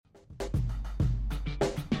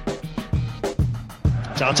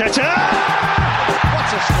Arteta!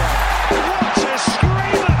 What a strike! What a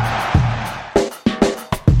screamer!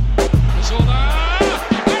 Zola!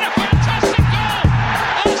 And a fantastic goal!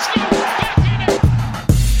 Arsenal back in it!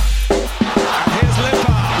 Here's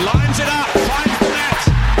Limpar, lines it up, finds the net.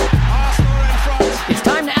 Arsenal are in front. It's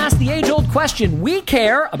time to ask the age-old question. We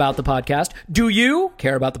care about the podcast. Do you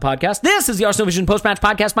care about the podcast? This is the Arsenal Vision Post-Match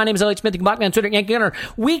Podcast. My name is Elliot Smith. You can block me on Twitter, Yankee Gunner.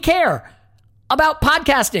 We care about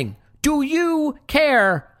podcasting. Do you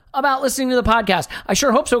care about listening to the podcast? I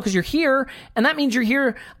sure hope so, because you're here, and that means you're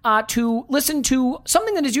here to listen to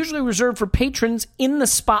something that is usually reserved for patrons in the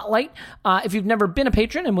Spotlight. If you've never been a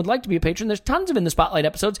patron and would like to be a patron, there's tons of In the Spotlight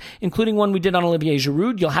episodes, including one we did on Olivier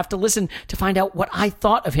Giroud. You'll have to listen to find out what I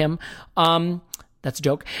thought of him. That's a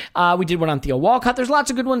joke. We did one on Theo Walcott. There's lots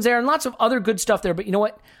of good ones there and lots of other good stuff there, but you know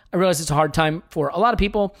what? I realize it's a hard time for a lot of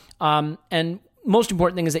people, and most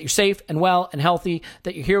important thing is that you're safe and well and healthy,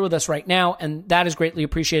 that you're here with us right now, and that is greatly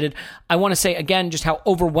appreciated. I want to say again just how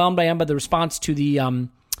overwhelmed I am by the response to the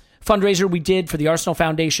fundraiser we did for the Arsenal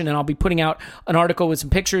Foundation, and I'll be putting out an article with some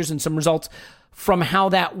pictures and some results from how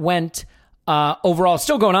that went. Overall, it's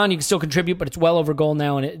still going on. You can still contribute, but it's well over goal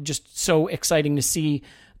now, and it's just so exciting to see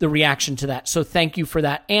the reaction to that. So thank you for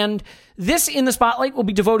that. And this In the Spotlight will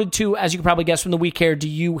be devoted to, as you can probably guess from the We Care, Do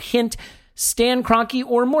You hint, Stan Kroenke,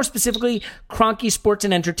 or more specifically, Kroenke Sports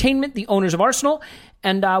and Entertainment, the owners of Arsenal.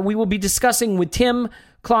 And we will be discussing with Tim,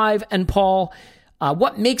 Clive, and Paul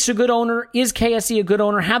what makes a good owner. Is KSE a good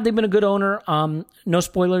owner? Have they been a good owner? No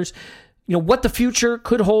spoilers. You know, what the future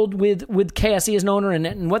could hold with KSE as an owner,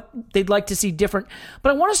 and what they'd like to see different.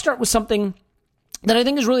 But I want to start with something that I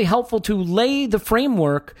think is really helpful to lay the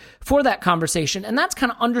framework for that conversation, and that's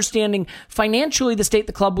kind of understanding financially the state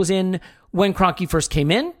the club was in when Kroenke first came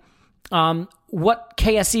in. What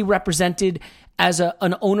KSE represented as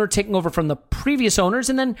an owner taking over from the previous owners,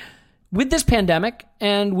 and then with this pandemic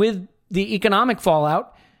and with the economic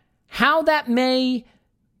fallout, how that may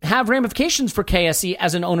have ramifications for KSE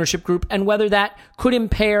as an ownership group, and whether that could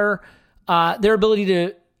impair their ability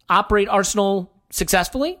to operate Arsenal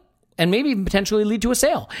successfully and maybe even potentially lead to a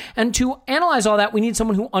sale. And to analyze all that, we need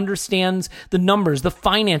someone who understands the numbers, the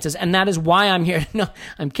finances, and that is why I'm here. No,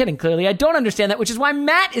 I'm kidding, clearly. I don't understand that, which is why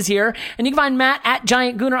Matt is here. And you can find Matt at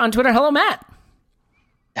Giant Gooner on Twitter. Hello, Matt.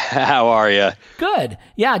 How are you? Good.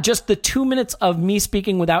 Yeah, just the 2 minutes of me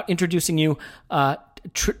speaking without introducing you.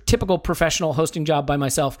 Typical professional hosting job by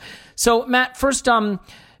myself. So, Matt, first,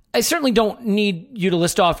 I certainly don't need you to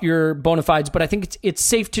list off your bona fides, but I think it's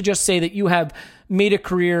safe to just say that you have made a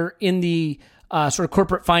career in the sort of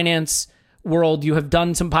corporate finance world. You have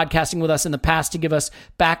done some podcasting with us in the past to give us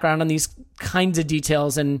background on these kinds of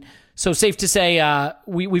details. And so safe to say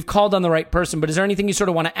we've called on the right person. But is there anything you sort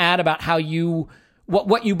of want to add about how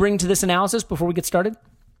what you bring to this analysis before we get started?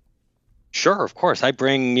 Sure, of course. I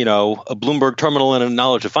bring, a Bloomberg terminal and a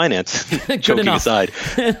knowledge of finance. Joking aside.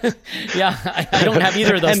 Yeah, I don't have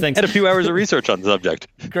either of those things. And a few hours of research on the subject.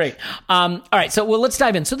 Great. All right, so let's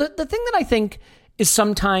dive in. So the thing that I think is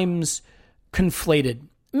sometimes conflated,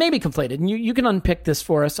 and you can unpack it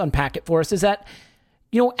for us, is that,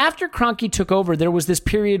 after Kroenke took over, there was this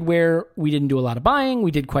period where we didn't do a lot of buying.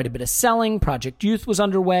 We did quite a bit of selling. Project Youth was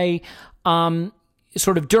underway.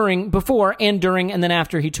 Sort of before and during, and then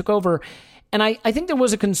after he took over. And I think there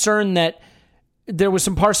was a concern that there was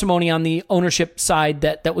some parsimony on the ownership side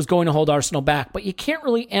that was going to hold Arsenal back. But you can't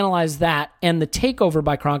really analyze that and the takeover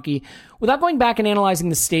by Kroenke without going back and analyzing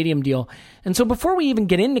the stadium deal. And so before we even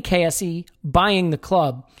get into KSE buying the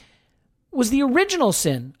club, was the original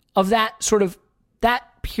sin of that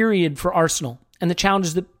period for Arsenal and the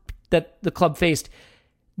challenges that the club faced,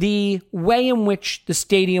 the way in which the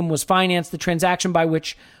stadium was financed, the transaction by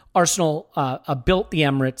which Arsenal built the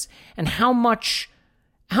Emirates, and how much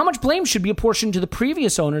blame should be apportioned to the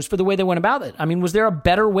previous owners for the way they went about it? I mean, was there a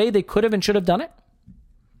better way they could have and should have done it?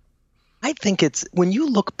 I think when you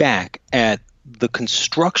look back at the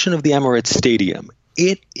construction of the Emirates Stadium,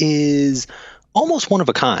 it is almost one of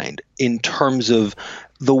a kind in terms of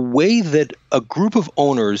the way that a group of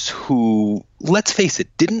owners who, let's face it,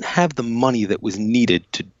 didn't have the money that was needed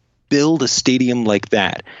to build a stadium like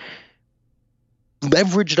that,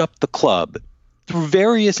 leveraged up the club through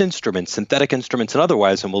various instruments, synthetic instruments and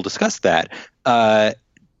otherwise, and we'll discuss that,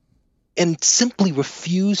 and simply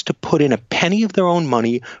refused to put in a penny of their own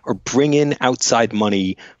money or bring in outside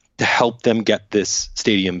money to help them get this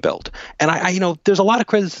stadium built. And I there's a lot of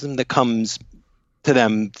criticism that comes to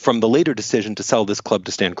them from the later decision to sell this club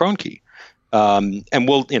to Stan Kroenke. And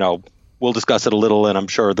we'll discuss it a little, and I'm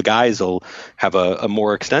sure the guys will have a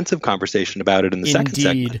more extensive conversation about it in the second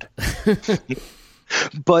segment.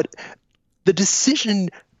 But the decision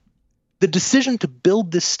the decision to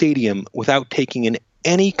build this stadium without taking in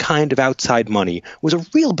any kind of outside money was a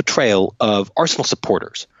real betrayal of Arsenal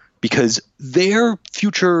supporters, because their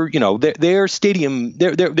future, their stadium,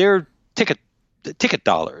 their ticket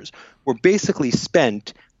dollars were basically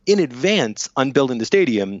spent in advance on building the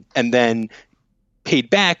stadium and then paid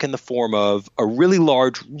back in the form of a really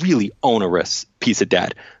large, really onerous piece of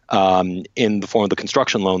debt in the form of the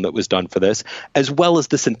construction loan that was done for this, as well as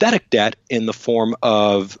the synthetic debt in the form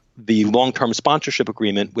of the long-term sponsorship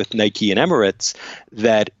agreement with Nike and Emirates,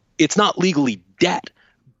 that it's not legally debt,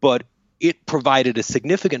 but it provided a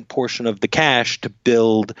significant portion of the cash to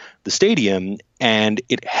build the stadium, and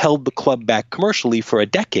it held the club back commercially for a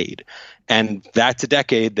decade. And that's a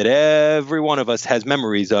decade that every one of us has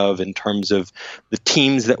memories of in terms of the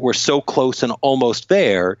teams that were so close and almost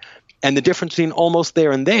there. And the difference between almost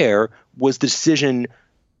there and there was the decision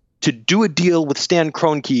to do a deal with Stan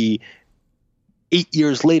Kroenke 8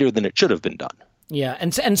 years later than it should have been done. Yeah,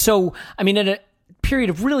 and so, I mean, at a period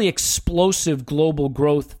of really explosive global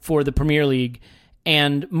growth for the Premier League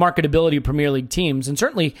and marketability of Premier League teams, and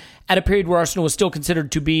certainly at a period where Arsenal was still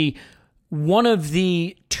considered to be one of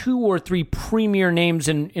the 2 or 3 premier names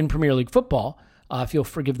in Premier League football, if you'll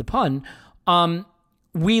forgive the pun,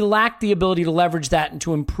 we lacked the ability to leverage that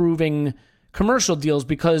into improving commercial deals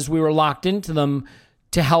because we were locked into them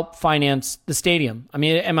to help finance the stadium. I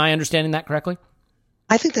mean, am I understanding that correctly?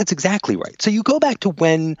 I think that's exactly right. So you go back to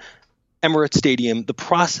when Emirates Stadium, the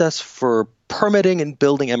process for permitting and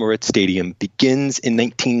building Emirates Stadium begins in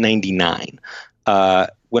 1999,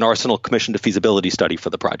 when Arsenal commissioned a feasibility study for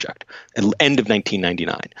the project at the end of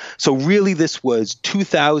 1999. So really this was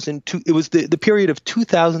 2000, it was the period of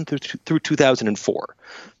 2000 through 2004.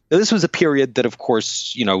 Now, this was a period that, of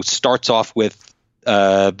course, starts off with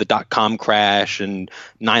the dot-com crash and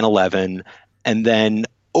 9/11, and then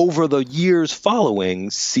over the years following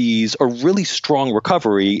sees a really strong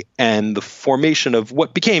recovery and the formation of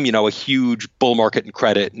what became, a huge bull market in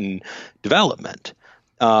credit and development.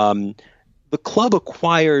 The club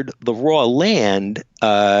acquired the raw land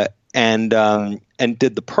and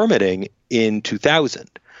did the permitting in 2000,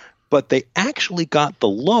 but they actually got the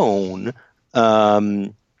loan.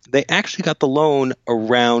 They actually got the loan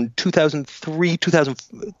around 2003 to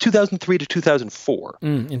 2004.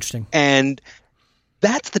 Interesting. And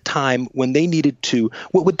that's the time when they needed to,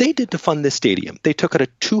 what they did to fund this stadium, they took out a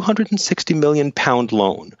 £260 million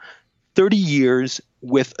loan, 30 years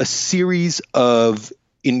with a series of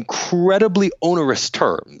incredibly onerous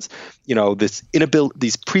terms,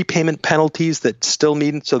 these prepayment penalties that still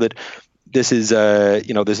mean so that this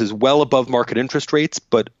is well above market interest rates,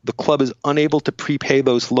 but the club is unable to prepay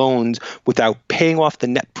those loans without paying off the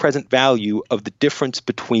net present value of the difference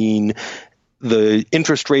between the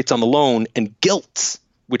interest rates on the loan and gilts,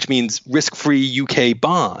 which means risk-free UK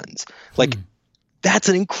bonds. That's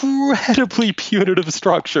an incredibly punitive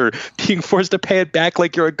structure, being forced to pay it back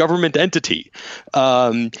like you're a government entity.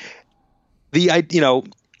 The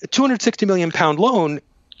 £260 million loan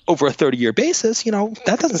over a 30-year basis,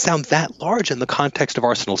 that doesn't sound that large in the context of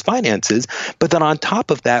Arsenal's finances. But then on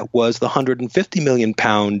top of that was the £150 million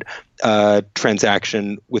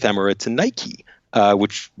transaction with Emirates and Nike,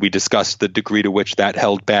 which we discussed the degree to which that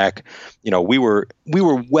held back. We were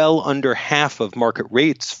well under half of market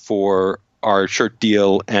rates for our shirt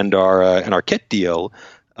deal and our kit deal,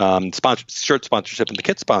 shirt sponsorship and the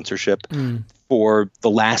kit sponsorship for the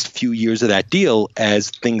last few years of that deal as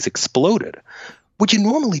things exploded. What you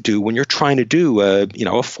normally do when you're trying to do a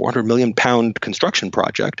 £400 million construction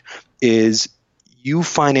project is you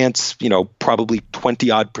finance, probably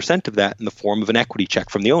 20% of that in the form of an equity check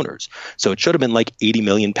from the owners. So it should have been like £80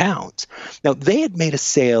 million. Now, they had made a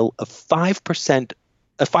sale of 5%.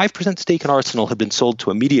 A 5% stake in Arsenal had been sold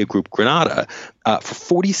to a media group, Granada,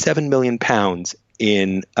 for £47 million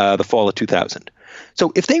in the fall of 2000.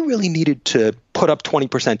 So if they really needed to put up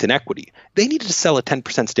 20% in equity, they needed to sell a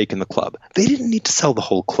 10% stake in the club. They didn't need to sell the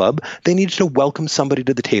whole club. They needed to welcome somebody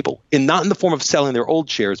to the table, and not in the form of selling their old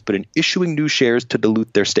shares, but in issuing new shares to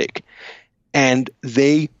dilute their stake. And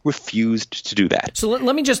they refused to do that. So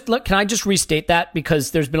can I just restate that,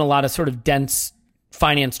 because there's been a lot of sort of dense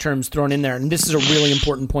finance terms thrown in there, and this is a really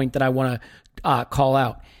important point that I want to call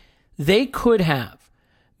out. They could have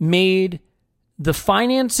made the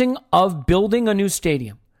financing of building a new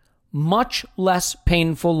stadium much less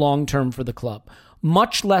painful long-term for the club,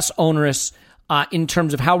 much less onerous in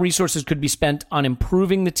terms of how resources could be spent on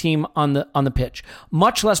improving the team on the pitch,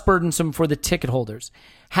 much less burdensome for the ticket holders,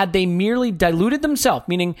 had they merely diluted themselves,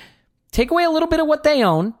 meaning take away a little bit of what they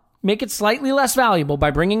own, make it slightly less valuable by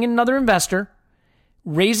bringing in another investor,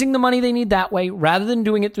 raising the money they need that way rather than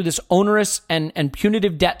doing it through this onerous and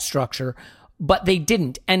punitive debt structure, but they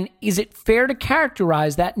didn't. And is it fair to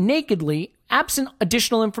characterize that nakedly, absent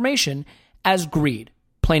additional information, as greed,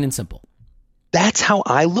 plain and simple? That's how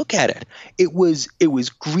I look at it. It was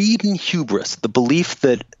greed and hubris, the belief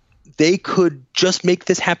that they could just make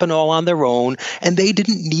this happen all on their own and they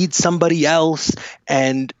didn't need somebody else.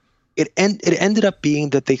 And it ended up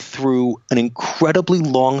being that they threw an incredibly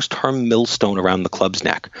long-term millstone around the club's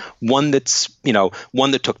neck. One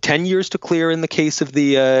that took 10 years to clear in the case of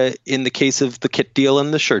the kit deal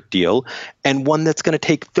and the shirt deal, and one that's going to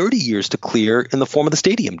take 30 years to clear in the form of the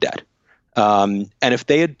stadium debt. And if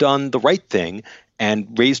they had done the right thing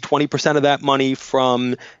and raised 20% of that money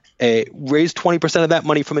from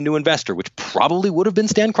a new investor, which probably would have been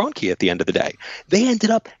Stan Kroenke at the end of the day, they ended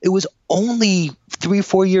up. It was only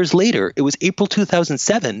 3-4 years later. It was April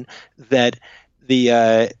 2007 that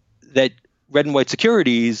that Red and White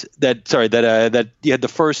Securities that you had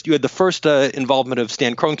the first involvement of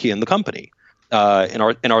Stan Kroenke in the company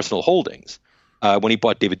in Arsenal Holdings when he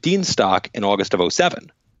bought David Dean's stock in August of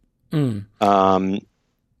 2007.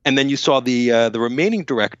 And then you saw the remaining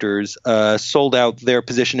directors sold out their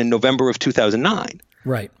position in November of 2009.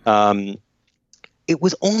 Right. It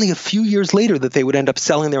was only a few years later that they would end up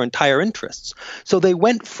selling their entire interests. So they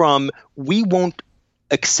went from, we won't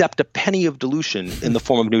accept a penny of dilution in the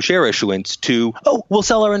form of new share issuance to, we'll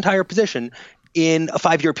sell our entire position in a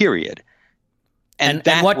 5-year period. And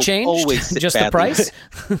what changed? Just the price?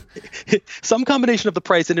 Some combination of the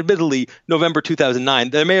price, and admittedly, November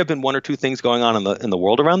 2009. There may have been one or two things going on in the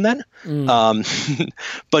world around then,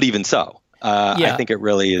 but even so, I think it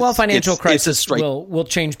really is. Well, financial crisis will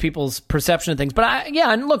change people's perception of things. But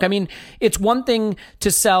and look, I mean, it's one thing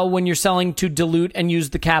to sell when you're selling to dilute and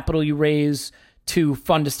use the capital you raise to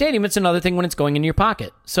fund a stadium. It's another thing when it's going in your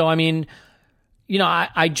pocket. So, I mean,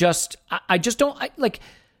 I just don't like.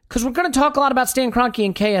 Because we're going to talk a lot about Stan Kroenke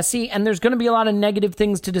and KSE, and there's going to be a lot of negative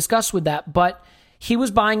things to discuss with that. But he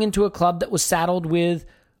was buying into a club that was saddled with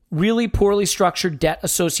really poorly structured debt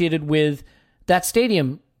associated with that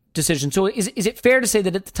stadium decision. So is it fair to say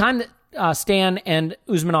that at the time that Stan and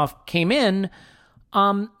Usmanov came in,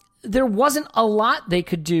 there wasn't a lot they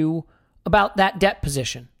could do about that debt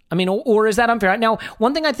position? I mean, or is that unfair? Now,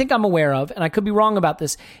 one thing I think I'm aware of, and I could be wrong about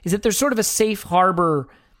this, is that there's sort of a safe harbor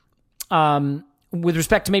with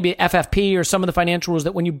respect to maybe FFP or some of the financial rules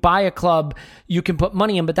that when you buy a club, you can put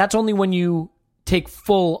money in, but that's only when you take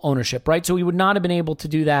full ownership, right? So he would not have been able to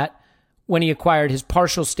do that when he acquired his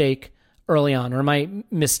partial stake early on, or am I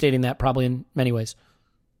misstating that probably in many ways?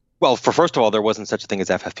 Well, first of all, there wasn't such a thing as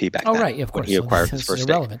FFP back then. Oh, right, of course. When he acquired his first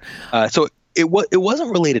irrelevant. stake. So it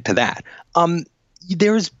wasn't related to that.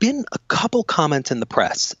 There's been a couple comments in the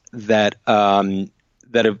press that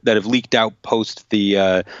have leaked out post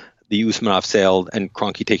the Usmanov sale and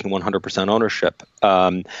Kroenke taking 100% ownership,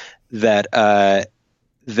 that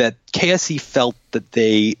KSE felt that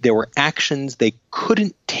there were actions they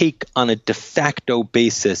couldn't take on a de facto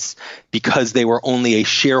basis because they were only a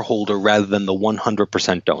shareholder rather than the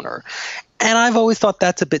 100% donor. And I've always thought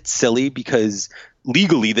that's a bit silly because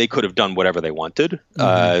legally they could have done whatever they wanted.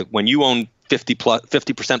 When you own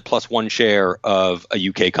 50% plus one share of a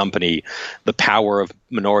UK company, the power of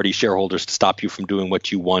minority shareholders to stop you from doing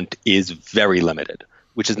what you want is very limited,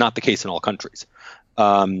 which is not the case in all countries.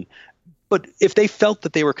 But if they felt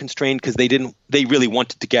that they were constrained because they really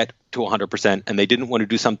wanted to get to 100% and they didn't want to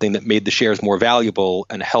do something that made the shares more valuable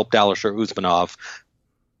and helped Alisher Usmanov,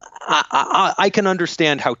 I can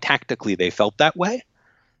understand how tactically they felt that way.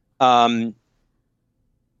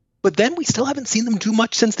 But then we still haven't seen them do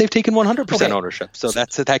much since they've taken 100% ownership. So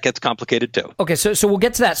that gets complicated too. Okay, so we'll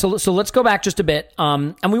get to that. So let's go back just a bit.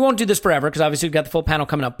 And we won't do this forever because obviously we've got the full panel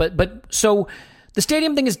coming up. But so the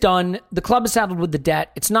stadium thing is done. The club is saddled with the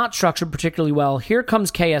debt. It's not structured particularly well. Here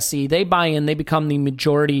comes KSE. They buy in. They become the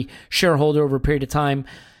majority shareholder over a period of time.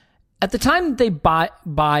 At the time that they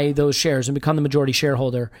buy those shares and become the majority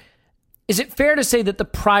shareholder, is it fair to say that the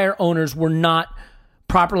prior owners were not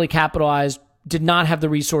properly capitalized, did not have the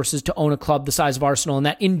resources to own a club the size of Arsenal, and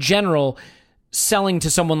that in general, selling to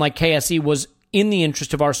someone like KSE was in the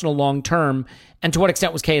interest of Arsenal long term? And to what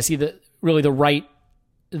extent was KSE really the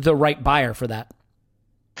right buyer for that?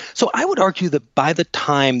 So I would argue that by the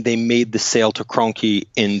time they made the sale to Kroenke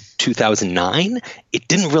in 2009, it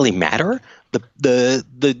didn't really matter.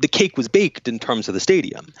 The cake was baked in terms of the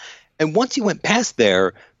stadium. And once you went past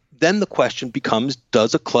there, then the question becomes,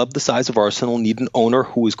 does a club the size of Arsenal need an owner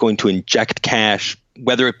who is going to inject cash,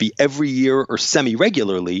 whether it be every year or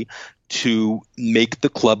semi-regularly, to make the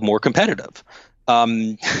club more competitive?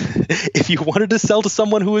 If you wanted to sell to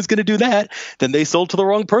someone who was going to do that, then they sold to the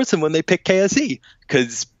wrong person when they picked KSE,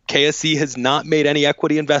 because KSE has not made any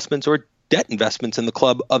equity investments or debt investments in the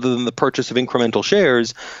club other than the purchase of incremental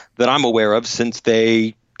shares that I'm aware of since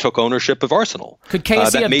they took ownership of Arsenal. Could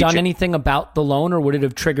KSE have done anything about the loan, or would it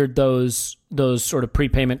have triggered those sort of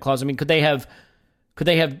prepayment clauses? I mean, could they have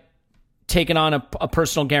taken on a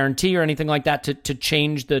personal guarantee or anything like that to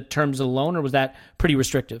change the terms of the loan, or was that pretty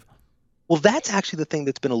restrictive? Well, that's actually the thing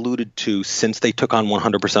that's been alluded to since they took on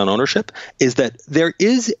 100% ownership, is that there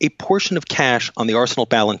is a portion of cash on the Arsenal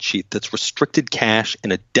balance sheet that's restricted cash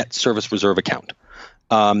in a debt service reserve account.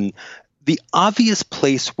 The obvious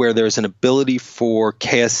place where there's an ability for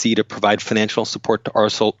KSC to provide financial support to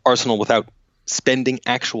Arsenal without spending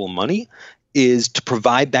actual money is to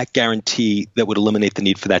provide that guarantee that would eliminate the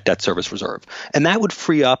need for that debt service reserve. And that would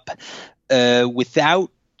free up,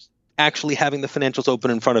 without actually having the financials open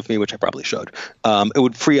in front of me, which I probably should, it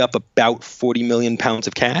would free up about 40 million pounds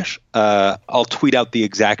of cash. I'll tweet out the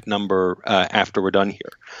exact number after we're done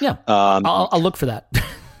here. Yeah, I'll look for that.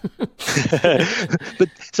 But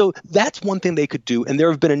so that's one thing they could do. And there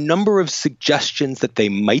have been a number of suggestions that they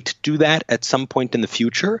might do that at some point in the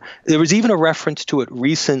future. There was even a reference to it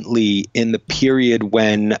recently in the period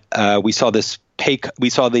when we saw the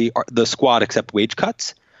squad accept wage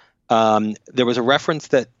cuts. There was a reference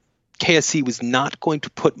that KSC was not going to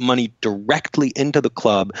put money directly into the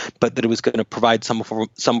club, but that it was going to provide some form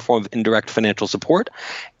of indirect financial support.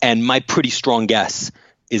 And my pretty strong guess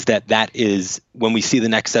is that is, when we see the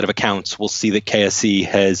next set of accounts, we'll see that KSC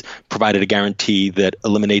has provided a guarantee that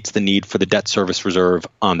eliminates the need for the debt service reserve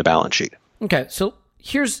on the balance sheet. Okay, so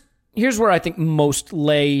here's where I think most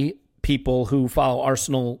lay people who follow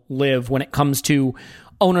Arsenal live when it comes to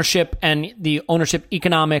ownership and the ownership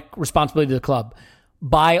economic responsibility of the club.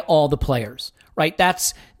 Buy all the players, right?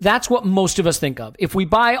 That's what most of us think of. If we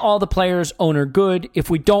buy all the players, owner good. If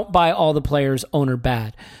we don't buy all the players, owner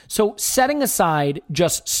bad. So setting aside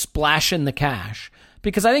just splashing the cash,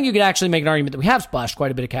 because I think you could actually make an argument that we have splashed quite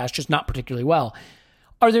a bit of cash, just not particularly well.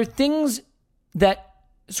 Are there things that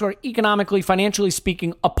sort of economically, financially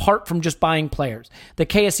speaking, apart from just buying players, that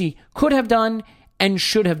KSE could have done and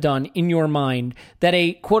should have done in your mind that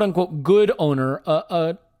a quote unquote good owner,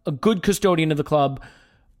 a good custodian of the club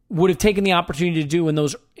would have taken the opportunity to do in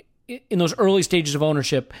those early stages of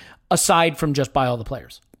ownership, aside from just buy all the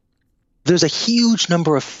players? There's a huge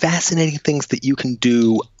number of fascinating things that you can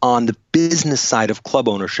do on the business side of club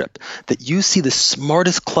ownership that you see the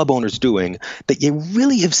smartest club owners doing that you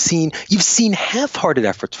really have seen. You've seen half-hearted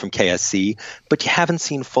efforts from KSC, but you haven't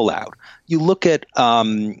seen full out. You look at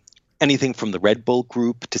anything from the Red Bull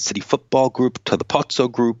Group to City Football Group to the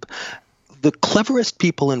Pozzo Group. The cleverest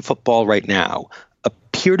people in football right now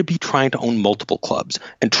appear to be trying to own multiple clubs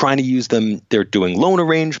and trying to use them. They're doing loan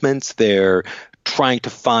arrangements. They're trying to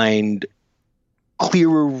find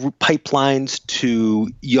clearer pipelines to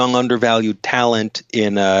young, undervalued talent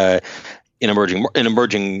in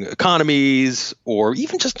emerging economies, or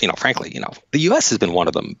even just, frankly, the U.S. has been one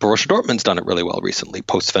of them. Borussia Dortmund's done it really well recently,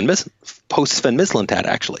 post Sven Mislintat,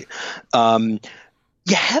 actually.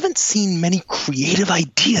 You haven't seen many creative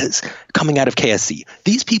ideas coming out of KSC.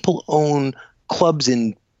 These people own clubs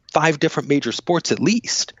in 5 different major sports at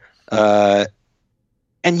least. And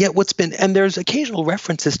yet there's occasional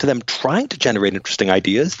references to them trying to generate interesting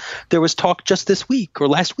ideas. There was talk just this week or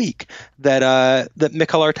last week that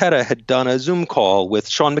Mikel Arteta had done a Zoom call with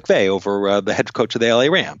Sean McVay over the head coach of the LA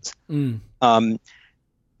Rams.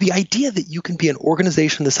 The idea that you can be an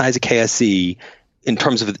organization the size of KSC in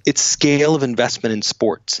terms of its scale of investment in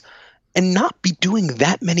sports and not be doing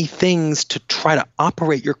that many things to try to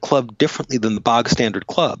operate your club differently than the bog standard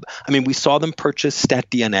club. I mean, we saw them purchase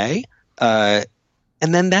StatDNA, and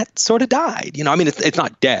then that sort of died. It's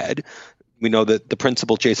not dead. We know that the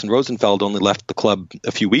principal, Jason Rosenfeld, only left the club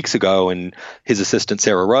a few weeks ago, and his assistant,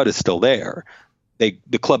 Sarah Rudd, is still there.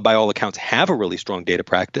 The club, by all accounts, have a really strong data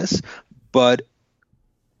practice, but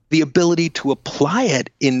the ability to apply it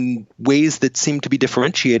in ways that seem to be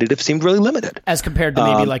differentiated have seemed really limited. As compared to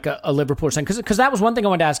maybe like a Liverpool thing. Because that was one thing I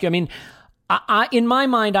wanted to ask you. I mean, in my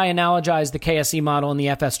mind, I analogize the KSE model and the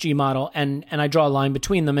FSG model, and I draw a line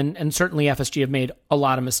between them. And certainly FSG have made a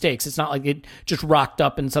lot of mistakes. It's not like it just rocked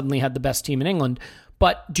up and suddenly had the best team in England.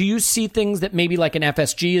 But do you see things that maybe like an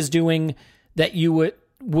FSG is doing that you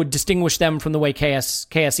would distinguish them from the way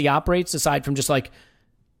KSE operates, aside from just like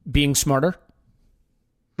being smarter?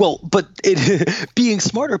 Well, but being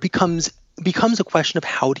smarter becomes a question of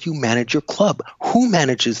how do you manage your club? Who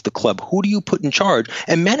manages the club? Who do you put in charge?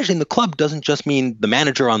 And managing the club doesn't just mean the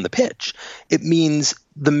manager on the pitch. It means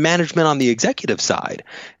the management on the executive side.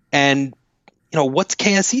 And what's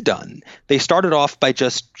KSE done? They started off by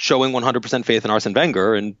just showing 100% faith in Arsene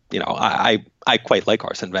Wenger, and I quite like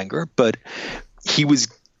Arsene Wenger, but he was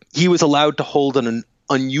allowed to hold an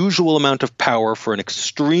unusual amount of power for an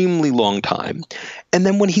extremely long time, and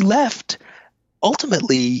then when he left,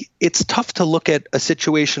 ultimately, it's tough to look at a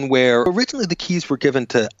situation where originally the keys were given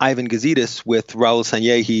to Ivan Gazidis with Raul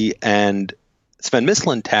Sanllehi and Sven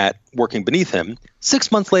Mislintat working beneath him.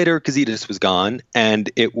 6 months later, Gazidis was gone, and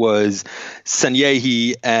it was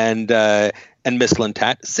Sanllehi and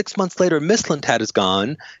Mislintat. 6 months later, Mislintat is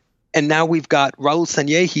gone, and now we've got Raul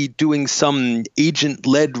Sanllehi doing some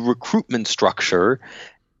agent-led recruitment structure.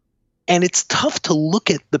 And it's tough to look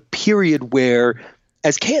at the period where,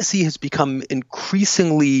 as KSE has become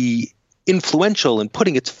increasingly influential in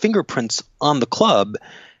putting its fingerprints on the club,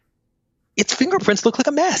 its fingerprints look like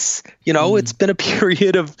a mess. It's been a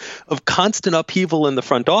period of constant upheaval in the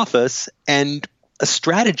front office and a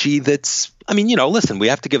strategy that's, listen, we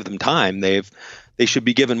have to give them time. They should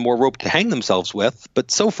be given more rope to hang themselves with, but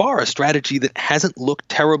so far a strategy that hasn't looked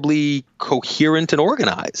terribly coherent and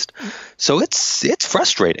organized. So it's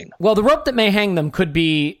frustrating. Well, the rope that may hang them could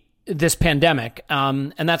be this pandemic,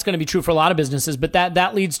 and that's going to be true for a lot of businesses, but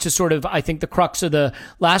that leads to sort of, I think, the crux of the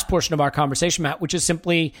last portion of our conversation, Matt, which is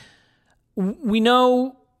simply, we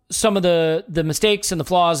know some of the mistakes and the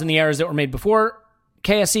flaws and the errors that were made before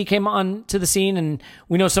KSE came on to the scene, and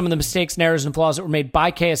we know some of the mistakes and errors and flaws that were made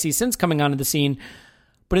by KSE since coming onto the scene.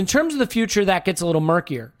 But in terms of the future, that gets a little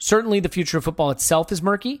murkier. Certainly the future of football itself is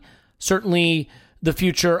murky. Certainly the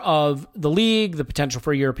future of the league, the potential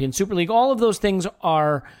for a European Super League, all of those things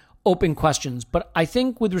are open questions. But I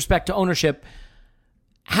think with respect to ownership,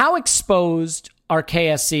 how exposed are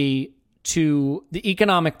KSE to the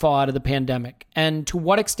economic fallout of the pandemic? And to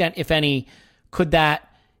what extent, if any, could that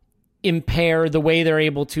impair the way they're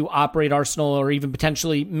able to operate Arsenal or even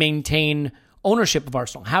potentially maintain ownership of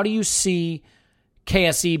Arsenal? How do you see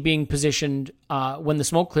KSE being positioned when the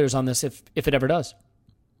smoke clears on this, if it ever does?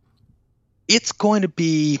 It's going to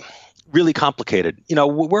be really complicated.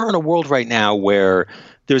 We're in a world right now where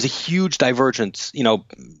there's a huge divergence.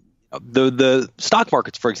 The stock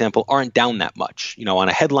markets, for example, aren't down that much. On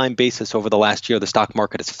a headline basis over the last year, the stock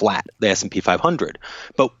market is flat, the S&P 500.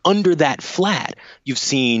 But under that flat, you've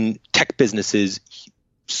seen tech businesses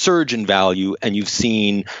surge in value, and you've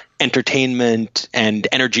seen entertainment and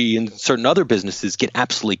energy and certain other businesses get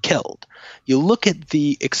absolutely killed. You look at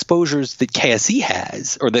the exposures that KSE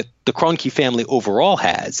has, or that the Kroenke family overall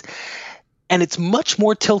has, and it's much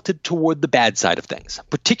more tilted toward the bad side of things,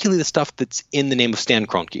 particularly the stuff that's in the name of Stan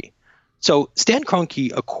Kroenke. So Stan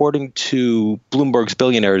Kroenke, according to Bloomberg's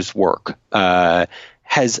Billionaires work,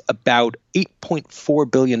 has about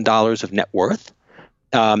 $8.4 billion of net worth.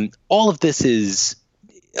 All of this is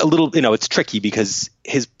a little, it's tricky because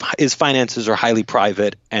his finances are highly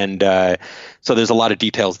private, and so there's a lot of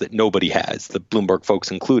details that nobody has, the Bloomberg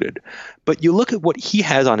folks included. But you look at what he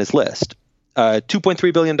has on his list.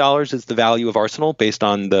 $2.3 billion is the value of Arsenal based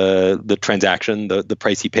on the transaction, the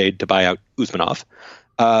price he paid to buy out Usmanov.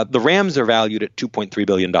 The Rams are valued at $2.3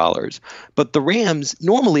 billion. But the Rams,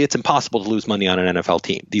 normally it's impossible to lose money on an NFL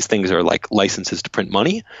team. These things are like licenses to print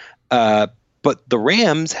money. But the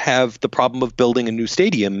Rams have the problem of building a new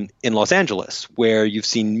stadium in Los Angeles, where you've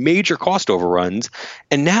seen major cost overruns.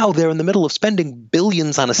 And now they're in the middle of spending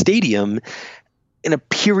billions on a stadium in a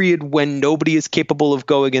period when nobody is capable of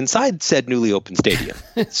going inside said newly opened stadium.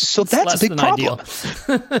 So that's a big problem.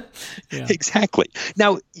 Yeah. Exactly.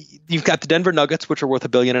 Now, you've got the Denver Nuggets, which are worth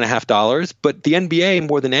 $1.5 billion, but the NBA,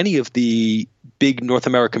 more than any of the big North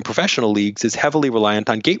American professional leagues, is heavily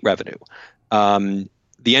reliant on gate revenue.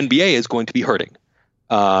 The NBA is going to be hurting.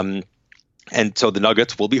 And so the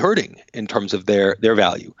Nuggets will be hurting in terms of their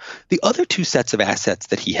value. The other two sets of assets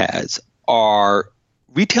that he has are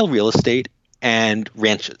retail real estate and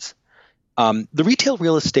ranches. The retail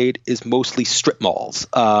real estate is mostly strip malls.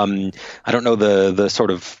 I don't know the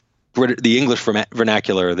sort of the English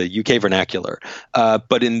vernacular, the UK vernacular,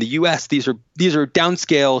 but in the US, these are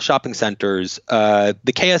downscale shopping centers. The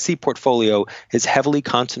KSE portfolio is heavily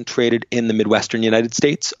concentrated in the Midwestern United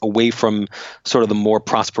States, away from sort of the more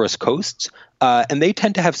prosperous coasts. And they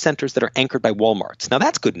tend to have centers that are anchored by Walmarts. Now,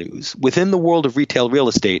 that's good news within the world of retail real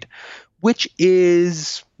estate, which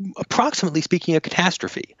is, approximately speaking, a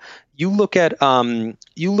catastrophe. You look at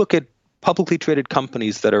publicly traded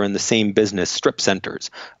companies that are in the same business, strip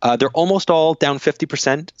centers. They're almost all down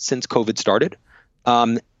 50% since COVID started.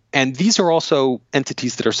 And these are also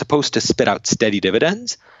entities that are supposed to spit out steady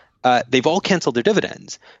dividends. They've all canceled their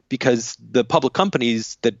dividends because the public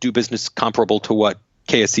companies that do business comparable to what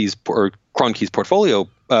KSE's or Kroenke's portfolio,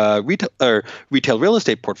 retail real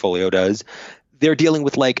estate portfolio does, they're dealing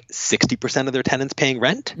with like 60% of their tenants paying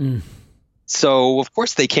rent. So of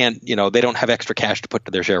course they can't, they don't have extra cash to put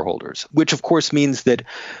to their shareholders, which of course means that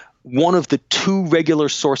one of the two regular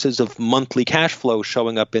sources of monthly cash flow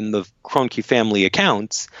showing up in the Kroenke family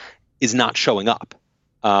accounts is not showing up.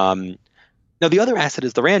 Now, the other asset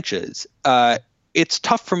is the ranches. It's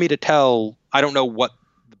tough for me to tell. I don't know what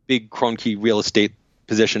the big Kroenke real estate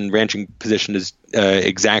ranching position is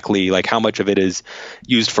exactly, like how much of it is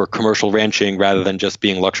used for commercial ranching rather than just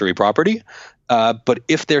being luxury property. But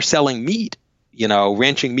if they're selling meat,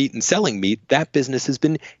 ranching meat and selling meat, that business has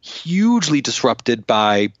been hugely disrupted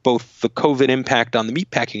by both the COVID impact on the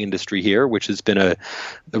meatpacking industry here, which has been a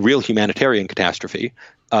real humanitarian catastrophe,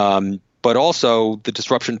 but also the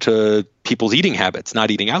disruption to people's eating habits,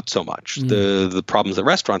 not eating out so much, the problems that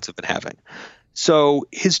restaurants have been having. So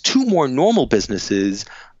his two more normal businesses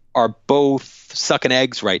are both sucking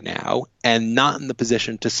eggs right now and not in the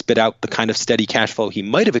position to spit out the kind of steady cash flow he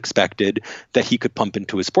might have expected that he could pump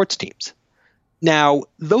into his sports teams. Now,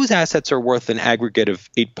 those assets are worth an aggregate of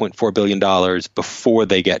 $8.4 billion before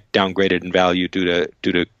they get downgraded in value due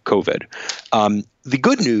to COVID. The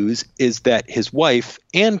good news is that his wife,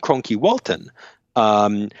 Anne Kroenke Walton,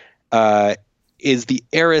 is the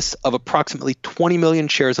heiress of approximately 20 million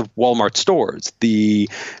shares of Walmart stores, the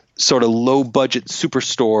sort of low-budget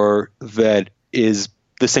superstore that is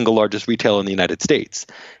the single largest retailer in the United States.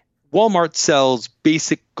 Walmart sells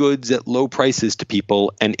basic goods at low prices to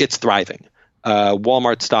people, and it's thriving.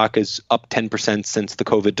 Walmart stock is up 10% since the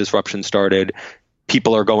COVID disruption started.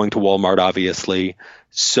 People are going to Walmart, obviously.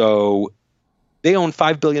 So they own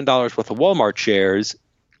 $5 billion worth of Walmart shares,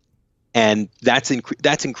 and that's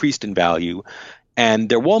increased in value. And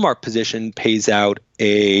their Walmart position pays out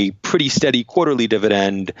a pretty steady quarterly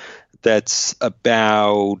dividend that's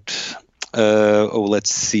about,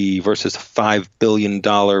 versus a $5 billion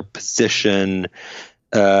position.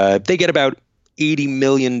 They get about $80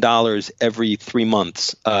 million every 3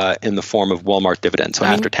 months in the form of Walmart dividends. So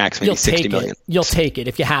after tax, maybe $60 million. You'll take it.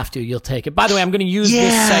 If you have to, you'll take it. By the way, I'm going to use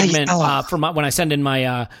this segment for when I send in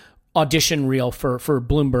my audition reel for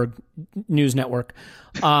Bloomberg News Network,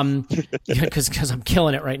 because I'm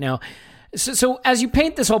killing it right now. So as you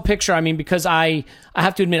paint this whole picture, I mean, because I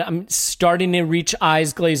have to admit, I'm starting to reach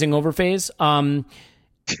eyes glazing over phase.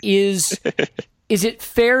 Is it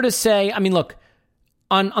fair to say, I mean, look,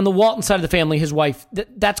 on the Walton side of the family, his wife,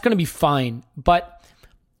 that's going to be fine. But,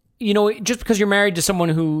 just because you're married to someone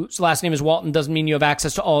whose last name is Walton doesn't mean you have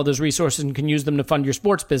access to all of those resources and can use them to fund your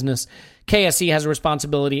sports business. KSE has a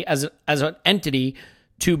responsibility as an entity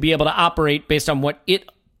to be able to operate based on what it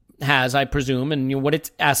has, I presume, and what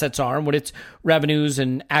its assets are and what its revenues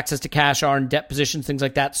and access to cash are and debt positions, things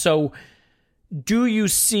like that. So do you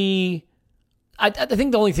see, I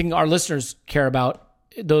think the only thing our listeners care about,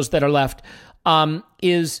 those that are left,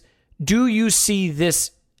 is do you see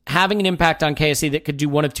this having an impact on KSE that could do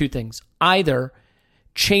one of two things? Either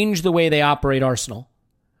change the way they operate Arsenal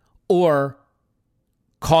or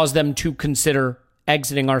cause them to consider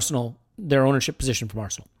exiting Arsenal, their ownership position from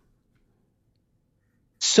Arsenal.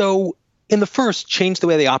 So in the first, change the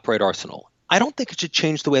way they operate Arsenal. I don't think it should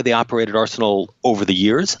change the way they operated Arsenal over the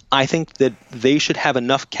years. I think that they should have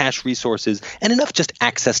enough cash resources and enough just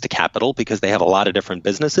access to capital, because they have a lot of different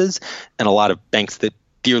businesses and a lot of banks that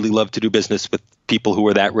dearly love to do business with people who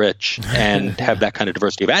are that rich and have that kind of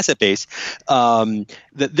diversity of asset base. That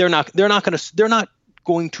they're not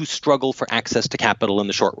going to struggle for access to capital in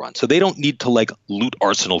the short run. So they don't need to loot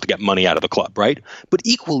Arsenal to get money out of the club, right? But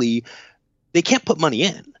equally, they can't put money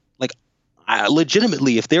in.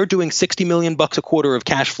 Legitimately, if they're doing $60 million a quarter of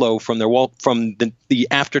cash flow from the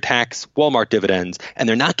after-tax Walmart dividends, and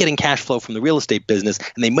they're not getting cash flow from the real estate business,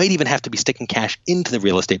 and they might even have to be sticking cash into the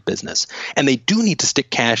real estate business, and they do need to stick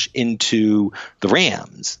cash into the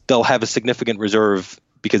Rams, they'll have a significant reserve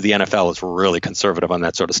because the NFL is really conservative on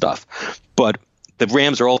that sort of stuff. But the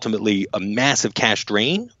Rams are ultimately a massive cash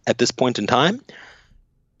drain at this point in time.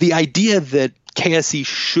 The idea that KSE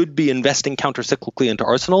should be investing countercyclically into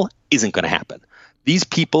Arsenal isn't going to happen. These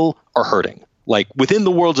people are hurting. Within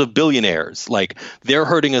the worlds of billionaires, their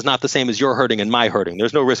hurting is not the same as your hurting and my hurting.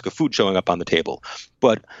 There's no risk of food showing up on the table.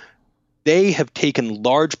 But they have taken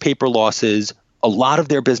large paper losses. A lot of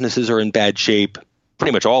their businesses are in bad shape.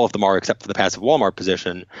 Pretty much all of them are, except for the passive Walmart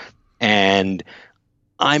position. And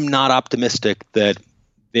I'm not optimistic that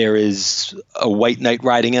there is a white knight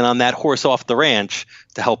riding in on that horse off the ranch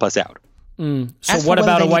to help us out. So what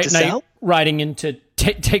about a white knight riding in to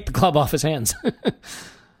take the club off his hands?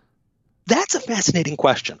 That's a fascinating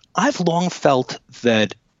question. I've long felt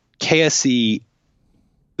that KSE,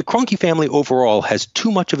 the Kroenke family overall, has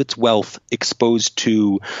too much of its wealth exposed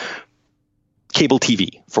to cable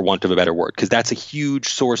TV, for want of a better word, because that's a huge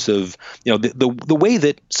source of, the way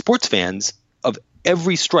that sports fans of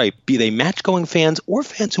every stripe, be they match-going fans or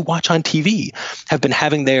fans who watch on TV, have been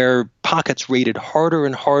having their pockets raided harder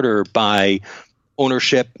and harder by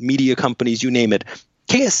ownership, media companies, you name it.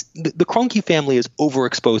 The Kroenke family is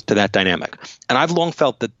overexposed to that dynamic. And I've long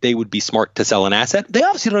felt that they would be smart to sell an asset. They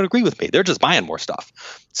obviously don't agree with me. They're just buying more stuff.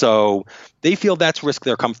 So they feel that's risk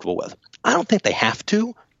they're comfortable with. I don't think they have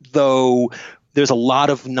to, though there's a lot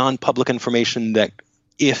of non-public information that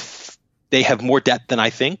if they have more debt than I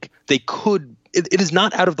think, they could. It is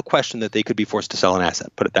not out of the question that they could be forced to sell an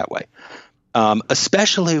asset, put it that way.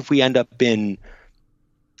 Especially if we end up in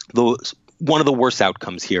one of the worst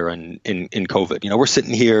outcomes here in COVID. We're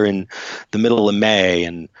sitting here in the middle of May,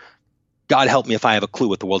 and God help me if I have a clue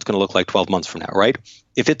what the world's going to look like 12 months from now, right?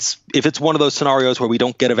 If it's one of those scenarios where we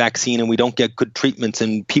don't get a vaccine and we don't get good treatments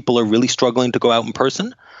and people are really struggling to go out in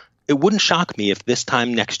person, it wouldn't shock me if this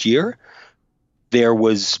time next year there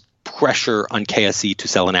was pressure on KSE to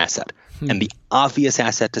sell an asset. And the obvious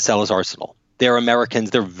asset to sell is Arsenal. They're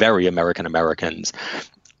Americans. They're very Americans.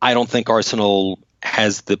 I don't think Arsenal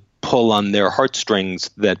has the pull on their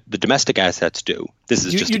heartstrings that the domestic assets do. This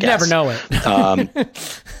is just a guess. You'd never know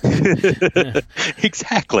it.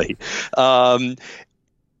 Exactly.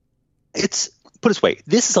 It's put this way.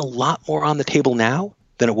 This is a lot more on the table now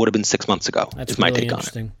than it would have been 6 months ago. That's is my really take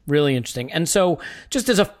interesting. On it. Really interesting. And so just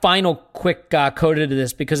as a final quick coda to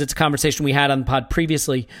this, because it's a conversation we had on the pod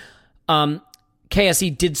previously,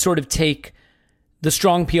 KSE did sort of take the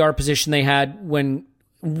strong PR position they had when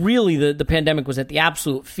really the pandemic was at the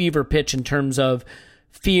absolute fever pitch in terms of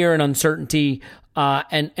fear and uncertainty,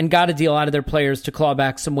 and got a deal out of their players to claw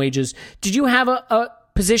back some wages. Did you have a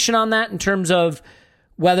position on that in terms of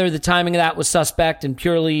whether the timing of that was suspect and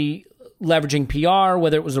purely leveraging PR,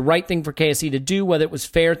 whether it was the right thing for KSE to do, whether it was a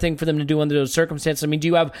fair thing for them to do under those circumstances? I mean, do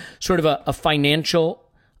you have sort of a financial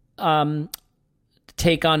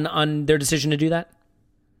take on their decision to do that?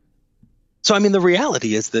 So, I mean, the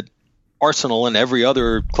reality is that Arsenal and every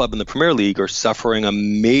other club in the Premier League are suffering a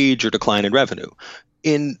major decline in revenue.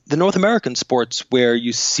 In the North American sports where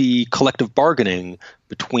you see collective bargaining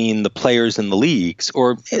between the players and the leagues,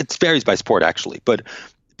 or it varies by sport actually, but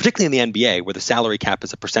particularly in the NBA where the salary cap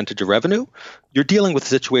is a percentage of revenue, you're dealing with a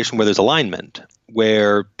situation where there's alignment,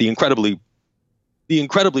 where the incredibly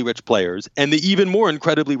rich players and the even more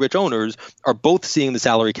incredibly rich owners are both seeing the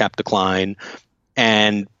salary cap decline,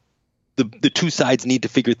 and the two sides need to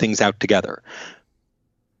figure things out together.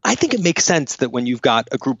 I think it makes sense that when you've got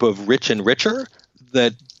a group of rich and richer,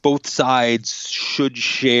 that both sides should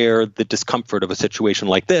share the discomfort of a situation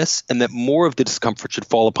like this, and that more of the discomfort should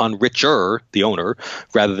fall upon richer, the owner,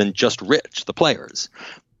 rather than just rich, the players.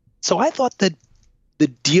 So I thought that the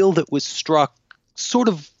deal that was struck sort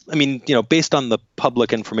of, I mean, based on the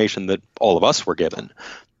public information that all of us were given,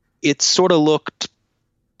 it sort of looked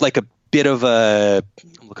like a bit of I'm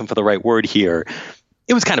looking for the right word here.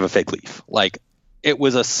 It was kind of a fig leaf. Like it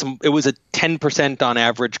was a 10% on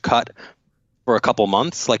average cut for a couple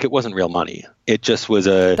months. Like it wasn't real money. It just was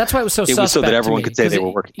that's why it was so suspect. It was so that everyone could say they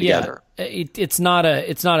were working together. It's not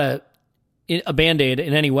a Band-Aid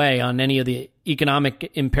in any way on any of the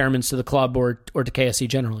economic impairments to the club or to KSE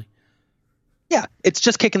generally. Yeah, it's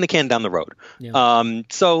just kicking the can down the road. Yeah.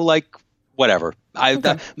 So like whatever.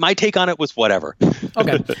 My take on it was whatever.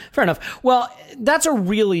 Okay, fair enough. Well, that's a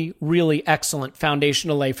really, really excellent foundation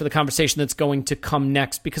to lay for the conversation that's going to come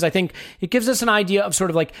next, because I think it gives us an idea of sort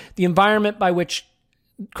of like the environment by which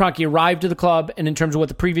Kroenke arrived to the club, and in terms of what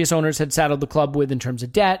the previous owners had saddled the club with in terms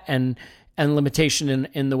of debt and limitation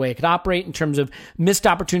in the way it could operate, in terms of missed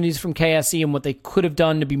opportunities from KSE and what they could have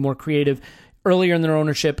done to be more creative earlier in their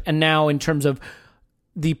ownership, and now in terms of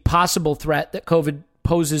the possible threat that COVID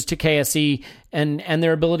poses to KSE and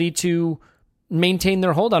their ability to maintain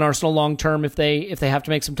their hold on Arsenal long term if they have to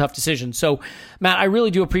make some tough decisions. So, Matt, I really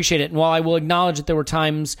do appreciate it. And while I will acknowledge that there were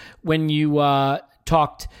times when you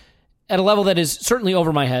talked at a level that is certainly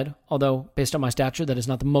over my head, although based on my stature, that is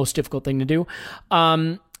not the most difficult thing to do.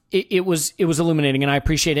 It was illuminating, and I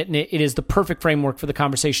appreciate it. And it is the perfect framework for the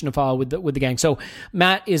conversation to follow with the gang. So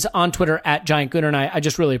Matt is on Twitter at Giant Gooner, and I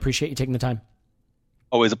just really appreciate you taking the time.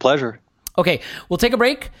 Always a pleasure. Okay, we'll take a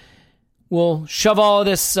break. We'll shove all of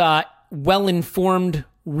this well-informed,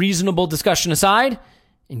 reasonable discussion aside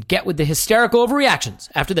and get with the hysterical overreactions.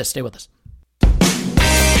 After this, stay with us.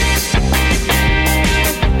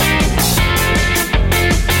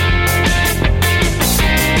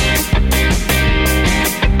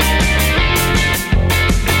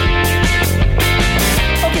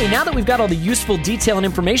 we've got all the useful detail and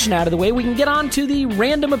information out of the way, we can get on to the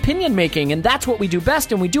random opinion making, and that's what we do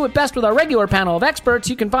best, and we do it best with our regular panel of experts.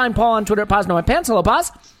 You can find Paul on Twitter at PosNoMyPants. Hello,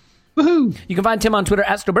 Pos. Woohoo! You can find Tim on Twitter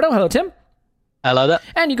at Stoberto. Hello, Tim. Hello there.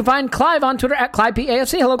 And you can find Clive on Twitter at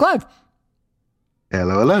ClivePAFC. Hello, Clive.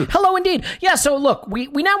 Hello. Hello, indeed. Yeah, so look, we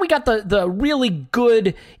got the really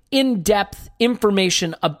good, in-depth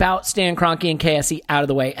information about Stan Kroenke and KSE out of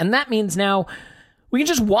the way, and that means now we can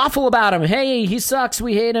just waffle about him. Hey, he sucks.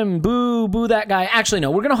 We hate him. Boo, boo that guy. Actually, no,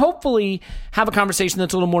 we're going to hopefully have a conversation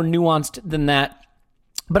that's a little more nuanced than that.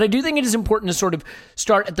 But I do think it is important to sort of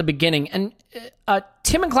start at the beginning. And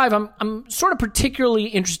Tim and Clive, I'm sort of particularly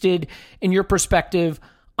interested in your perspective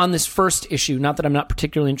on this first issue. Not that I'm not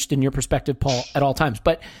particularly interested in your perspective, Paul, at all times.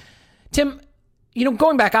 But Tim,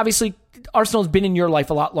 going back, obviously, Arsenal has been in your life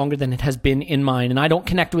a lot longer than it has been in mine, and I don't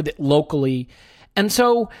connect with it locally. And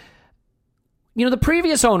so, the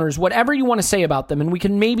previous owners, whatever you want to say about them, and we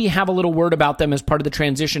can maybe have a little word about them as part of the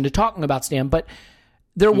transition to talking about Stan, but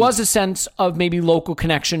there was a sense of maybe local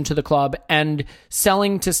connection to the club, and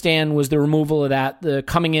selling to Stan was the removal of that, the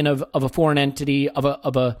coming in of a foreign entity, of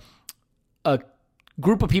a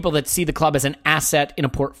group of people that see the club as an asset in a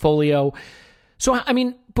portfolio. So, I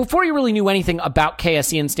mean, before you really knew anything about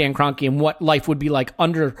KSE and Stan Kroenke and what life would be like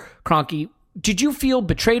under Kroenke, did you feel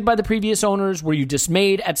betrayed by the previous owners? Were you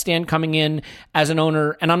dismayed at Stan coming in as an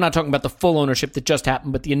owner? And I'm not talking about the full ownership that just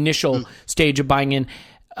happened, but the initial stage of buying in,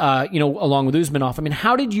 along with Usmanov. I mean,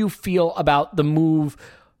 how did you feel about the move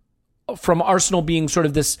from Arsenal being sort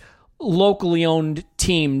of this locally owned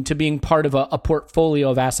team to being part of a portfolio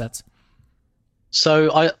of assets?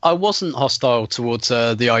 So I wasn't hostile towards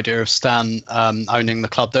the idea of Stan owning the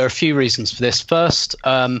club. There are a few reasons for this. First,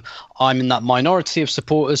 I'm in that minority of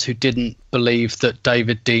supporters who didn't believe that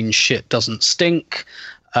David Dean's shit doesn't stink.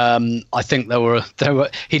 I think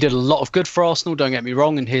he did a lot of good for Arsenal, don't get me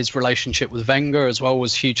wrong, and his relationship with Wenger as well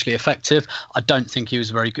was hugely effective. I don't think he was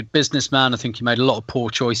a very good businessman. I think he made a lot of poor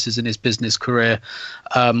choices in his business career,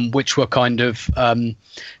 which were kind of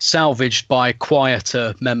salvaged by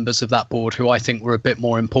quieter members of that board who I think were a bit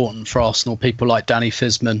more important for Arsenal, people like Danny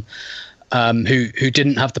Fisman, who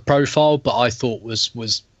didn't have the profile, but I thought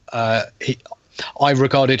I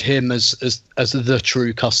regarded him as the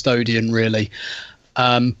true custodian, really.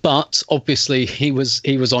 But obviously he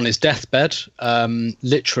was on his deathbed,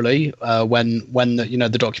 literally, when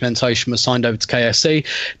the documentation was signed over to KSE.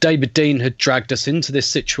 David Dean had dragged us into this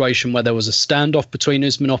situation where there was a standoff between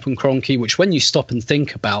Usmanov and Kroenke, which, when you stop and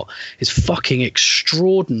think about, is fucking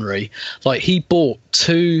extraordinary. Like, he brought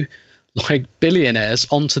two billionaires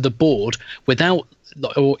onto the board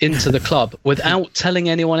into the club without telling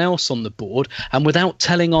anyone else on the board, and without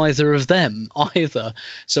telling either of them either.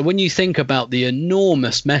 So when you think about the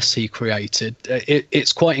enormous mess he created,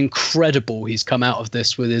 it's quite incredible he's come out of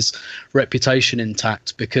this with his reputation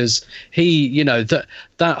intact, because he,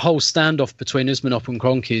 that whole standoff between Usmanov and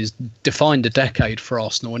Kroenke has defined a decade for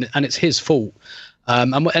Arsenal, and it's his fault.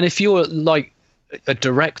 And if you're like a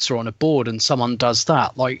director on a board and someone does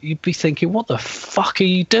that, you'd be thinking, what the fuck are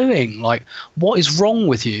you doing? What is wrong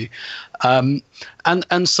with you? And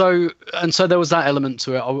so there was that element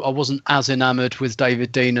to it. I wasn't as enamored with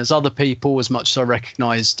David Dean as other people, as much as I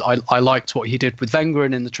recognised I liked what he did with Wenger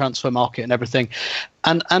and in the transfer market and everything.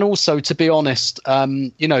 And also, to be honest,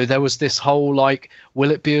 there was this whole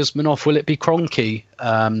will it be Usmanov, will it be Kroenke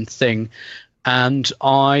thing. And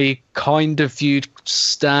I kind of viewed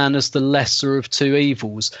Stan as the lesser of two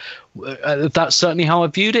evils. That's certainly how I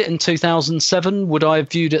viewed it in 2007. Would I have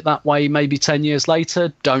viewed it that way maybe 10 years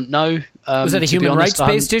later? Don't know. Was that a human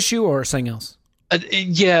rights-based issue or something else?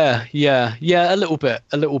 Yeah, a little bit.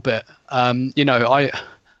 I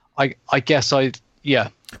guess yeah.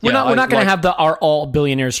 We're not going to have are all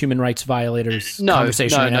billionaires human rights violators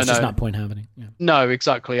conversation. No, that's just not point happening. Yeah. No,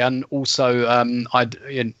 exactly. And also,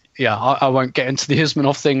 I won't get into the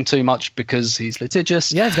Usmanov thing too much because he's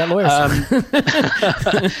litigious. Yeah, he's got lawyers.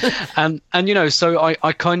 So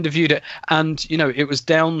I kind of viewed it, and it was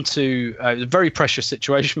down to a very precious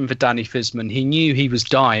situation for Danny Fisman. He knew he was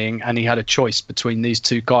dying, and he had a choice between these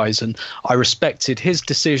two guys, and I respected his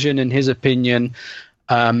decision and his opinion.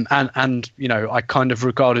 I kind of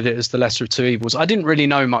regarded it as the lesser of two evils. I didn't really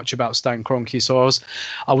know much about Stan Kroenke, so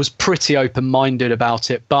I was pretty open-minded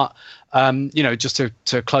about it. But just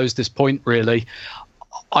to close this point, really,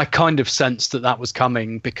 I kind of sensed that was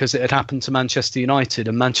coming because it had happened to Manchester United,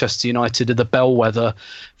 and Manchester United are the bellwether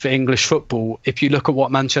for English football. If you look at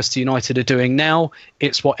what Manchester United are doing now,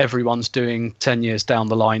 it's what everyone's doing 10 years down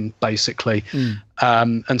the line, basically.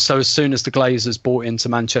 And so as soon as the Glazers bought into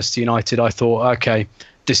Manchester United, I thought, okay,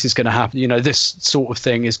 this is going to happen. This sort of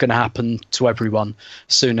thing is going to happen to everyone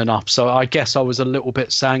soon enough. So I guess I was a little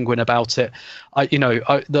bit sanguine about it.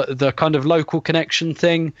 The kind of local connection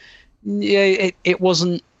thing, it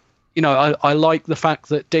wasn't. I like the fact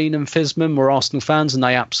that Dean and Fisman were Arsenal fans, and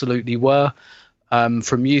they absolutely were,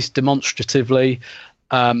 from youth demonstratively.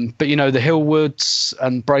 But the Hillwoods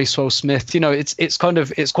and Bracewell Smith, it's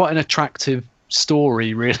quite an attractive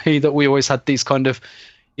story, really, that we always had these kind of,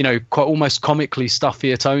 quite almost comically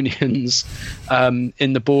stuffy Etonians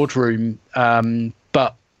in the boardroom.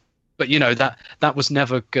 But that was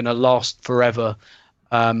never going to last forever,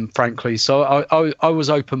 frankly. So I was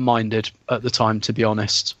open-minded at the time, to be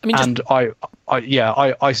honest. I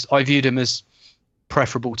viewed him as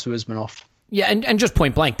preferable to Usmanov. Yeah, and just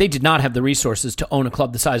point blank, they did not have the resources to own a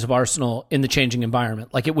club the size of Arsenal in the changing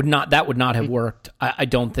environment. Like that would not have worked, I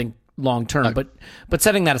don't think, long term. No. But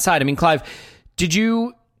setting that aside, I mean, Clive, did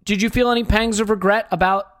you feel any pangs of regret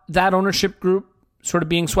about that ownership group sort of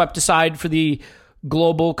being swept aside for the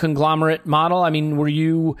global conglomerate model? I mean, were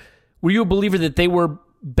you a believer that they were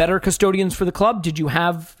better custodians for the club? Did you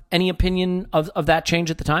have any opinion of that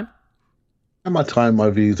change at the time? At my time,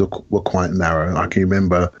 my views were quite narrow. I can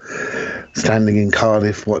remember standing in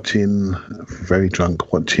Cardiff very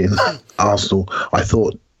drunk, watching Arsenal, I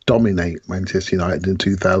thought, dominate Manchester United in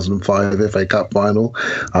 2005 FA Cup final.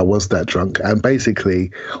 I was that drunk. And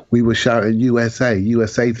basically, we were shouting USA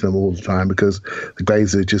to them all the time because the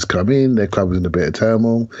Glazers had just come in, their club was in a bit of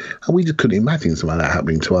turmoil, and we just couldn't imagine something like that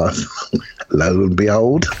happening to us. Lo and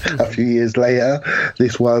behold, a few years later,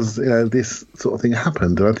 this sort of thing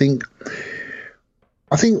happened. And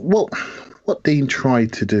I think what Dean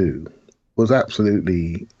tried to do was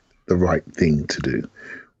absolutely the right thing to do.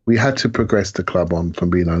 We had to progress the club on from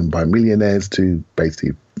being owned by millionaires to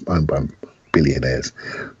basically owned by billionaires.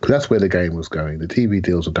 Because that's where the game was going. The TV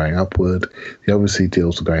deals were going upward. The overseas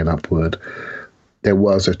deals were going upward. There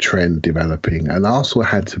was a trend developing, and Arsenal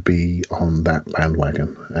had to be on that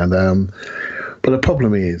bandwagon. And but the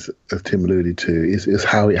problem is, as Tim alluded to, is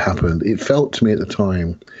how it happened. It felt to me at the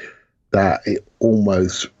time that it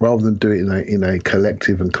almost, rather than do it in a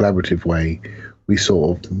collective and collaborative way, we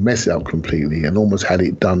sort of messed it up completely and almost had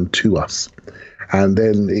it done to us. And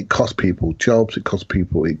then it cost people jobs, it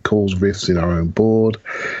caused rifts in our own board,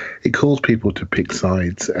 it caused people to pick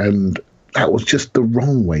sides, and that was just the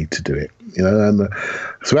wrong way to do it. And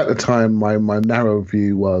so at the time, my narrow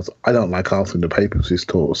view was, I don't like Arsenal in the papers, this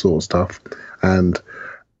sort of stuff. And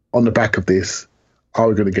on the back of this, are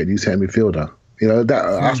we going to get a new centre midfielder?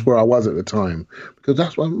 That's where I was at the time, because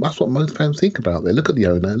that's what most fans think about. They look at the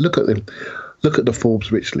owner, look at the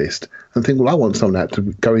Forbes rich list, and think, well, I want some of that to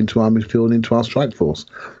go into our midfield, into our strike force.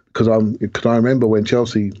 Because I remember when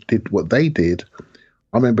Chelsea did what they did,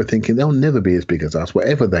 I remember thinking they'll never be as big as us,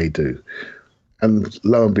 whatever they do. And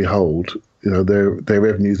lo and behold, their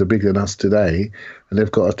revenues are bigger than us today, and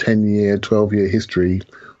they've got a 10-year, 12-year history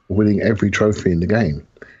of winning every trophy in the game.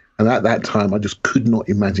 And at that time, I just could not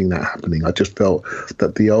imagine that happening. I just felt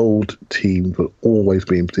that the old team would always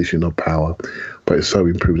be in position of power, but it's so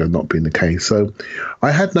improved that not being the case. So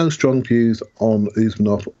I had no strong views on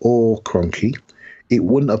Usmanov or Kroenke. It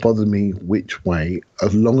wouldn't have bothered me which way,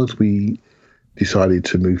 as long as we decided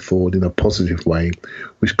to move forward in a positive way,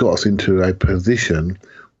 which got us into a position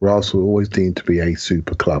where Arsenal always deemed to be a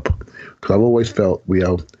super club. Because I've always felt we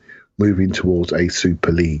are moving towards a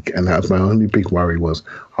super league, and that was my only big worry. Was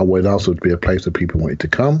I wanted Arsenal to be a place where people wanted to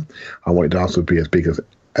come. I wanted Arsenal to be as big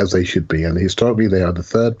as they should be, and historically they are the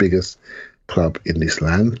third biggest club in this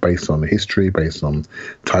land, based on history, based on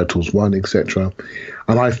titles won, etc.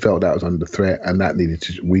 And I felt that was under threat, and that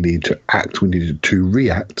we needed to act. We needed to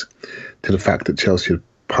react to the fact that Chelsea had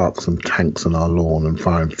parked some tanks on our lawn and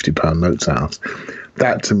firing £50 notes at us.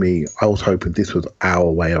 That, to me, I was hoping this was our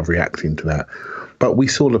way of reacting to that. But we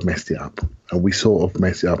sort of messed it up, and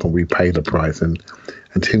we paid the price. And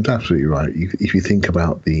Tim's absolutely right. If you think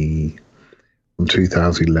about from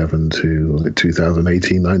 2011 to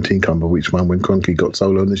 2018-19, can't remember which one, when Kroenke got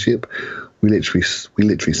sole ownership, we literally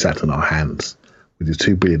sat on our hands with the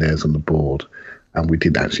two billionaires on the board, and we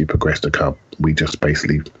didn't actually progress the club. We just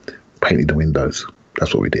basically painted the windows.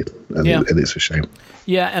 That's what we did, and it's a shame.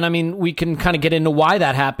 Yeah, and I mean, we can kind of get into why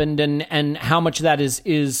that happened and how much of that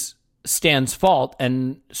is Stan's fault,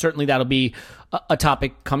 and certainly that'll be a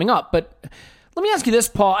topic coming up. But let me ask you this,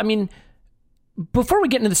 Paul. I mean, before we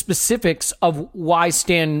get into the specifics of why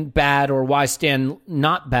Stan bad or why Stan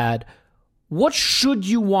not bad, what should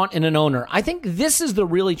you want in an owner? I think this is the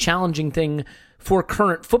really challenging thing for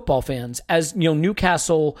current football fans. As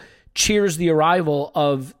Newcastle cheers the arrival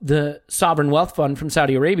of the sovereign wealth fund from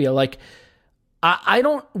Saudi Arabia, like, I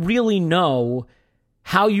don't really know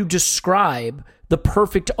how you describe the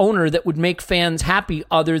perfect owner that would make fans happy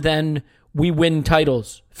other than we win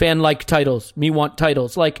titles, fan like titles, me want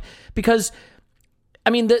titles. Like, because I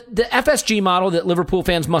mean, the FSG model that Liverpool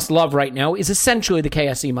fans must love right now is essentially the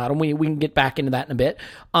KSE model. We can get back into that in a bit.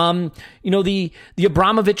 The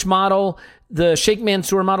Abramovich model, the Sheikh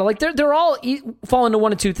Mansour model, like they're all fall into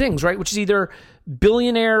one of two things, right? Which is either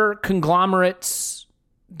billionaire conglomerates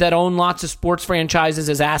that own lots of sports franchises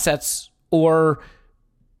as assets, or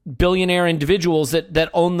billionaire individuals that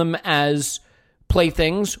own them as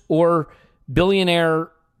playthings, or billionaire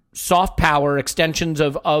soft power extensions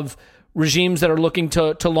of regimes that are looking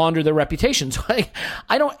to launder their reputations.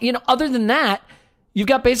 I don't, other than that, you've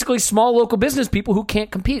got basically small local business people who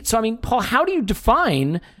can't compete. So, I mean, Paul, how do you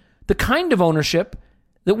define the kind of ownership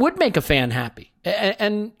that would make a fan happy?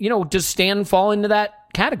 And does Stan fall into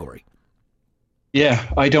that category? Yeah,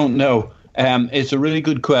 I don't know. It's a really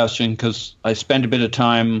good question, because I spent a bit of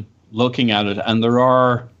time looking at it, and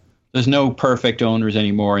there's no perfect owners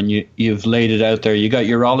anymore, and you've laid it out there. You got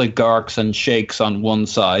your oligarchs and sheikhs on one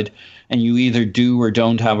side, and you either do or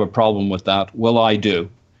don't have a problem with that. Well, I do.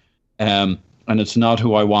 And it's not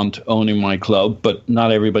who I want owning my club, but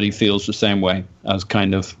not everybody feels the same way, as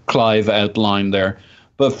kind of Clive outlined there.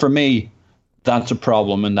 But for me, that's a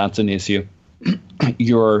problem, and that's an issue.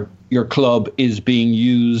 Your club is being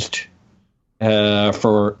used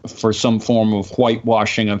for some form of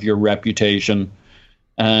whitewashing of your reputation,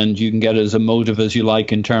 and you can get as emotive as you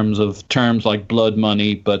like in terms like blood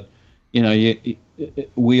money, but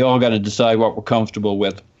we all got to decide what we're comfortable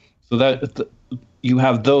with. So that you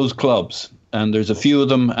have those clubs, and there's a few of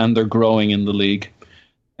them, and they're growing in the league.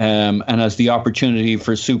 And as the opportunity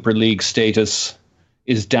for Super League status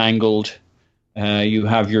is dangled, you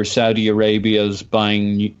have your Saudi Arabias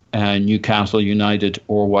buying Newcastle United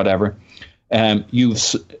or whatever. You've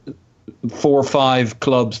 4 or 5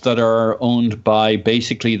 clubs that are owned by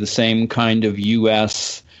basically the same kind of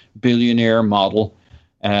US billionaire model,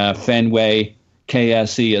 Fenway,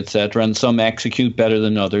 KSE, etc., and some execute better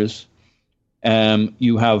than others.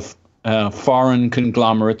 You have foreign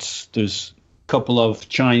conglomerates. There's a couple of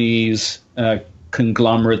Chinese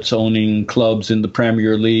conglomerates owning clubs in the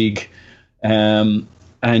Premier League. And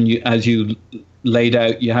as you laid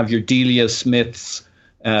out, you have your Delia Smiths,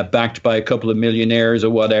 backed by a couple of millionaires or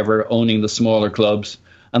whatever, owning the smaller clubs.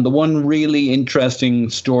 And the one really interesting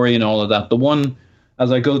story in all of that, the one,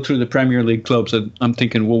 as I go through the Premier League clubs, I'm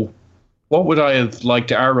thinking, well, what would I have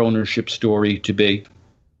liked our ownership story to be?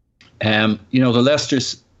 The Leicester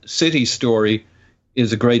City story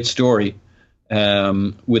is a great story,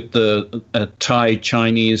 with a Thai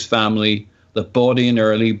Chinese family that bought in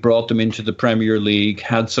early, brought them into the Premier League,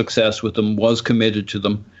 had success with them, was committed to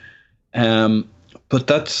them. But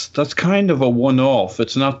that's kind of a one-off.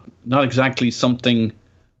 It's not exactly something.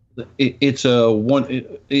 It's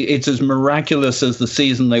as miraculous as the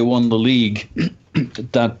season they won the league.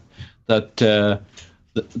 That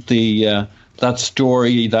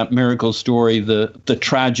story, that miracle story, the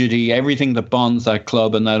tragedy, everything that bonds that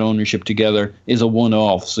club and that ownership together is a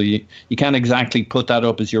one-off. So you can't exactly put that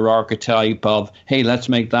up as your archetype of, hey, let's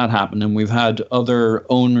make that happen. And we've had other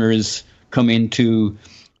owners come into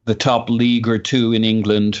the top league or two in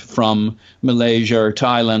England from Malaysia or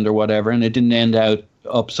Thailand or whatever, and it didn't end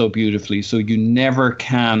up so beautifully. So you never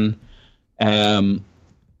can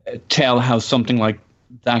tell how something like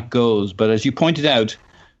that goes. But as you pointed out,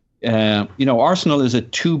 Arsenal is a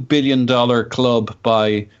 $2 billion club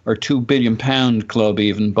or £2 billion club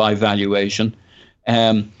even by valuation.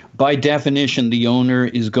 By definition, the owner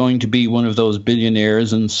is going to be one of those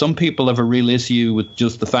billionaires, and some people have a real issue with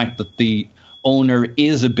just the fact that the owner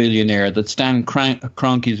is a billionaire, that Stan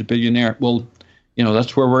Kroenke is a billionaire. Well,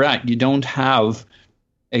 that's where we're at. You don't have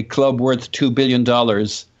a club worth $2 billion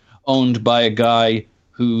owned by a guy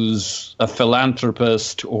who's a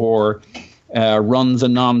philanthropist or runs a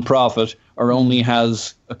non-profit or only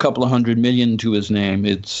has a couple of $100 million to his name.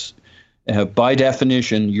 It's by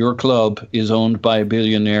definition, your club is owned by a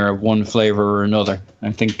billionaire of one flavor or another.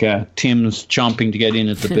 I think Tim's chomping to get in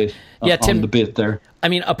at the bit. Yeah, Tim, on the bit there. I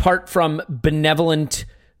mean, apart from benevolent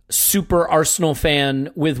super Arsenal fan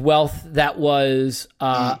with wealth that was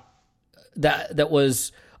that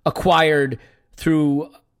was acquired through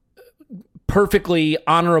perfectly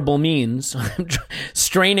honorable means. I'm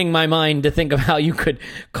straining my mind to think of how you could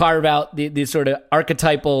carve out the sort of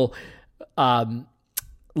archetypal,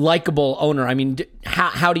 likable owner. I mean,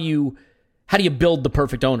 how do you build the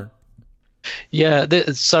perfect owner? Yeah,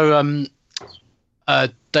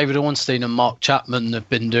 David Ornstein and Mark Chapman have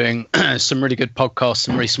been doing some really good podcasts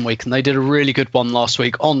in recent week, and they did a really good one last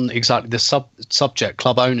week on exactly the subject,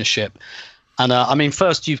 club ownership. And I mean,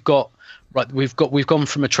 first you've got we've gone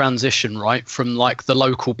from a transition, right, from like the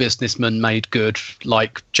local businessman made good,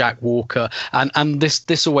 like Jack Walker, and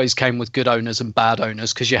this always came with good owners and bad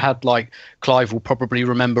owners, because you had, like, Clive will probably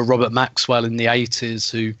remember Robert Maxwell in the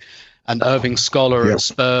 80s, and Irving Scholar at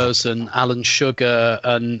Spurs, and Alan Sugar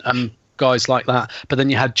and guys like that. But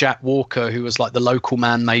then you had Jack Walker, who was like the local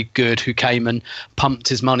man made good, who came and pumped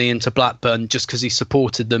his money into Blackburn just because he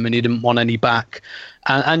supported them and he didn't want any back.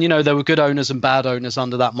 And there were good owners and bad owners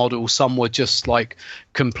under that model. Some were just like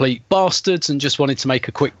complete bastards and just wanted to make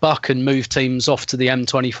a quick buck and move teams off to the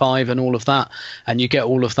M25 and all of that. And you get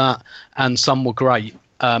all of that. And some were great.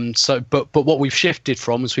 But what we've shifted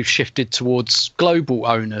from is we've shifted towards global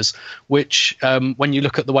owners, which when you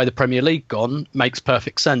look at the way the Premier League gone, makes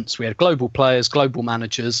perfect sense. We had global players, global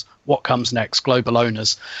managers. What comes next? Global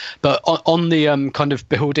owners. But on the kind of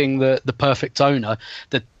building the perfect owner,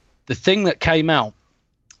 the thing that came out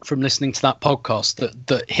from listening to that podcast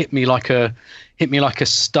that hit me like a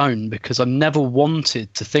stone, because I never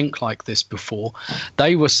wanted to think like this before.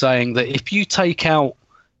 They were saying that if you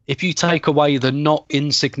take away the not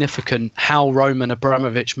insignificant how Roman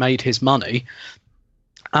Abramovich made his money,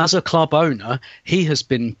 as a club owner, he has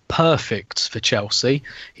been perfect for Chelsea.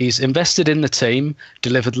 He's invested in the team,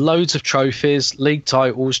 delivered loads of trophies, league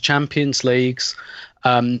titles, Champions Leagues.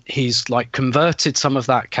 He's like converted some of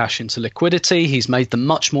that cash into liquidity. He's made them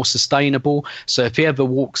much more sustainable. So if he ever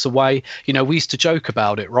walks away, we used to joke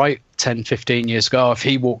about it, right? 10, 15 years ago, if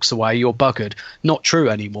he walks away, you're buggered. Not true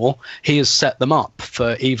anymore. He has set them up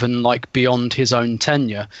for even like beyond his own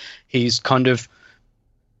tenure. He's kind of,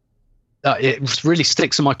 it really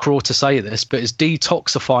sticks in my craw to say this, but is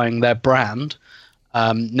detoxifying their brand.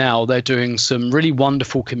 Now they're doing some really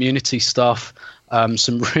wonderful community stuff.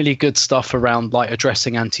 Some really good stuff around like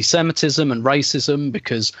addressing anti-Semitism and racism,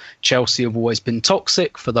 because Chelsea have always been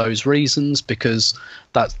toxic for those reasons, because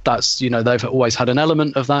that's they've always had an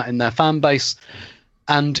element of that in their fan base.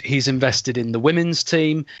 And he's invested in the women's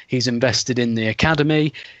team. He's invested in the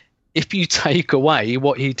academy. If you take away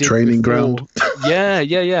what he did training before, ground,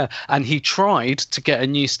 yeah, and he tried to get a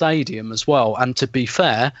new stadium as well. And to be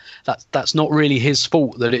fair, that's not really his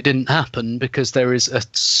fault that it didn't happen, because there is a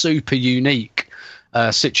super unique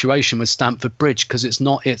situation with Stamford Bridge, because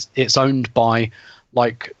it's owned by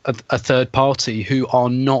like a third party who are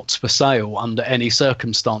not for sale under any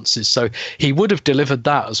circumstances. So he would have delivered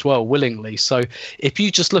that as well willingly. So if you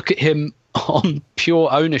just look at him on pure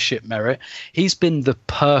ownership merit, he's been the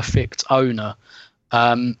perfect owner,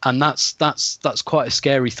 and that's quite a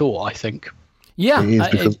scary thought, I think. Yeah,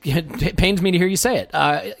 it pains me to hear you say it.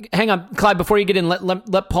 Hang on, Clyde, before you get in,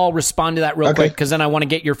 let Paul respond to that real quick, because then I want to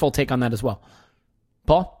get your full take on that as well.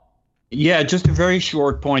 Paul? Yeah, just a very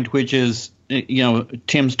short point, which is,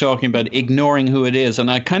 Tim's talking about ignoring who it is. And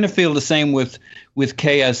I kind of feel the same with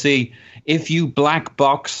KSE. If you black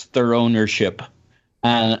box their ownership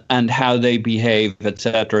and how they behave,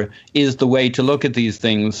 etc., is the way to look at these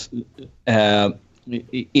things in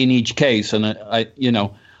each case. And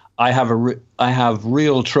I have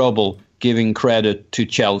real trouble giving credit to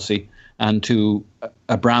Chelsea and to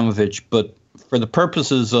Abramovich, but for the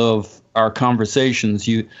purposes of our conversations,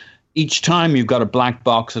 each time you've got to black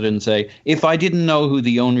box it and say, if I didn't know who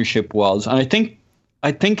the ownership was, and I think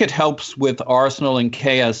it helps with Arsenal and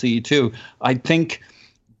KSE too. I think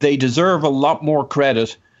they deserve a lot more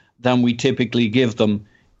credit than we typically give them,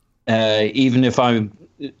 even if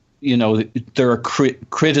there are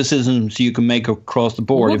criticisms you can make across the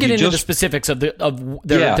board. We'll get into the specifics of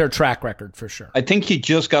their track record for sure. I think you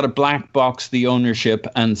just got to black box the ownership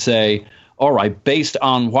and say, all right, based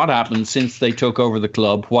on what happened since they took over the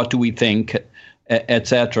club, what do we think,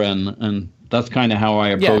 etc. And that's kind of how I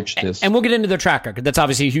approach this. And we'll get into their track record. That's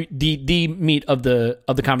obviously the meat of the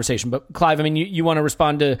conversation. But Clive, I mean, you want to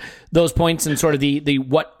respond to those points and sort of the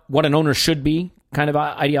what an owner should be kind of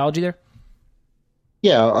ideology there?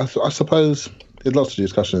 Yeah, I suppose there's lots of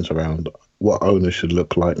discussions around what owners should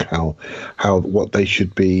look like, how what they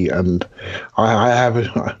should be, and I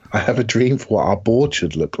have a dream for what our board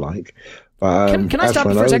should look like. Can I stop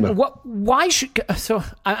you for a second? Why should? So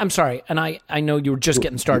I'm sorry, and I know you were just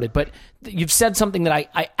getting started, but you've said something that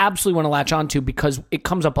I absolutely want to latch on to, because it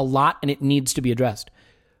comes up a lot and it needs to be addressed.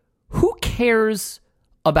 Who cares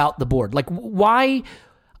about the board? Like, why?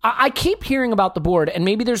 I keep hearing about the board, and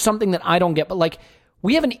maybe there's something that I don't get, but like,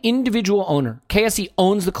 we have an individual owner. KSE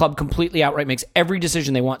owns the club completely outright, makes every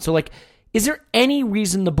decision they want. So like, is there any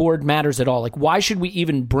reason the board matters at all? Like, why should we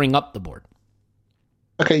even bring up the board?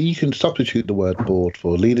 Okay, you can substitute the word board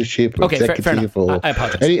for leadership or executive or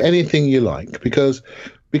anything you like, because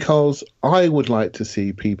I would like to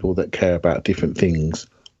see people that care about different things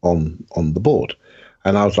on the board.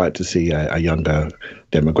 And I would like to see a younger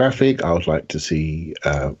demographic. I would like to see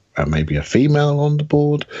maybe a female on the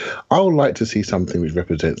board. I would like to see something which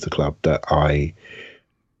represents the club that I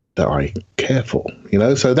care for.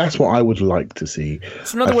 So that's what I would like to see.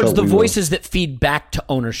 So in other words, the voices that feed back to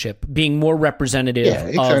ownership being more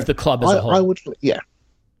representative of the club as a whole. I would,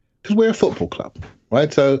 because we're a football club,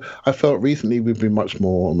 right? So I felt recently we've been much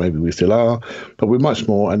more, maybe we still are, but we're much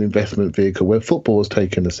more an investment vehicle where football has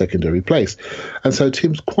taken a secondary place. And so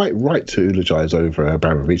Tim's quite right to eulogize over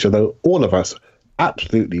Abramovich, although all of us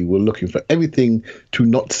absolutely were looking for everything to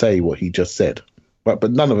not say what he just said.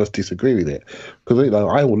 But none of us disagree with it, because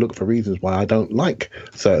I will look for reasons why I don't like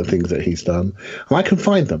certain things that he's done, and I can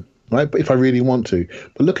find them, right? But if I really want to.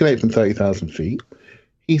 But looking at it from 30,000 feet,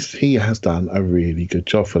 he has done a really good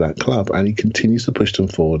job for that club, and he continues to push them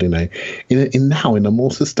forward in a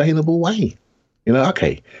more sustainable way.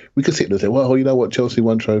 Okay, we could sit there and say, well, you know what, Chelsea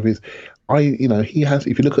won trophies. He has.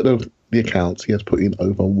 If you look at the accounts, he has put in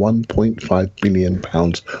over £1.5 billion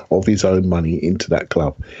of his own money into that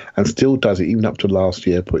club, and still does it even up to last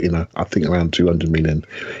year. Put in, I think, around 200 million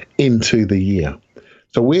into the year.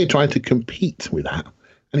 So we're trying to compete with that.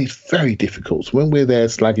 And it's very difficult. So when we're there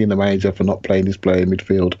slagging the manager for not playing this player in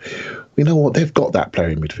midfield, we know what, they've got that player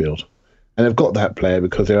in midfield. And they've got that player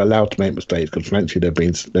because they're allowed to make mistakes, because financially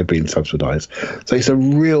they're being subsidised. So it's a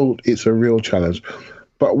real challenge.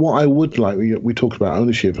 But what I would like, we talked about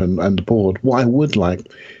ownership and the board, what I would like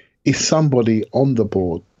is somebody on the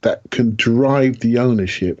board that can drive the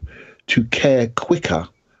ownership to care quicker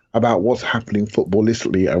about what's happening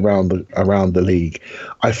footballistically around the league.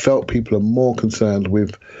 I felt people are more concerned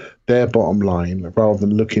with their bottom line rather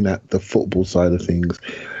than looking at the football side of things.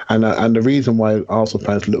 And the reason why Arsenal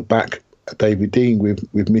fans look back at David Dein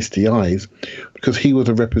with misty eyes, because he was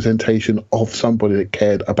a representation of somebody that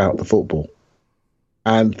cared about the football.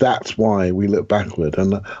 And that's why we look backward.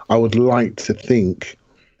 And I would like to think,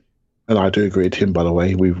 and I do agree with Tim, by the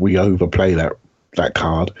way, we overplay that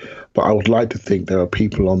card. But I would like to think there are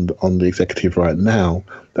people on the executive right now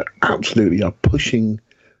that absolutely are pushing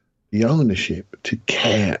the ownership to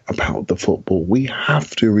care about the football. We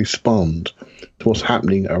have to respond to what's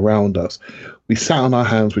happening around us. We sat on our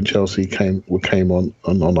hands when Chelsea came on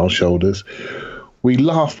our shoulders. We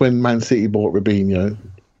laughed when Man City bought Robinho,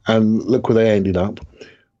 and look where they ended up.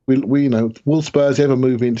 We will Spurs ever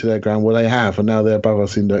move into their ground? Well, they have, and now they're above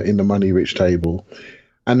us in the money-rich table.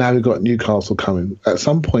 And now we've got Newcastle coming. At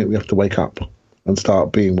some point, we have to wake up and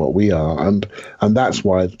start being what we are. And that's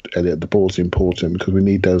why, Elliot, the ball's important, because we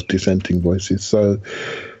need those dissenting voices. So,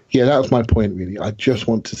 yeah, that was my point, really. I just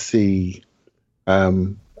want to see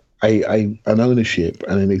an ownership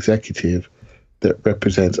and an executive that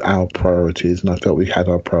represents our priorities. And I felt we had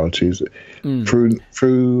our priorities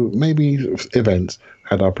through maybe events,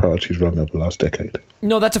 had our priorities wrong over the last decade.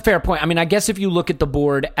 No, that's a fair point. I mean, I guess if you look at the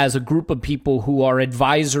board as a group of people who are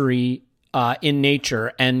advisory in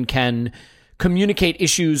nature and can communicate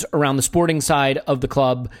issues around the sporting side of the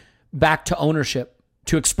club back to ownership,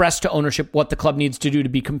 to express to ownership what the club needs to do to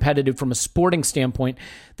be competitive from a sporting standpoint,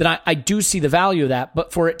 then I do see the value of that.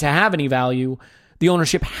 But for it to have any value, the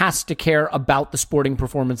ownership has to care about the sporting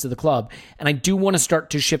performance of the club. And I do want to start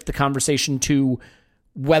to shift the conversation to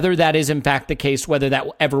whether that is in fact the case, whether that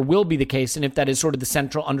ever will be the case, and if that is sort of the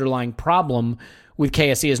central underlying problem with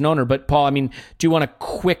KSE as an owner. But Paul, I mean, do you want a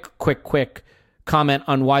quick comment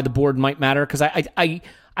on why the board might matter? Because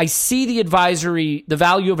I see the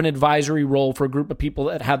value of an advisory role for a group of people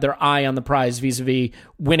that have their eye on the prize vis-a-vis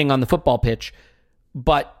winning on the football pitch,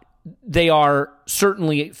 but they are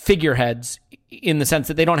certainly figureheads in the sense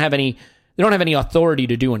that they don't have any authority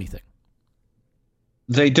to do anything.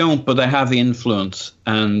 They don't, but they have influence,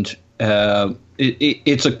 and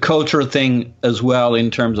it's a cultural thing as well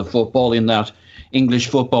in terms of football, in that English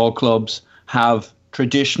football clubs have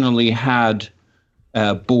traditionally had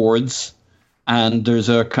boards, and there's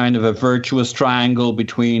a kind of a virtuous triangle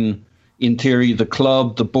between, in theory, the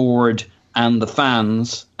club, the board, and the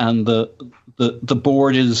fans, and the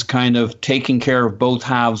board is kind of taking care of both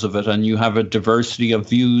halves of it, and you have a diversity of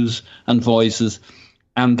views and voices.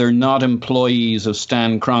 And they're not employees of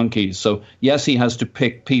Stan Kroenke. So, yes, he has to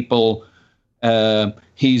pick people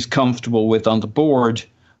he's comfortable with on the board,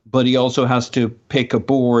 but he also has to pick a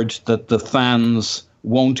board that the fans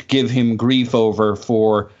won't give him grief over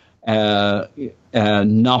for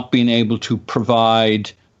not being able to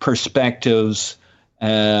provide perspectives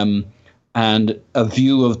and a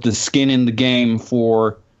view of the skin in the game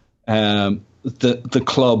for the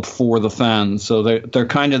club, for the fans. So they're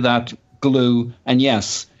kind of that glue. And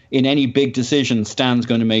yes, in any big decision, Stan's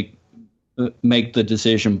going to make make the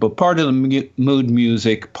decision. But part of the mood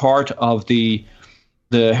music, part of the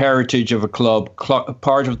heritage of a club,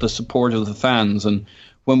 part of the support of the fans. And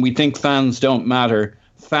when we think fans don't matter,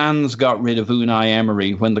 fans got rid of Unai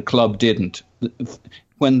Emery when the club didn't.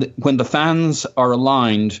 When the fans are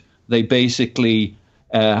aligned, they basically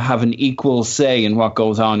have an equal say in what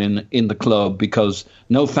goes on in the club, because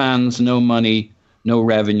no fans, no money, no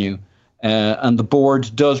revenue. And the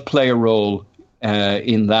board does play a role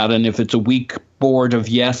in that. And if it's a weak board of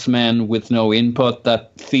yes men with no input,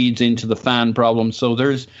 that feeds into the fan problem. So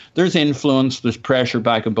there's influence, there's pressure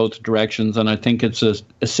back in both directions, and I think it's a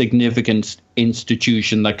significant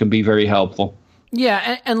institution that can be very helpful.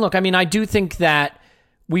 Yeah, and look, I mean, I do think that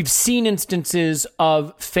we've seen instances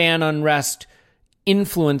of fan unrest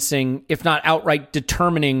influencing, if not outright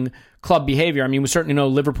determining, club behavior. I mean, we certainly know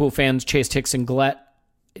Liverpool fans chased Hicks and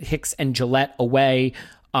Gillette away.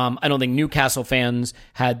 I don't think Newcastle fans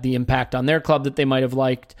had the impact on their club that they might have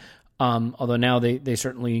liked, although now they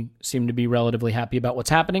certainly seem to be relatively happy about what's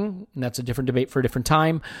happening, and that's a different debate for a different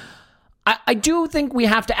time. I do think we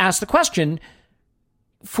have to ask the question,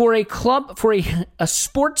 for a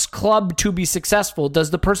sports club to be successful,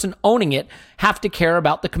 does the person owning it have to care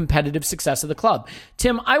about the competitive success of the club?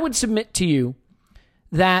 Tim, I would submit to you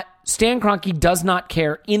that Stan Kroenke does not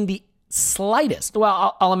care in the slightest,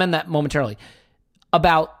 well, I'll amend that momentarily,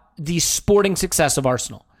 about the sporting success of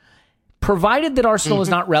Arsenal, provided that Arsenal is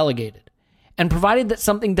not relegated, and provided that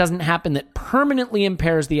something doesn't happen that permanently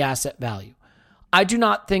impairs the asset value. I do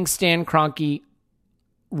not think Stan Kroenke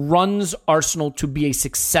runs Arsenal to be a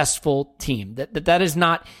successful team. That is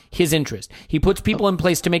not his interest. He puts people in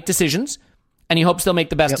place to make decisions, and he hopes they'll make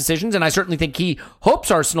the best decisions, and I certainly think he hopes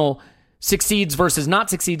Arsenal succeeds versus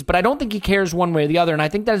not succeeds, but I don't think he cares one way or the other, and I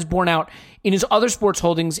think that is borne out in his other sports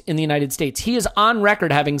holdings in the United States. He is on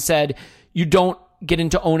record having said, you don't get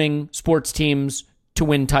into owning sports teams to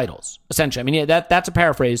win titles, essentially. I mean, that's a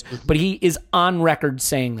paraphrase, but he is on record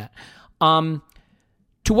saying that.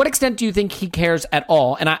 To what extent do you think he cares at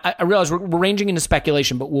all? And I realize we're ranging into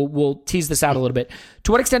speculation, but we'll tease this out a little bit.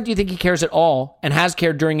 To what extent do you think he cares at all, and has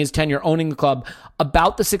cared during his tenure owning the club,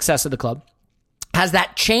 about the success of the club? Has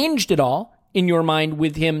that changed at all in your mind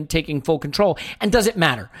with him taking full control? And does it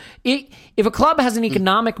matter? If a club has an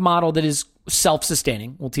economic model that is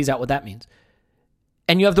self-sustaining, we'll tease out what that means,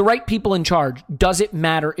 and you have the right people in charge, does it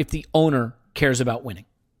matter if the owner cares about winning?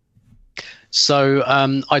 So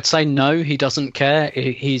I'd say no, he doesn't care.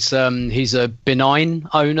 He's a benign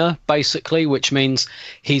owner, basically, which means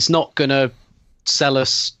he's not going to sell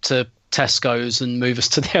us to Tesco's and move us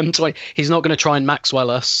to the M20. He's not going to try and Maxwell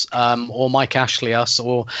us or Mike Ashley us,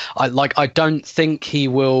 or I don't think he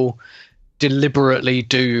will deliberately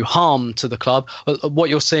do harm to the club. What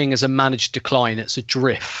you're seeing is a managed decline. It's a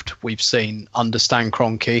drift we've seen under Stan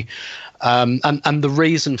Kroenke. And the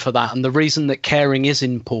reason for that, and the reason that caring is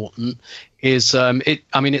important, is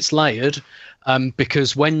it's layered.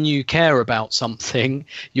 Because when you care about something,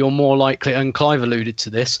 you're more likely, and Clive alluded to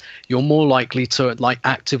this, you're more likely to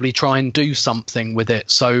actively try and do something with it.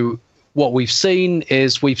 So what we've seen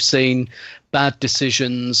bad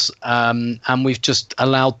decisions, and we've just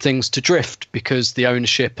allowed things to drift because the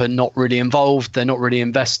ownership are not really involved, they're not really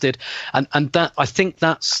invested, and that, I think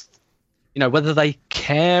that's, whether they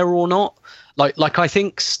care or not. Like I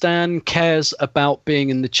think Stan cares about being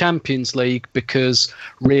in the Champions League because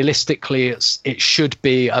realistically it should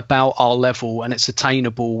be about our level and it's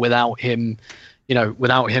attainable without him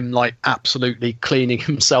absolutely cleaning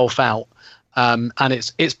himself out. And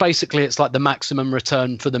it's basically like the maximum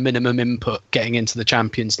return for the minimum input getting into the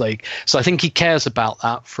Champions League. So I think he cares about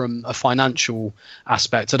that from a financial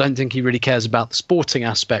aspect. I don't think he really cares about the sporting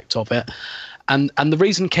aspect of it. And the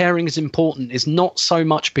reason caring is important is not so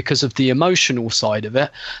much because of the emotional side of it.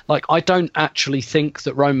 Like, I don't actually think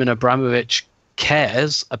that Roman Abramovich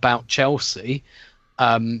cares about Chelsea.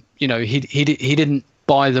 He didn't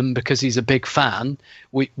buy them because he's a big fan.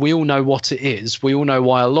 We all know what it is. We all know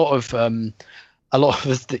why a lot of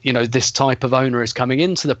this type of owner is coming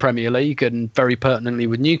into the Premier League, and very pertinently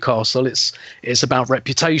with Newcastle, it's about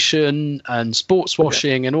reputation and sports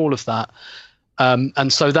washing and all of that.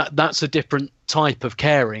 And so that's a different type of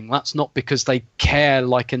caring. That's not because they care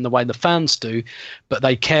like in the way the fans do, but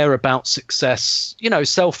they care about success,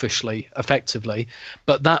 selfishly, effectively.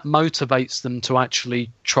 But that motivates them to actually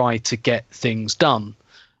try to get things done.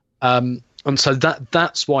 And so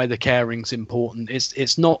that's why the caring's important.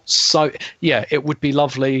 It's not so, it would be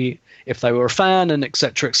lovely if they were a fan and et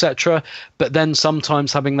cetera, but then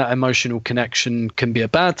sometimes having that emotional connection can be a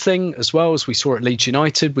bad thing as well, as we saw at Leeds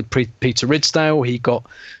United with Peter Ridsdale. He got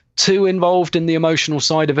too involved in the emotional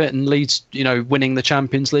side of it, and Leeds, winning the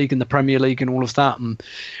Champions League and the Premier League and all of that, and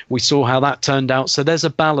we saw how that turned out. So there's a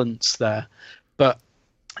balance there. But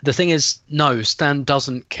the thing is, no, Stan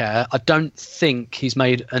doesn't care. I don't think he's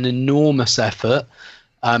made an enormous effort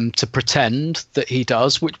to pretend that he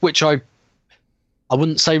does, which I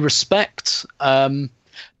wouldn't say respect.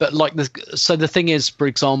 But so the thing is, for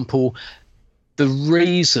example, the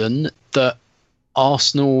reason that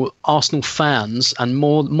Arsenal fans, and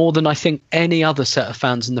more than I think any other set of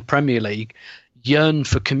fans in the Premier League, yearn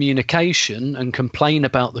for communication and complain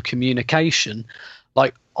about the communication.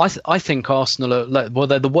 Like I think Arsenal are,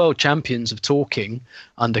 they're the world champions of talking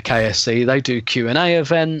under KSE. They do Q&A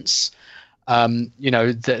events. The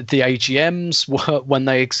AGMs when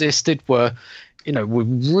they existed were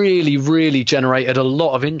really, really generated a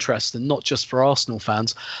lot of interest, and not just for Arsenal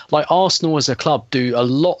fans. Like, Arsenal as a club do a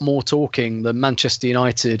lot more talking than Manchester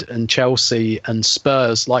United and Chelsea and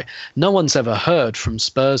Spurs. Like, no one's ever heard from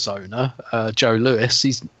Spurs owner Joe Lewis.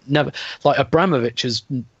 He's never, like, Abramovich has,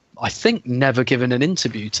 I think, never given an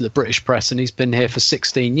interview to the British press, and he's been here for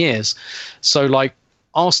 16 years. So, like,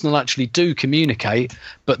 Arsenal actually do communicate,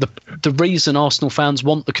 but the reason Arsenal fans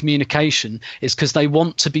want the communication is because they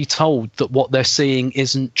want to be told that what they're seeing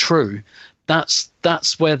isn't true. That's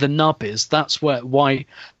where the nub is. That's why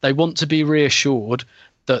they want to be reassured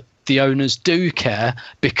that the owners do care,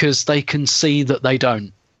 because they can see that they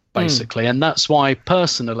don't, basically. And that's why,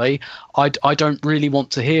 personally, I don't really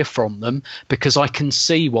want to hear from them, because I can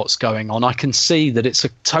see what's going on. I can see that it's a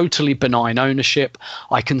totally benign ownership.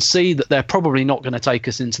 I can see that they're probably not going to take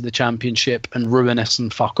us into the Championship and ruin us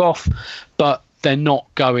and fuck off, but they're not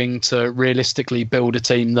going to realistically build a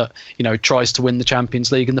team that, tries to win the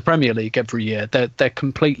Champions League and the Premier League every year. They're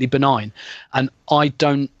completely benign. And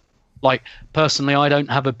personally, I don't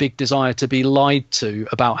have a big desire to be lied to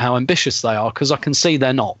about how ambitious they are, because I can see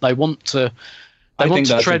they're not. They want to. I think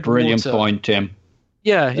that's a brilliant point, Tim.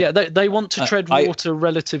 Yeah. They want to tread water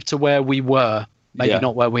relative to where we were, maybe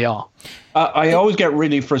not where we are. I always get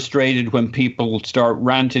really frustrated when people start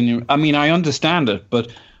ranting. I mean, I understand it,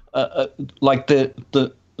 but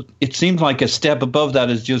it seems like a step above that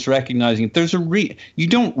is just recognizing there's you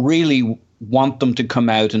don't really want them to come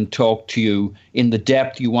out and talk to you in the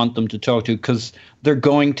depth you want them to talk to, because they're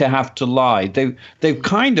going to have to lie. They've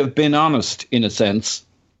kind of been honest in a sense.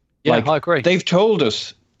 Yeah, I agree. They've told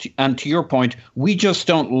us, and to your point, we just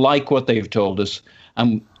don't like what they've told us.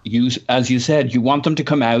 And as you said, you want them to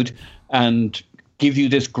come out and give you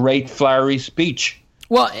this great flowery speech.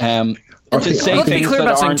 Well, to say things that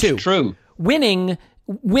aren't true. Winning.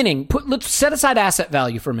 Let's set aside asset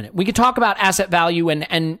value for a minute. We could talk about asset value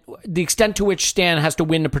and the extent to which Stan has to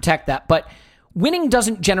win to protect that. But winning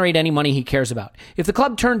doesn't generate any money he cares about. If the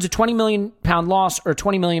club turns a £20 million loss or a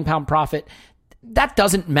 £20 million profit, that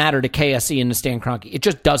doesn't matter to KSE and to Stan Kroenke. It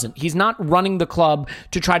just doesn't. He's not running the club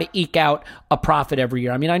to try to eke out a profit every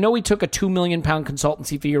year. I mean, I know he took a £2 million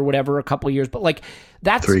consultancy fee or whatever a couple of years, but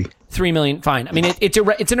that's $3 million. Fine. I mean,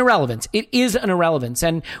 it's an irrelevance. It is an irrelevance.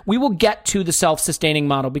 And we will get to the self-sustaining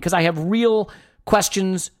model, because I have real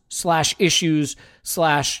questions / issues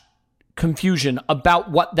 / confusion about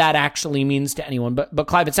what that actually means to anyone. But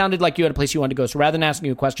Clive, it sounded like you had a place you wanted to go. So rather than asking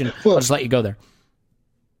you a question, I'll just let you go there.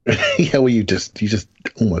 Yeah, well, you just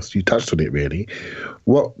almost touched on it, really.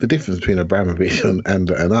 What the difference between Abramovich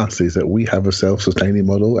and us is that we have a self-sustaining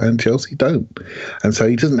model and Chelsea don't, and so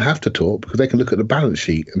he doesn't have to talk, because they can look at the balance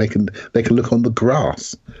sheet and they can look on the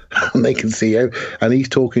grass and they can see it, and he's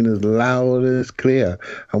talking as loud as clear.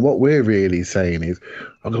 And what we're really saying is,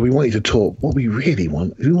 we want you to talk. What we really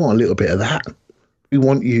want is we want a little bit of that. We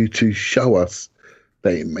want you to show us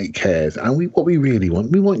that it cares, and what we really want,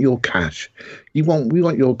 we want your cash. We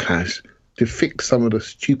want your cash to fix some of the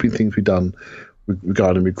stupid things we've done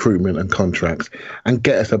regarding recruitment and contracts, and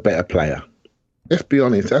get us a better player. Let's be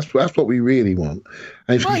honest. That's what we really want.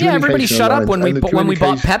 And everybody shut up when we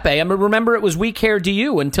bought Pepe. I mean, remember, it was we care, do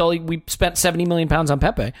you, until we spent £70 million on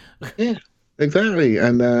Pepe. Yeah. Exactly,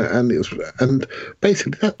 and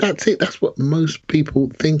basically that's it. That's what most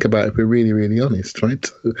people think about, if we're really, really honest, right?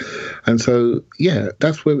 So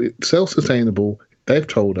that's where we're self-sustainable. They've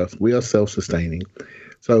told us we are self-sustaining,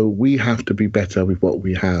 so we have to be better with what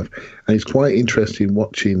we have. And it's quite interesting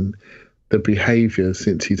watching the behaviour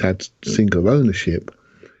since he's had single ownership.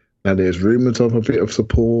 Now, there's rumours of a bit of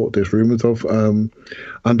support. There's rumours of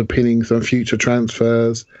underpinnings on future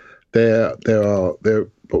transfers. There are.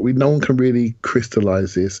 But no one can really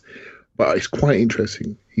crystallise this. But it's quite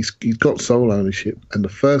interesting. He's got sole ownership, and the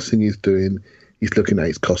first thing he's doing, he's looking at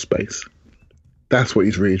his cost base. That's what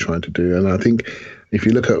he's really trying to do. And I think If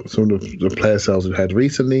you look at some of the player sales we've had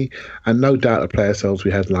recently, and no doubt the player sales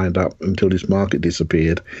we had lined up until this market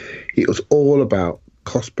disappeared, it was all about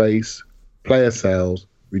cost base, player sales,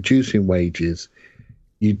 reducing wages.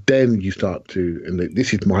 You start to, and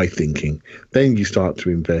this is my thinking, then you start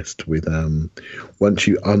to invest with, once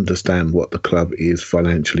you understand what the club is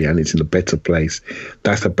financially and it's in a better place,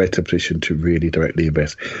 that's a better position to really directly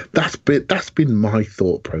invest. That's been my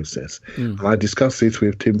thought process. And I discussed this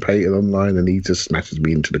with Tim Payton online, and he just smashes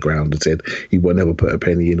me into the ground and said he will never put a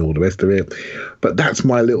penny in, all the rest of it. But that's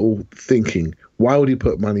my little thinking. Why would he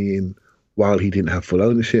put money in while he didn't have full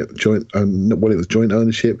ownership, it was joint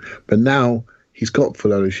ownership, but now he's got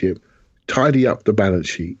full ownership. Tidy up the balance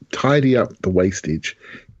sheet, tidy up the wastage,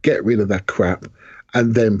 get rid of that crap,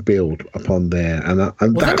 and then build upon there. And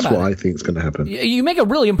that's what I think is going to happen. You make a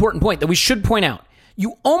really important point that we should point out.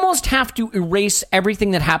 You almost have to erase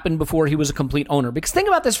everything that happened before he was a complete owner. Because think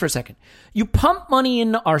about this for a second. You pump money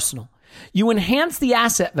into Arsenal. You enhance the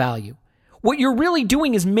asset value. What you're really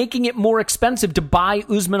doing is making it more expensive to buy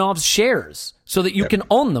Usmanov's shares so that you can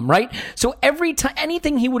own them, right? So every time,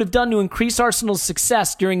 anything he would have done to increase Arsenal's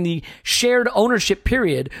success during the shared ownership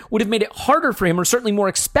period would have made it harder for him, or certainly more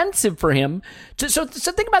expensive for him. So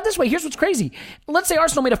think about it this way. Here's what's crazy. Let's say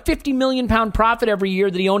Arsenal made a £50 million profit every year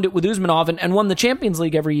that he owned it with Usmanov and won the Champions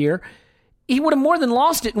League every year. He would have more than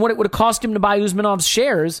lost it in what it would have cost him to buy Usmanov's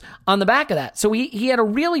shares on the back of that. So he had a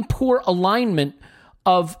really poor alignment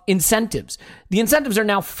of incentives. The incentives are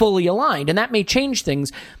now fully aligned, and that may change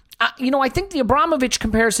things. I think the Abramovich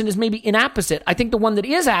comparison is maybe inapposite. I think the one that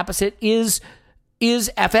is apposite is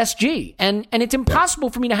FSG. And it's impossible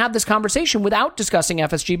for me to have this conversation without discussing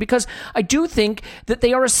FSG, because I do think that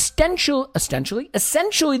they are essentially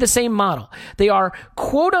the same model. They are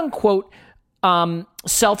quote unquote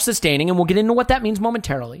self-sustaining, and we'll get into what that means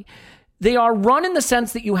momentarily. They are run in the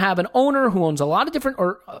sense that you have an owner who owns a lot of different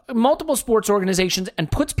or multiple sports organizations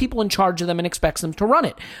and puts people in charge of them and expects them to run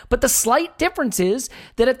it. But the slight difference is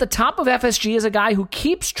that at the top of FSG is a guy who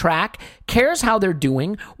keeps track, cares how they're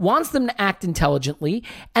doing, wants them to act intelligently,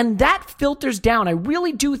 and that filters down. I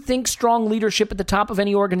really do think strong leadership at the top of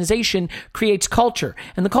any organization creates culture.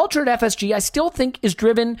 And the culture at FSG, I still think, is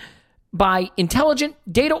driven by intelligent,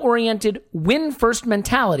 data-oriented, win-first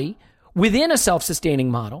mentality within a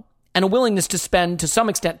self-sustaining model, and a willingness to spend to some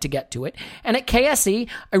extent to get to it. And at KSE,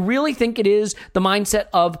 I really think it is the mindset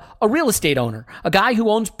of a real estate owner, a guy who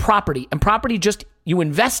owns property, and property just, you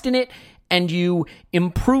invest in it and you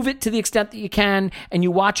improve it to the extent that you can, and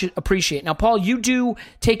you watch it appreciate. Now, Paul, you do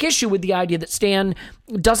take issue with the idea that Stan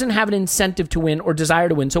doesn't have an incentive to win or desire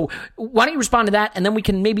to win. So why don't you respond to that, and then we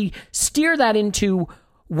can maybe steer that into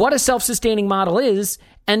what a self-sustaining model is,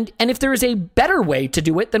 and if there is a better way to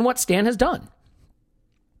do it than what Stan has done.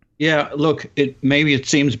 Yeah, look, maybe it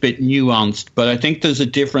seems a bit nuanced, but I think there's a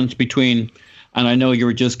difference between, and I know you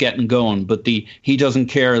were just getting going, but he doesn't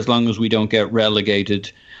care as long as we don't get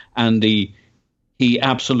relegated, and he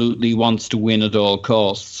absolutely wants to win at all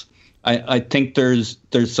costs. I think there's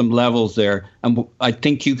some levels there, and I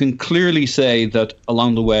think you can clearly say that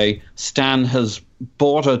along the way, Stan has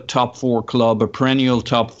bought a top four club, a perennial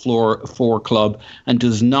top four club, and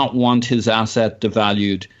does not want his asset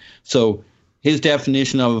devalued. So his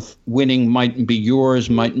definition of winning mightn't be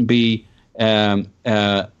yours, mightn't be Fenway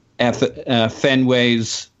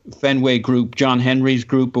group, John Henry's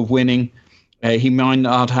group of winning. He might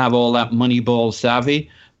not have all that Moneyball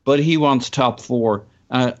savvy, but he wants top four.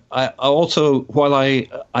 I also, while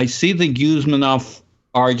I see the Usmanov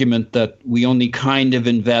argument that we only kind of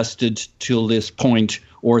invested till this point,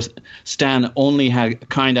 or Stan only had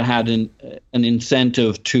an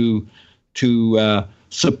incentive to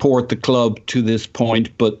support the club to this point,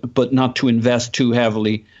 but not to invest too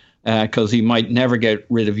heavily, because he might never get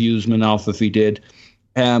rid of Usmanov if he did.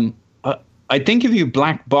 I think if you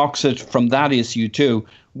black box it from that issue too,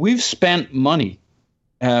 we've spent money.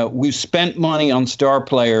 We've spent money on star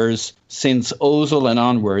players since Ozil and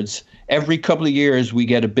onwards. Every couple of years we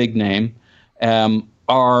get a big name.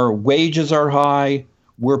 Our wages are high.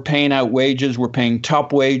 We're paying out wages. We're paying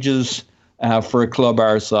top wages for a club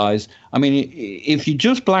our size. I mean, if you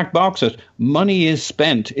just black box it, money is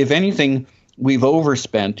spent. If anything, we've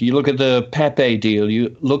overspent. You look at the Pepe deal.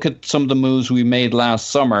 You look at some of the moves we made last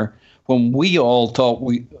summer, when we all thought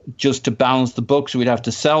just to balance the books, we'd have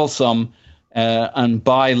to sell some and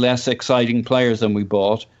buy less exciting players than we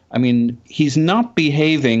bought. I mean, he's not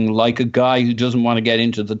behaving like a guy who doesn't want to get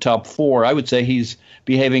into the top four. I would say he's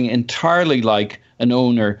behaving entirely like an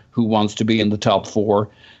owner who wants to be in the top four.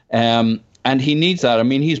 And he needs that. I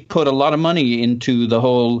mean, he's put a lot of money into the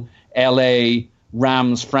whole LA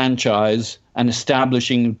Rams franchise and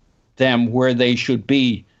establishing them where they should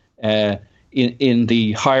be in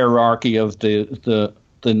the hierarchy of the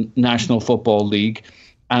National Football League.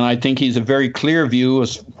 And I think he's a very clear view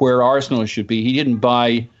as where Arsenal should be. He didn't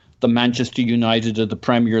buy the Manchester United of the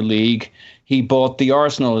Premier League. He bought the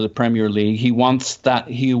Arsenal of the Premier League. He wants that.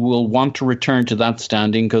 He will want to return to that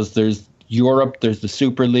standing because there's Europe, there's the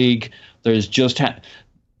Super League, there's just,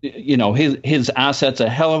 his assets a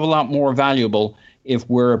hell of a lot more valuable if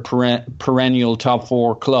we're a perennial top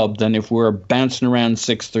four club than if we're bouncing around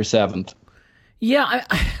 6th or 7th. Yeah,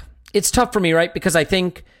 it's tough for me, right? Because I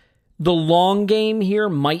think the long game here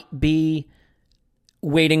might be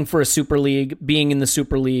waiting for a Super League, being in the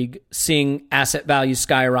Super League, seeing asset values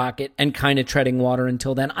skyrocket, and kind of treading water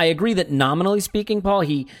until then. I agree that nominally speaking, Paul,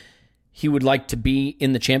 he would like to be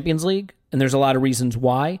in the Champions League, and there's a lot of reasons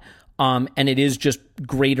why. And it is just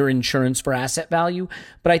greater insurance for asset value.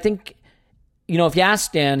 But I think, if you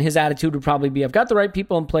ask Dan, his attitude would probably be, I've got the right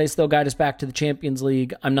people in place. They'll guide us back to the Champions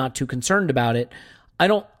League. I'm not too concerned about it. I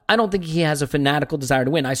don't think he has a fanatical desire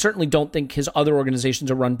to win. I certainly don't think his other organizations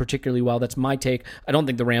are run particularly well. That's my take. I don't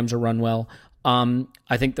think the Rams are run well.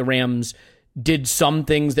 I think the Rams did some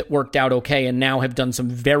things that worked out okay and now have done some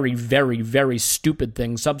very, very, very stupid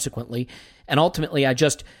things subsequently. And ultimately,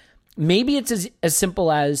 maybe it's as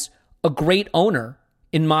simple as a great owner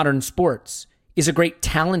in modern sports is a great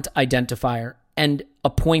talent identifier and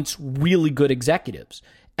appoints really good executives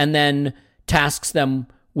and then tasks them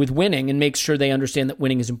with winning and makes sure they understand that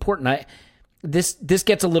winning is important. This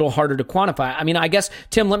gets a little harder to quantify. I mean, I guess,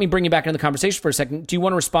 Tim, let me bring you back into the conversation for a second. Do you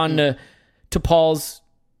want to respond to Paul's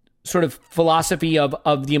sort of philosophy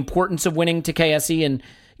of the importance of winning to KSE and,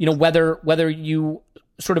 whether you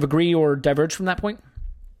sort of agree or diverge from that point?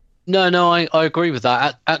 No, I agree with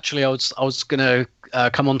that. Actually, I was going to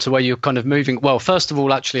come on to where you're kind of moving. Well, first of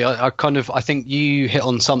all, actually, I think you hit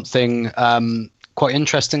on something quite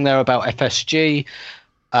interesting there about FSG.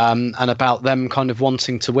 And about them kind of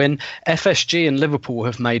wanting to win. FSG and Liverpool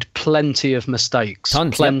have made plenty of mistakes.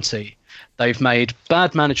 Plenty. Yep. They've made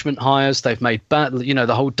bad management hires. They've made bad,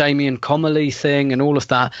 the whole Damien Commerly thing and all of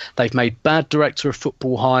that. They've made bad director of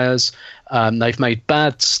football hires. They've made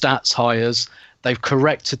bad stats hires. They've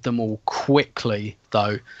corrected them all quickly,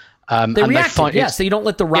 though. They reacted, so you don't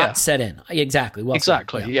let the rot set in. Exactly. Well,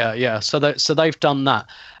 exactly. Yeah. So they've done that.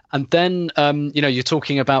 And then, you're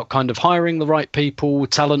talking about kind of hiring the right people,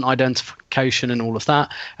 talent identification and all of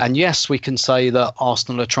that. And yes, we can say that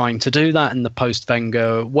Arsenal are trying to do that in the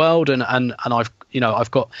post-Wenger world. And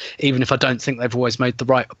I've got, even if I don't think they've always made the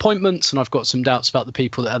right appointments and I've got some doubts about the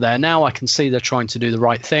people that are there now, I can see they're trying to do the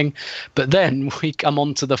right thing. But then we come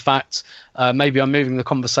on to the fact, maybe I'm moving the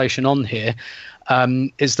conversation on here,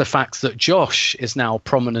 is the fact that Josh is now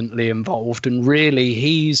prominently involved. And really,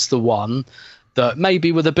 he's the one that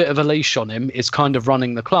maybe with a bit of a leash on him is kind of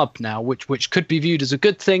running the club now, which could be viewed as a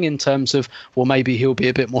good thing in terms of, well, maybe he'll be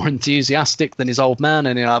a bit more enthusiastic than his old man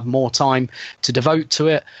and he'll have more time to devote to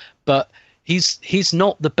it. But he's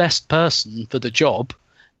not the best person for the job.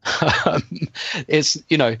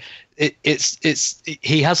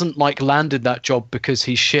 He hasn't landed that job because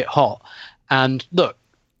he's shit hot. And look,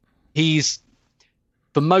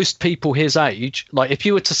 for most people his age, if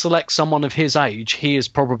you were to select someone of his age, he is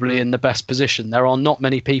probably in the best position. There are not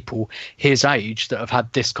many people his age that have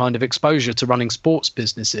had this kind of exposure to running sports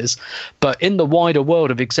businesses. But in the wider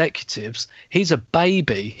world of executives, he's a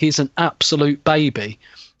baby. He's an absolute baby.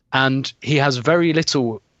 And he has very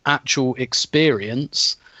little actual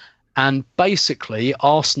experience. And basically,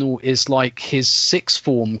 Arsenal is like his sixth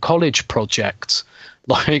form college project.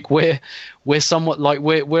 We're somewhat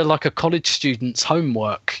we're like a college student's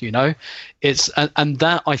homework, it's and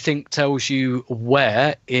that I think tells you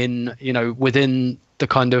where within the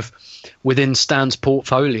kind of within Stan's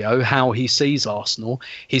portfolio how he sees Arsenal.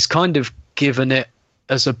 He's kind of given it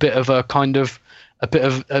as a bit of a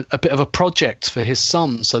project for his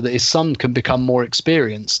son, so that his son can become more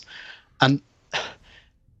experienced, and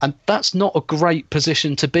that's not a great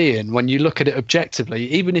position to be in when you look at it objectively,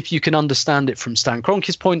 even if you can understand it from Stan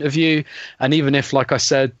Kroenke's point of view. And even if, like I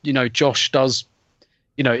said, Josh does,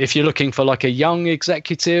 if you're looking for a young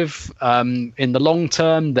executive in the long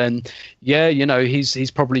term, then yeah, he's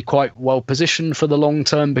probably quite well positioned for the long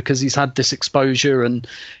term because he's had this exposure and,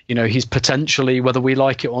 he's potentially, whether we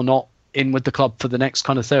like it or not, in with the club for the next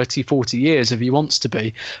kind of 30, 40 years if he wants to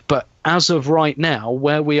be. But as of right now,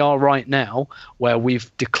 where we are right now, where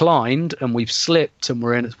we've declined and we've slipped and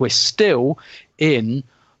we're still in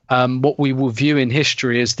what we will view in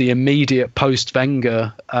history as the immediate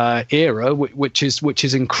post-Wenger era, which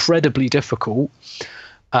is incredibly difficult.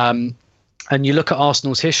 And you look at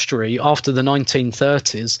Arsenal's history after the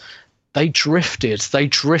 1930s, they drifted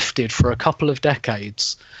for a couple of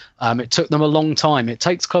decades. It took them a long time. It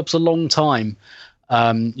takes clubs a long time,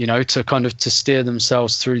 to kind of to steer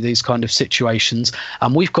themselves through these kind of situations.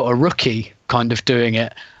 And we've got a rookie kind of doing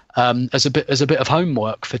it as a bit of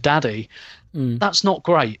homework for Daddy. That's not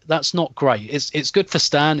great. It's good for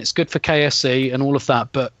Stan. It's good for KSE and all of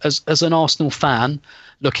that. But as an Arsenal fan,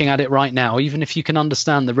 looking at it right now, even if you can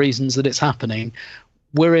understand the reasons that it's happening,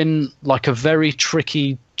 we're in like a very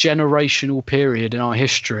tricky generational period in our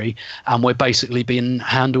history, and we're basically being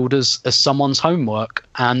handled as someone's homework.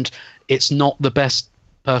 And it's not the best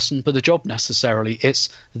person for the job necessarily. It's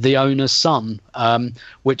the owner's son,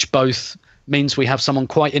 which both means we have someone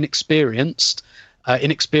quite inexperienced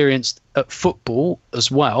at football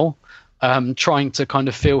as well, trying to kind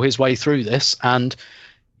of feel his way through this. And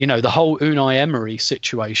the whole Unai Emery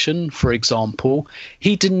situation, for example,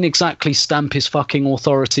 he didn't exactly stamp his fucking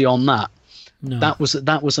authority on that. No.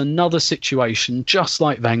 That was another situation, just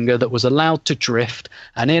like Wenger, that was allowed to drift,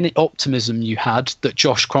 and any optimism you had that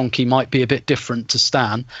Josh Kroenke might be a bit different to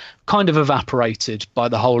Stan kind of evaporated by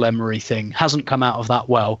the whole Emery thing. Hasn't come out of that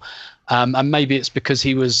well. And maybe it's because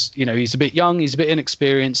he was, he's a bit young, he's a bit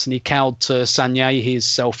inexperienced, and he cowed to Sagné, his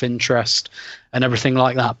self-interest and everything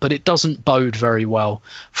like that. But it doesn't bode very well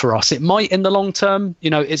for us. It might in the long term.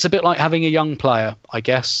 It's a bit like having a young player, I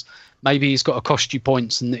guess. Maybe he's got to cost you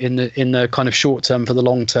points in the kind of short term for the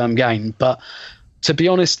long term gain. But to be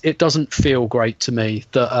honest, it doesn't feel great to me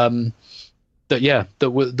that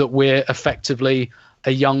we're effectively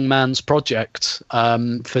a young man's project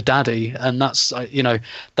for Daddy, and that's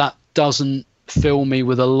that doesn't fill me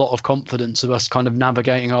with a lot of confidence of us kind of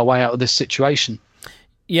navigating our way out of this situation.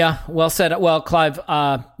 Yeah, well said. Well, Clive,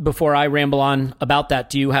 before I ramble on about that,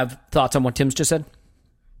 do you have thoughts on what Tim's just said?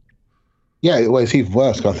 Yeah, well, it's even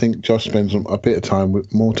worse. I think Josh spends a bit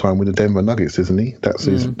of more time with the Denver Nuggets, isn't he? That's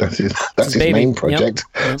his main project.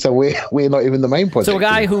 Yep. So we're not even the main project. So a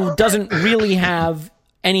guy who doesn't really have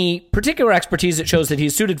any particular expertise that shows that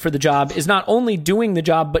he's suited for the job is not only doing the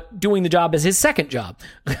job, but doing the job as his second job.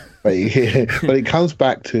 But it comes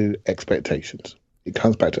back to expectations. It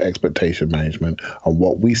comes back to expectation management and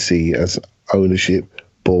what we see as ownership,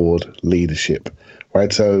 board, leadership,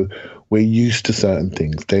 right? So we're used to certain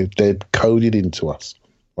things. They're coded into us,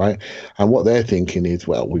 right? And what they're thinking is,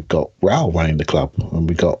 well, we've got Raul running the club, and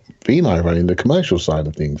we've got Vinay running the commercial side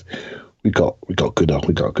of things. We got a good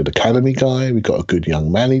academy guy. We got a good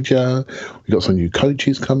young manager. We got some new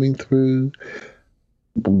coaches coming through.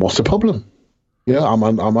 What's the problem?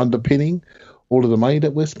 I'm underpinning all of the money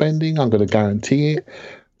that we're spending. I'm going to guarantee it.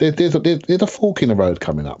 There's a fork in the road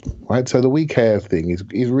coming up, right? So the we care thing is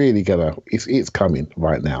really it's coming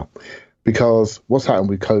right now, because what's happened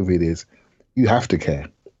with COVID is you have to care.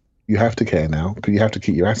 You have to care now because you have to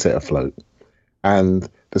keep your asset afloat. And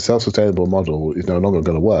the self-sustainable model is no longer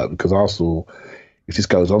going to work, because Arsenal, if this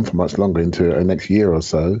goes on for much longer into the next year or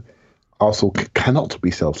so, Arsenal cannot be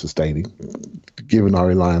self-sustaining, given our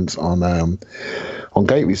reliance on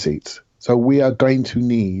gate receipts. So we are going to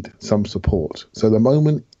need some support. So the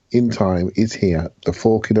moment in time is here. The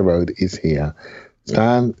fork in the road is here.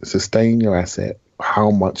 Sustain your asset.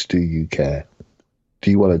 How much do you care?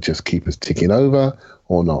 Do you want to just keep us ticking over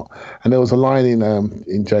or not? And there was a line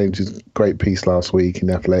in James's great piece last week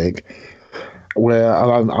in Athletic where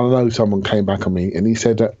I know someone came back on me and he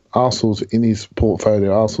said that Arsenal's in his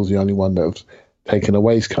portfolio. Arsenal's the only one that has taken a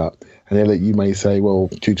wage cut. And Elliot, you may say, well,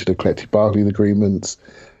 due to the collective bargaining agreements,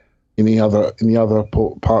 in the other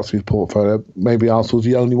parts of his portfolio, maybe Arsenal's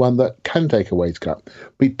the only one that can take a wage cut.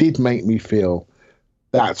 But it did make me feel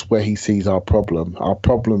that's where he sees our problem. Our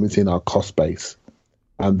problem is in our cost base.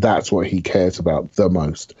 And that's what he cares about the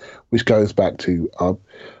most, which goes back to our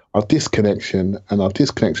disconnection and our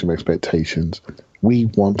disconnection of expectations. We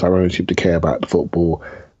want our ownership to care about the football.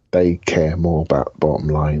 They care more about the bottom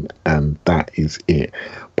line, and that is it.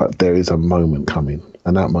 But there is a moment coming,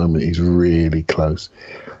 and that moment is really close.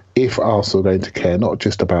 If Arsenal are going to care not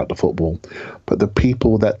just about the football, but the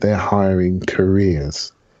people that they're hiring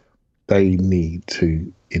careers, they need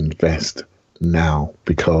to invest now,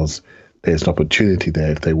 because there's an opportunity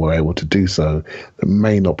there if they were able to do so that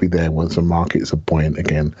may not be there once the markets are buoyant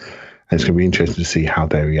again. And it's going to be interesting to see how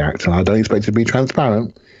they react. And I don't expect it to be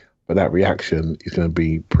transparent, but that reaction is going to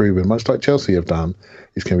be proven, much like Chelsea have done.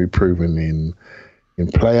 It's going to be proven in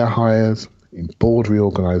player hires, in board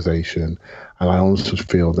reorganisation, and I also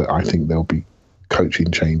feel that I think there'll be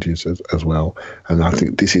coaching changes as well. And I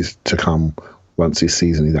think this is to come once this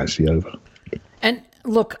season is actually over. And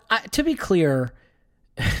look, to be clear,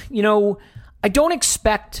 I don't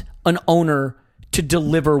expect an owner to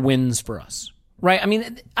deliver wins for us, right? I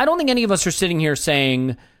mean, I don't think any of us are sitting here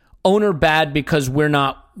saying, owner bad because we're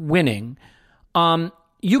not winning.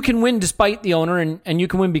 You can win despite the owner, and you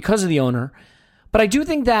can win because of the owner. But I do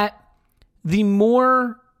think that the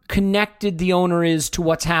more connected the owner is to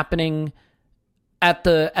what's happening at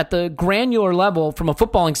the granular level from a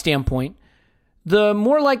footballing standpoint, the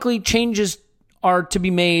more likely changes are to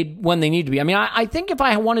be made when they need to be. I mean, I think if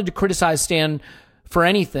I wanted to criticize Stan for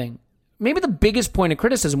anything, maybe the biggest point of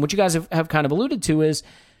criticism, which you guys have kind of alluded to, is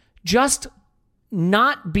just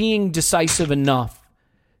not being decisive enough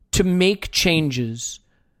to make changes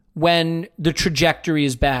when the trajectory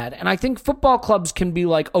is bad. And I think football clubs can be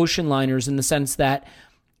like ocean liners in the sense that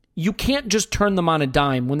you can't just turn them on a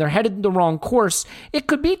dime. When they're headed in the wrong course, it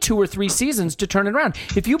could be 2 or 3 seasons to turn it around.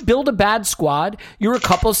 If you build a bad squad, you're a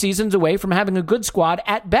couple seasons away from having a good squad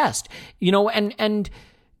at best. And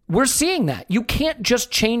we're seeing that. You can't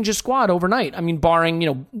just change a squad overnight. I mean,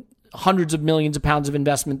 barring, hundreds of millions of pounds of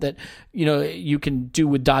investment that, you can do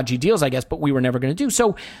with dodgy deals, I guess, but we were never going to do.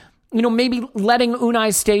 So, maybe letting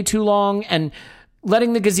Unai stay too long and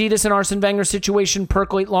letting the Gazidis and Arsene Wenger situation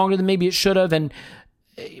percolate longer than maybe it should have, and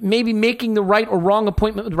maybe making the right or wrong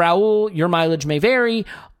appointment with Raul. Your mileage may vary.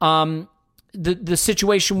 The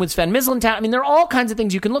situation with Sven Mislintat. I mean, there are all kinds of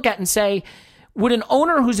things you can look at and say, would an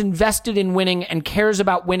owner who's invested in winning and cares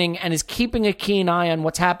about winning and is keeping a keen eye on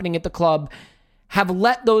what's happening at the club have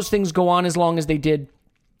let those things go on as long as they did,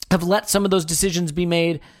 have let some of those decisions be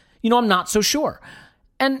made? I'm not so sure.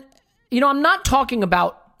 And, I'm not talking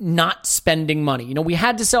about not spending money. We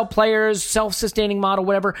had to sell players, self-sustaining model,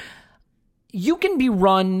 whatever. You can be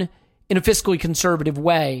run in a fiscally conservative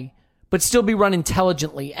way, but still be run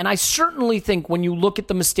intelligently. And I certainly think when you look at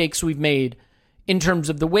the mistakes we've made in terms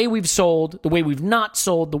of the way we've sold, the way we've not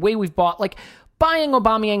sold, the way we've bought, like buying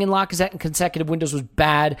Aubameyang and Lacazette in consecutive windows was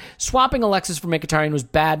bad. Swapping Alexis for Mkhitaryan was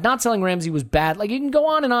bad. Not selling Ramsey was bad. Like, you can go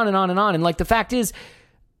on and on and on and on. And like, the fact is,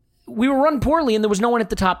 we were run poorly and there was no one at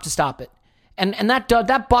the top to stop it. And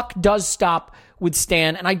that buck does stop with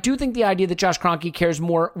Stan. And I do think the idea that Josh Kroenke cares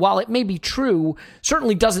more, while it may be true,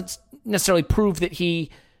 certainly doesn't necessarily prove that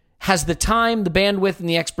he has the time, the bandwidth, and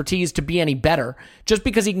the expertise to be any better. Just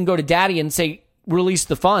because he can go to daddy and say, release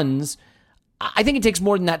the funds, I think it takes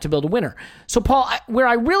more than that to build a winner. So, Paul, where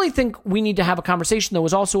I really think we need to have a conversation, though,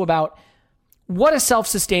 is also about what a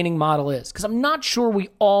self-sustaining model is. Because I'm not sure we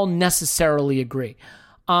all necessarily agree.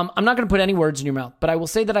 I'm not going to put any words in your mouth, but I will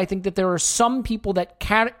say that I think that there are some people that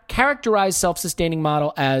characterize self-sustaining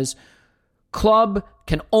model as club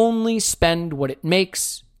can only spend what it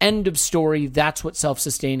makes, end of story. That's what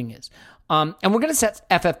self-sustaining is. And we're going to set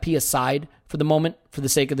FFP aside for the moment for the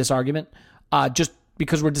sake of this argument, just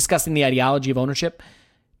because we're discussing the ideology of ownership.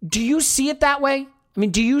 Do you see it that way? I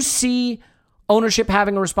mean, do you see ownership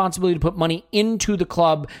having a responsibility to put money into the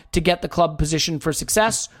club to get the club positioned for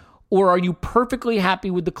success? Or are you perfectly happy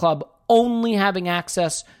with the club only having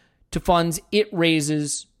access to funds it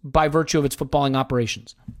raises by virtue of its footballing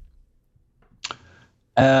operations?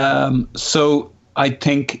 So I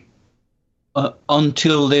think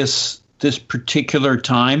until this particular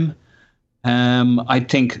time, I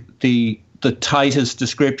think the tightest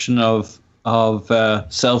description of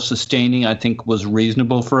self-sustaining, I think, was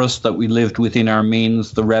reasonable for us, that we lived within our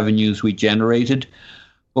means, the revenues we generated.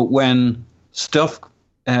 But when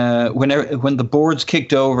when the board's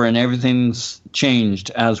kicked over and everything's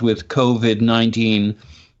changed, as with COVID-19,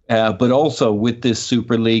 but also with this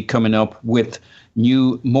Super League coming up, with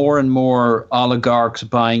more and more oligarchs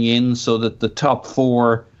buying in, so that the top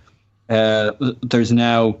 4, there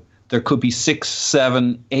could be 6,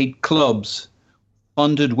 7, 8 clubs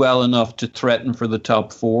funded well enough to threaten for the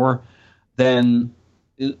top 4, then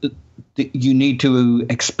you need to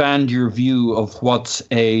expand your view of what's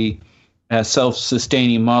a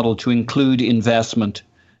self-sustaining model to include investment,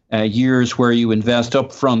 years where you invest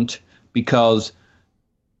up front, because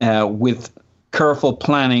with careful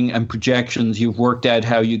planning and projections, you've worked out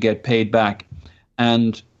how you get paid back.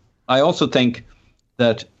 And I also think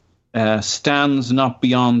that Stan's not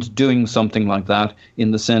beyond doing something like that,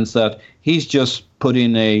 in the sense that he's just put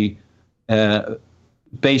in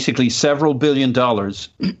basically several $billion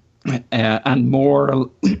and more,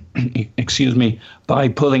 by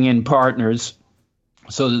pulling in partners,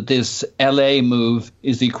 so that this LA move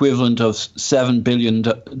is the equivalent of $7 billion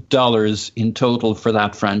in total for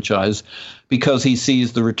that franchise, because he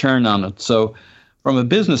sees the return on it. So from a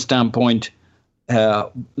business standpoint,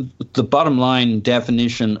 the bottom line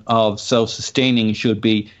definition of self-sustaining should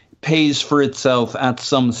be pays for itself at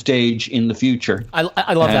some stage in the future. I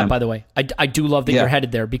love that, by the way. I do love that you're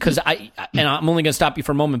headed there, because I'm only going to stop you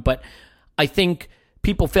for a moment, but I think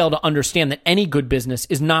people fail to understand that any good business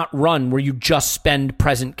is not run where you just spend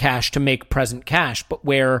present cash to make present cash, but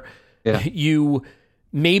where you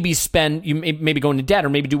maybe maybe go into debt or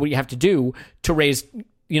maybe do what you have to do to raise,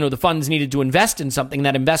 the funds needed to invest in something.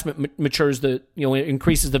 That investment matures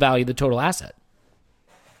increases the value of the total asset.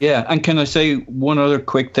 Yeah, and can I say one other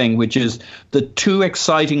quick thing, which is the two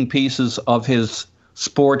exciting pieces of his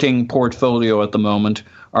sporting portfolio at the moment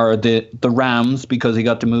are the Rams, because he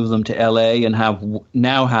got to move them to LA and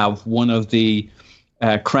now have one of the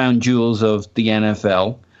crown jewels of the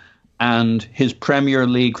NFL, and his Premier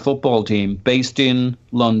League football team based in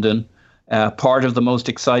London, part of the most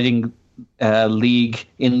exciting league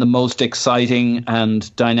in the most exciting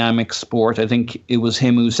and dynamic sport. I think it was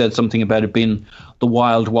him who said something about it being the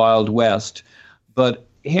wild, wild west. But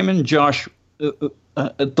him and Josh,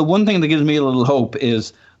 the one thing that gives me a little hope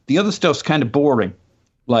is the other stuff's kind of boring.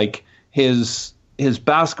 Like his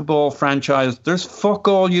basketball franchise, there's fuck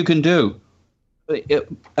all you can do.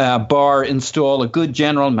 Bar install a good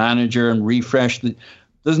general manager and refresh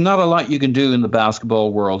there's not a lot you can do in the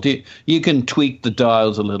basketball world. You can tweak the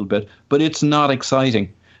dials a little bit, but it's not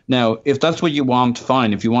exciting. Now, if that's what you want,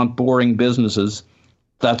 fine. If you want boring businesses,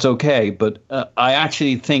 that's okay. But I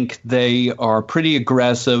actually think they are pretty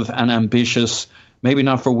aggressive and ambitious, maybe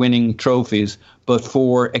not for winning trophies, but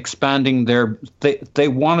for expanding they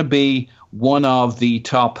want to be one of the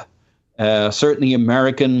top, certainly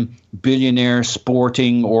American billionaire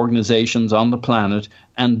sporting organizations on the planet.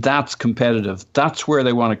 And that's competitive. That's where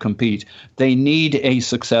they want to compete. They need a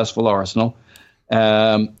successful Arsenal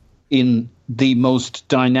in the most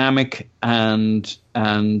dynamic and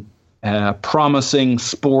promising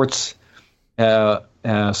sports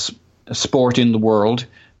sport in the world.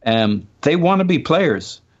 They want to be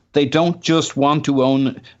players. They don't just want to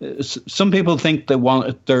own. Some people think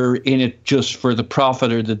they're in it just for the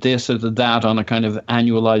profit or the this or the that on a kind of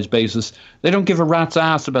annualized basis. They don't give a rat's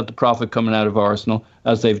ass about the profit coming out of Arsenal,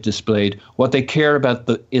 as they've displayed. What they care about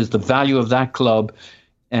is the value of that club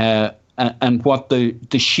and what the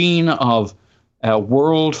sheen of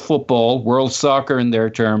world football, world soccer in their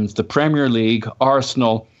terms, the Premier League,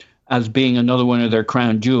 Arsenal as being another one of their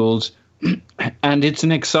crown jewels. And it's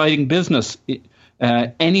an exciting business.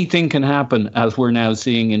 Anything can happen, as we're now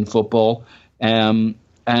seeing in football.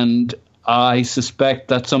 And I suspect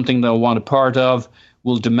that's something they'll want a part of,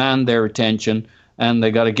 will demand their attention, and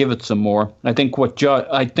they got to give it some more. I think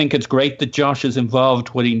it's great that Josh is involved.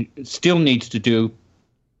 What he still needs to do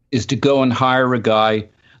is to go and hire a guy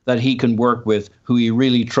that he can work with, who he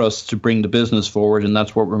really trusts to bring the business forward, and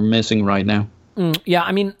that's what we're missing right now. Yeah,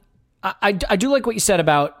 I mean, I do like what you said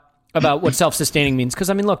about what self-sustaining means,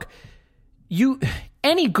 because, I mean, look,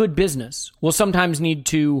 any good business will sometimes need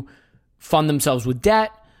to fund themselves with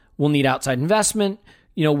debt, will need outside investment,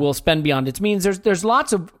 will spend beyond its means. There's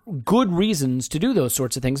lots of good reasons to do those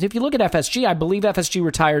sorts of things. If you look at FSG, I believe FSG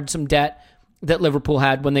retired some debt that Liverpool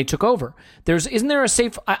had when they took over. Isn't there a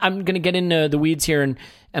safe, I'm going to get into the weeds here, and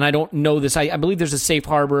I don't know this. I believe there's a safe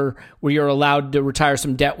harbor where you're allowed to retire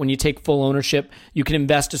some debt when you take full ownership. You can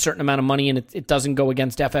invest a certain amount of money and it doesn't go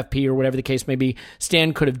against FFP or whatever the case may be.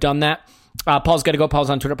 Stan could have done that. Paul's got to go. Paul's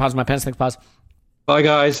on Twitter. Pause my pants. Thanks, pause. Bye,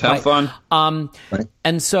 guys. Have fun.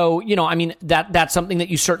 And so, I mean, that's something that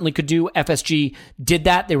you certainly could do. FSG did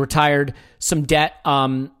that. They retired some debt,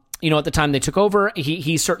 at the time they took over.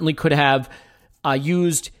 He certainly could have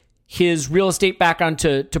used his real estate background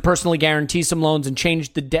to personally guarantee some loans and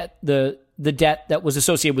change the debt, the debt that was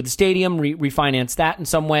associated with the stadium, refinance that in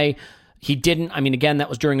some way. He didn't. I mean, again, that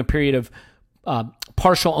was during a period of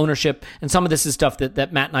partial ownership, and some of this is stuff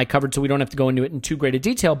that Matt and I covered, so we don't have to go into it in too great a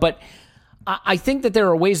detail. But I think that there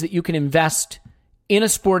are ways that you can invest in a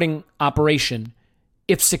sporting operation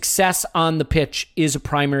if success on the pitch is a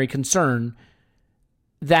primary concern.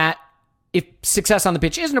 That if success on the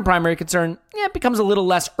pitch isn't a primary concern, it becomes a little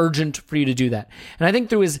less urgent for you to do that. And I think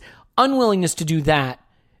through his unwillingness to do that,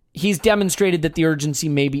 he's demonstrated that the urgency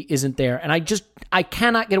maybe isn't there. And I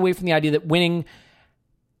cannot get away from the idea that winning,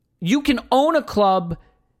 you can own a club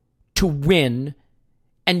to win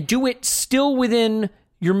and do it still within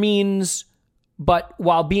your means, but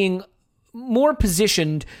while being more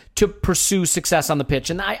positioned to pursue success on the pitch.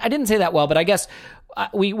 And I didn't say that well, but I guess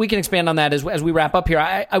we can expand on that as we wrap up here.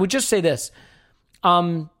 I would just say this.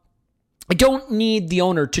 I don't need the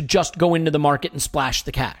owner to just go into the market and splash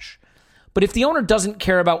the cash. But if the owner doesn't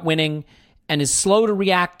care about winning and is slow to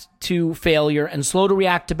react to failure and slow to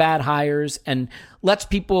react to bad hires and lets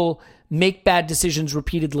people make bad decisions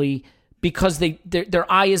repeatedly because their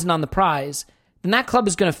eye isn't on the prize, then that club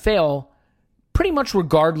is going to fail pretty much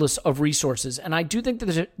regardless of resources. And I do think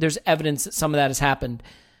that there's evidence that some of that has happened.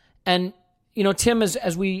 And Tim,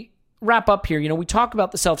 as we wrap up here, we talk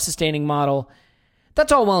about the self-sustaining model.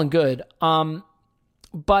 That's all well and good.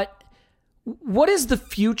 But what does the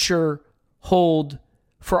future hold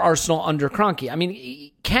for Arsenal under Kroenke? I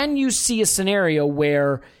mean, can you see a scenario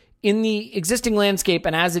where in the existing landscape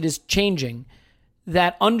and as it is changing,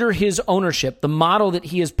 that under his ownership, the model that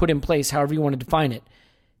he has put in place, however you want to define it,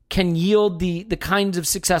 can yield the kinds of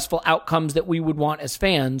successful outcomes that we would want as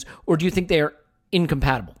fans, or do you think they are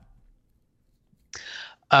incompatible?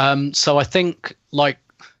 So I think,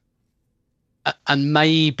 and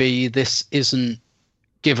maybe this isn't,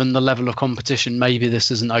 given the level of competition, maybe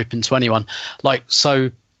this isn't open to anyone.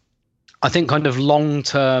 So I think kind of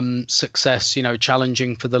long-term success,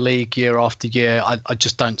 challenging for the league year after year, I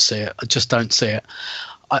just don't see it.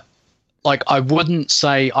 I wouldn't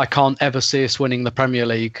say I can't ever see us winning the Premier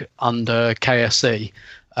League under KSE,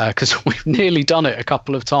 because we've nearly done it a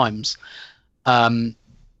couple of times.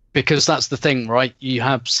 Because that's the thing, right? You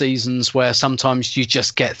have seasons where sometimes you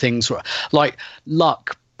just get things right. Like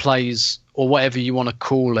luck plays, or whatever you want to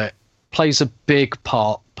call it, plays a big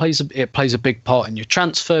part. It plays a big part in your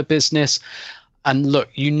transfer business. And look,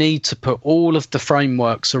 you need to put all of the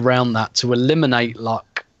frameworks around that to eliminate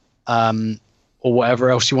luck, or whatever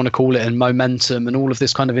else you want to call it, and momentum and all of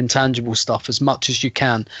this kind of intangible stuff as much as you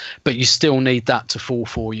can. But you still need that to fall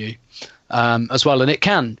for you. As well, and it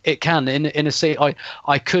can in a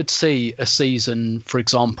I could see a season, for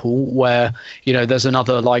example, where there's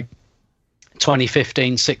another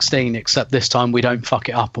 2015-16, except this time we don't fuck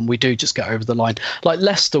it up and we do just get over the line. Like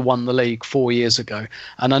Leicester won the league 4 years ago,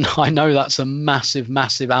 and I know that's a massive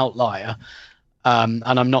outlier, and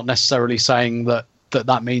I'm not necessarily saying that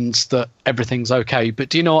means that everything's okay, but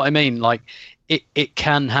do you know what I mean? Like it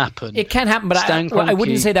can happen. It can happen, but I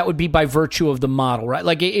wouldn't say that would be by virtue of the model, right?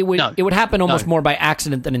 Like it would happen almost more by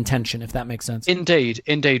accident than intention, if that makes sense. Indeed.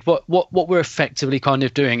 What we're effectively kind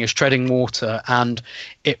of doing is treading water, and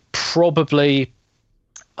it probably,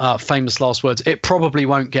 famous last words, it probably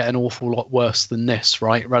won't get an awful lot worse than this,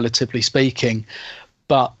 right? Relatively speaking,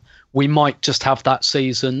 but we might just have that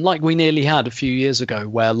season like we nearly had a few years ago,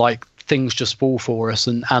 where things just fall for us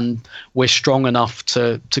and we're strong enough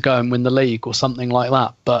to go and win the league or something like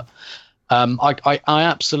that. But I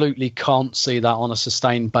absolutely can't see that on a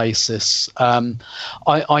sustained basis.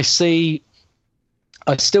 I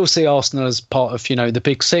still see Arsenal as part of, the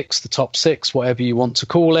big six, the top six, whatever you want to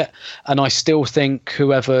call it. And I still think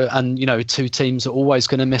whoever, and, two teams are always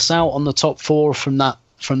going to miss out on the top four from that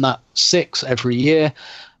six every year.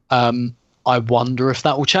 I wonder if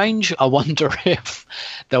that will change. I wonder if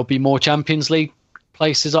there'll be more Champions League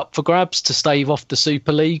places up for grabs to stave off the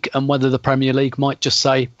Super League, and whether the Premier League might just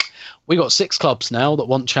say, we got 6 clubs now that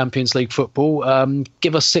want Champions League football.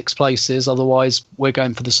 Give us 6 places, otherwise we're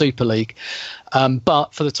going for the Super League.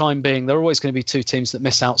 But for the time being, there are always going to be 2 teams that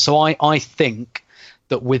miss out. So I think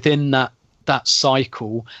that within that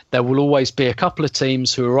cycle, there will always be a couple of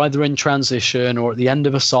teams who are either in transition or at the end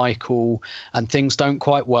of a cycle and things don't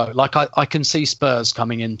quite work. Like I can see Spurs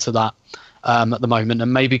coming into that at the moment,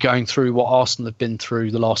 and maybe going through what Arsenal have been through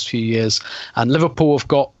the last few years. And Liverpool have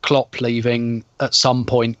got Klopp leaving at some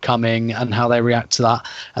point coming and how they react to that.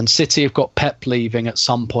 And City have got Pep leaving at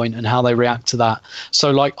some point and how they react to that.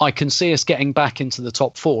 So I can see us getting back into the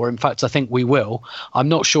top 4. In fact, I think we will. I'm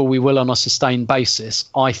not sure we will on a sustained basis.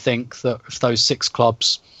 I think that if those 6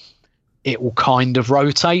 clubs, it will kind of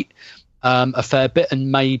rotate a fair bit,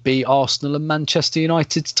 and maybe Arsenal and Manchester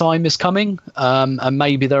United's time is coming, and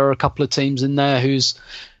maybe there are a couple of teams in there who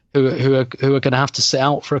are going to have to sit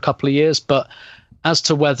out for a couple of years. But as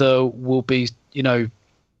to whether we'll be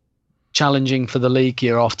challenging for the league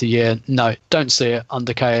year after year, no, don't see it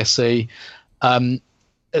under KSE,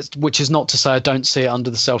 which is not to say I don't see it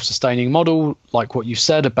under the self-sustaining model, like what you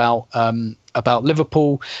said about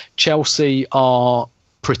Liverpool. Chelsea are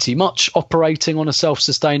pretty much operating on a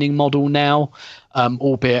self-sustaining model now,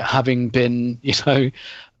 albeit having been,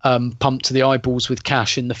 pumped to the eyeballs with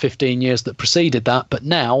cash in the 15 years that preceded that. But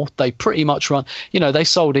now they pretty much run, they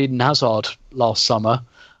sold Eden Hazard last summer,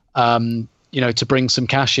 to bring some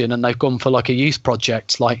cash in, and they've gone for a youth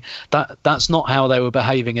project. Like that's not how they were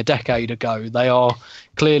behaving a decade ago. They are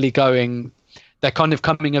clearly they're kind of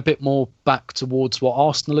coming a bit more back towards what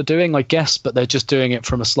Arsenal are doing, I guess, but they're just doing it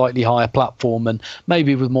from a slightly higher platform and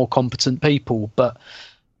maybe with more competent people. But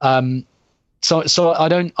so I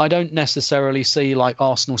don't necessarily see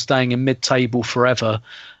Arsenal staying in mid-table forever,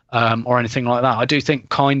 or anything like that. I do think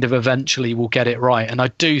kind of eventually we'll get it right, and I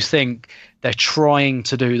do think they're trying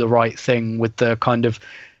to do the right thing with the kind of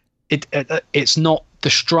it's not the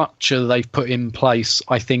structure they've put in place,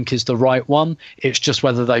 I think, is the right one. It's just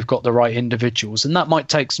whether they've got the right individuals, and that might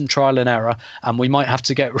take some trial and error, and we might have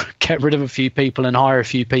to get rid of a few people and hire a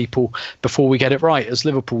few people before we get it right, as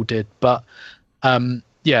Liverpool did. But I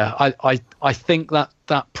think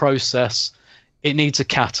that process, it needs a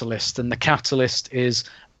catalyst, and the catalyst is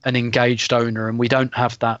an engaged owner, and we don't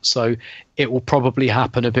have that, so it will probably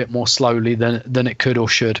happen a bit more slowly than it could or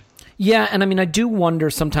should. Yeah, and I mean, I do wonder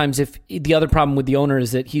sometimes if the other problem with the owner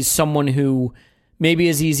is that he's someone who maybe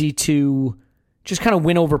is easy to just kind of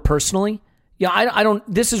win over personally. Yeah, I don't.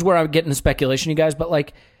 This is where I get into speculation, you guys, but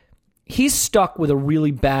like, he's stuck with a really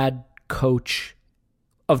bad coach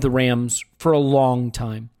of the Rams for a long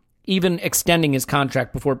time, even extending his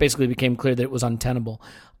contract before it basically became clear that it was untenable.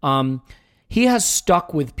 He has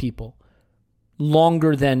stuck with people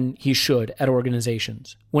longer than he should at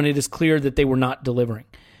organizations when it is clear that they were not delivering.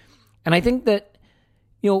 And I think that,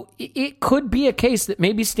 it could be a case that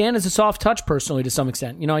maybe Stan is a soft touch personally to some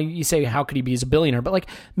extent. You say, how could he be as a billionaire? But like,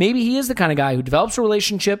 maybe he is the kind of guy who develops a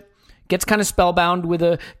relationship, gets kind of spellbound with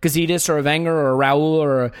a Gazidis or a Wenger or a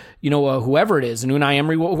Raul or whoever it is, an Unai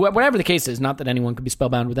Emery, whatever the case is. Not that anyone could be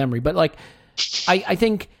spellbound with Emery, but like, I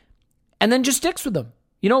think, and then just sticks with them.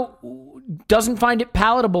 Doesn't find it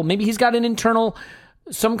palatable. Maybe he's got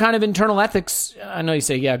some kind of internal ethics. I know you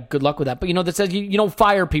say, yeah, good luck with that. But, that says you don't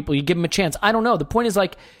fire people. You give them a chance. I don't know. The point is,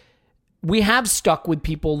 like, we have stuck with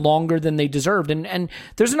people longer than they deserved. And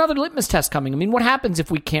there's another litmus test coming. I mean, what happens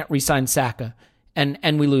if we can't re-sign Saka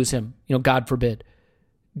and we lose him? God forbid.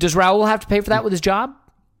 Does Raul have to pay for that with his job?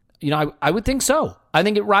 I would think so. I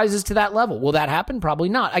think it rises to that level. Will that happen? Probably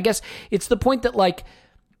not. I guess it's the point that, like,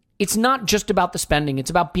 it's not just about the spending.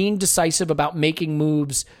 It's about being decisive, about making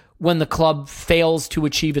moves when the club fails to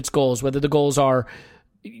achieve its goals, whether the goals are,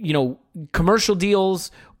 commercial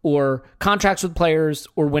deals or contracts with players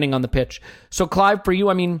or winning on the pitch. So, Clive, for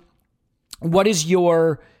you, I mean, what is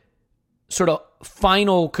your sort of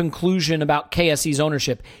final conclusion about KSE's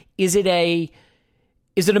ownership? Is it a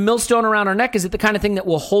millstone around our neck? Is it the kind of thing that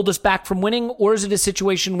will hold us back from winning? Or is it a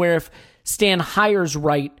situation where if Stan hires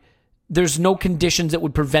right, there's no conditions that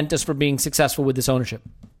would prevent us from being successful with this ownership?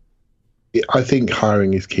 I think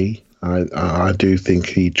hiring is key. I do think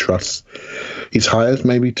he trusts his hires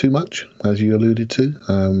maybe too much, as you alluded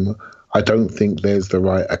to. I don't think there's the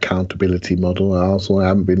right accountability model at Arsenal. I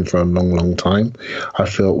haven't been for a long, long time. I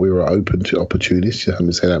felt we were open to opportunists. You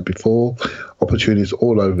haven't said that before. Opportunists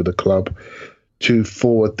all over the club to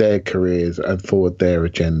forward their careers and forward their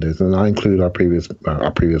agendas. And I include our previous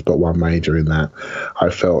but one major in that. I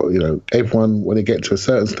felt, everyone, when they get to a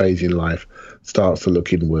certain stage in life, starts to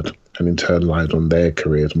look inward and internalise on their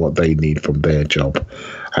careers and what they need from their job.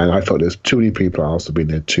 And I thought there's too many people at Arsenal been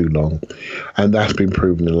there too long. And that's been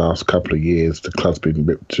proven in the last couple of years. The club's been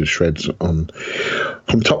ripped to shreds from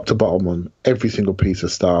top to bottom on every single piece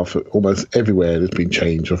of staff. Almost everywhere there's been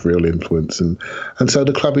change of real influence. And so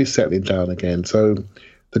the club is settling down again. So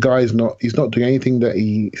the guy he's not doing anything that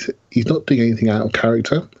he's not doing anything out of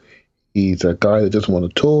character. He's a guy that doesn't want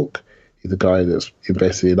to talk. He's a guy that's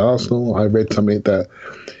invested in Arsenal. I read something that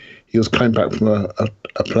he was coming back from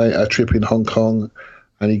a trip in Hong Kong,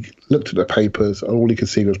 and he looked at the papers, and all he could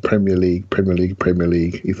see was Premier League, Premier League, Premier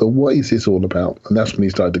League. He thought, what is this all about? And that's when he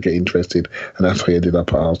started to get interested, and that's how he ended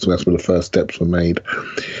up at Arsenal. That's where the first steps were made.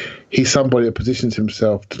 He's somebody that positions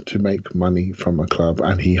himself to make money from a club,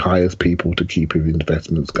 and he hires people to keep his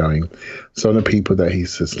investments going. Some of the people that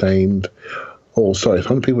he's sustained, some of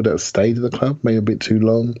the people that have stayed at the club, maybe a bit too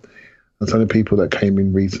long, and some of the people that came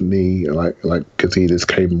in recently, like Gazidis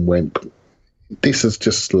came and went. This has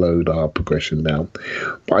just slowed our progression down.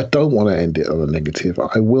 But I don't want to end it on a negative.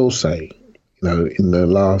 I will say, in the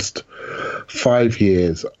last 5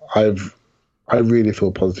 years, I really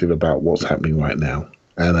feel positive about what's happening right now.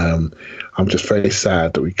 And I'm just very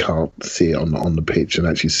sad that we can't see it on the pitch and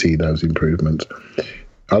actually see those improvements.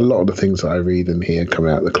 A lot of the things that I read and hear coming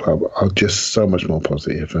out of the club are just so much more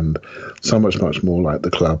positive and so much more like the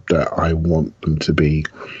club that I want them to be.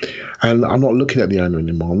 And I'm not looking at the owner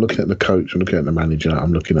anymore. I'm looking at the coach, I'm looking at the manager,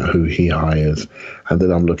 I'm looking at who he hires, and then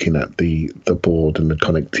I'm looking at the board and the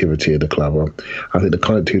connectivity of the club. I think the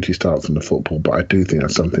connectivity starts in the football, but I do think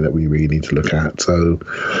that's something that we really need to look at. So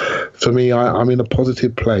for me, I'm in a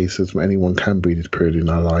positive place, as anyone can be this period in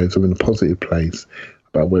our lives. I'm in a positive place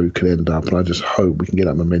about where we could end up, and I just hope we can get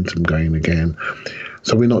that momentum going again,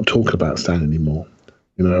 so we're not talking about Stan anymore.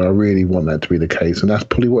 I really want that to be the case, and that's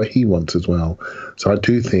probably what he wants as well. So I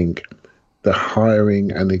do think the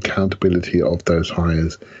hiring and the accountability of those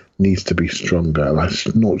hires needs to be stronger, and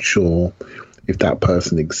I'm not sure if that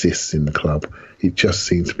person exists in the club. It just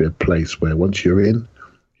seems to be a place where once you're in,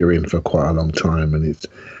 you're in for quite a long time, and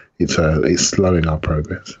it's slowing our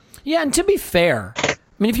progress. Yeah, and to be fair, I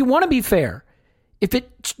mean, if you want to be fair, if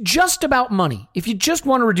it's just about money, if you just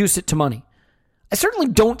want to reduce it to money, I certainly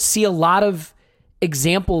don't see a lot of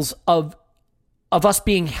examples of us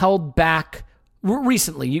being held back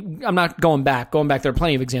recently. I'm not going back. There are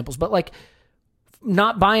plenty of examples, but like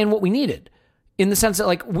not buying what we needed in the sense that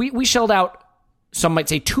like we shelled out, some might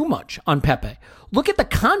say too much on Pepe. Look at the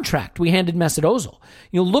contract we handed Mesut Ozil.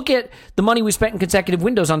 Look at the money we spent in consecutive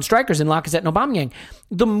windows on strikers in Lacazette and Aubameyang.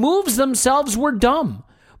 The moves themselves were dumb,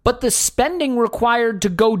 but the spending required to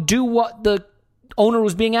go do what the owner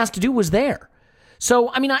was being asked to do was there.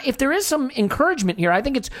 So, I mean, if there is some encouragement here, I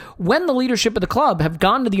think it's when the leadership of the club have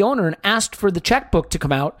gone to the owner and asked for the checkbook to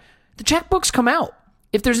come out, the checkbooks come out.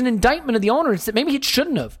 If there's an indictment of the owner, it's that maybe he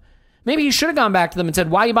shouldn't have. Maybe he should have gone back to them and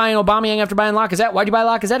said, why are you buying Aubameyang after buying Lacazette? Why'd you buy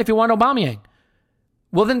Lacazette if you want Aubameyang?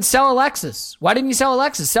 Well, then sell Alexis. Why didn't you sell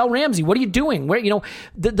Alexis? Sell Ramsey. What are you doing? Where,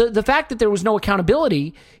 the fact that there was no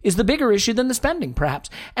accountability is the bigger issue than the spending, perhaps.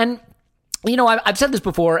 And I've said this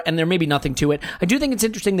before, and there may be nothing to it. I do think it's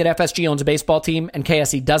interesting that FSG owns a baseball team and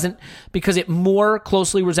KSE doesn't, because it more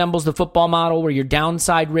closely resembles the football model where your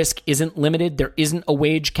downside risk isn't limited. There isn't a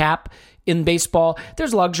wage cap in baseball.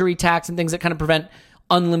 There's luxury tax and things that kind of prevent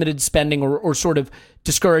unlimited spending or sort of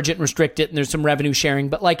discourage it and restrict it, and there's some revenue sharing.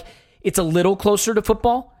 But like, it's a little closer to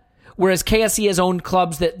football, whereas KSE has owned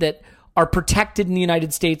clubs that are protected in the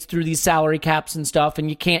United States through these salary caps and stuff, and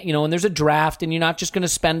you can't, and there's a draft, and you're not just going to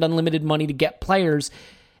spend unlimited money to get players.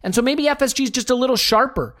 And so maybe FSG is just a little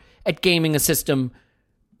sharper at gaming a system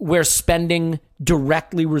where spending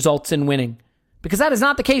directly results in winning, because that is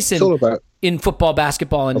not the case in football,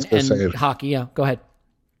 basketball, and hockey. Yeah, go ahead.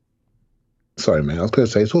 Sorry, man. I was going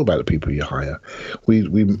to say it's all about the people you hire. We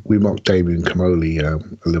mocked Damien Comolli a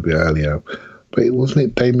little bit earlier. But wasn't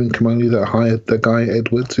it Damon Camoni that hired the guy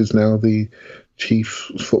Edwards, who's now the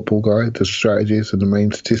chief football guy, the strategist and the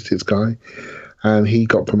main statistics guy? And he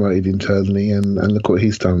got promoted internally, and look what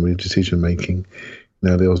he's done with decision making.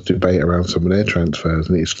 There was debate around some of their transfers,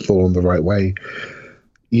 and it's fallen the right way.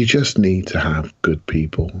 You just need to have good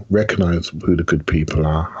people. Recognize who the good people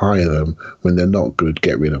are. Hire them. When they're not good,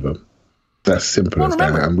 get rid of them. That's simple as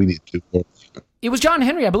that. And we need to. It was John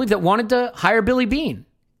Henry, I believe, that wanted to hire Billy Beane,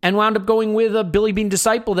 and wound up going with a Billy Beane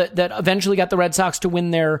disciple that eventually got the Red Sox to win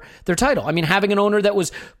their title. I mean, having an owner that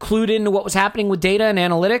was clued into what was happening with data and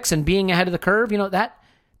analytics and being ahead of the curve,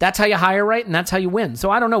 that's how you hire right, and that's how you win. So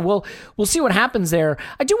I don't know. We'll see what happens there.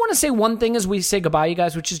 I do want to say one thing as we say goodbye, you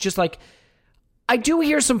guys, which is just like, I do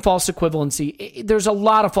hear some false equivalency. There's a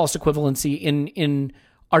lot of false equivalency in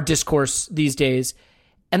our discourse these days,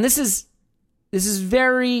 and this is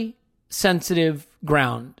very sensitive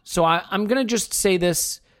ground. So I'm going to just say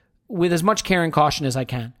this with as much care and caution as I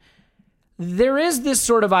can. There is this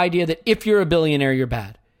sort of idea that if you're a billionaire, you're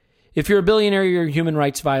bad. If you're a billionaire, you're a human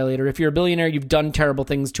rights violator. If you're a billionaire, you've done terrible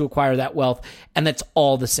things to acquire that wealth, and that's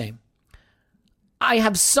all the same. I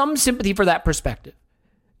have some sympathy for that perspective.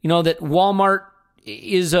 That Walmart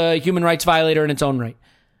is a human rights violator in its own right.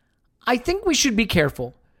 I think we should be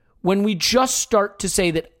careful when we just start to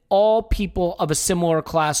say that all people of a similar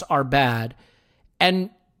class are bad, and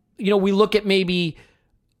we look at maybe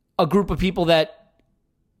a group of people that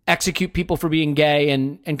execute people for being gay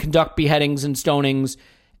and conduct beheadings and stonings,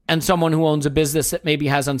 and someone who owns a business that maybe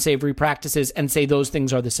has unsavory practices, and say those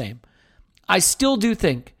things are the same. I still do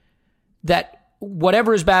think that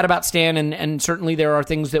whatever is bad about Stan, and certainly there are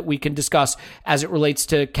things that we can discuss as it relates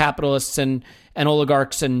to capitalists and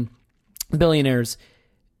oligarchs and billionaires,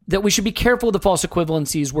 that we should be careful of the false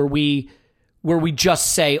equivalencies where we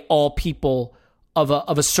just say all people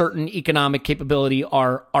of a certain economic capability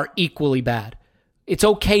are equally bad. It's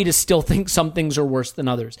okay to still think some things are worse than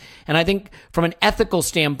others. And I think from an ethical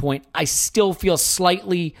standpoint, I still feel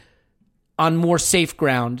slightly on more safe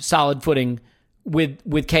ground, solid footing with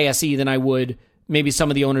KSE than I would maybe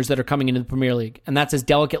some of the owners that are coming into the Premier League. And that's as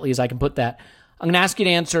delicately as I can put that. I'm going to ask you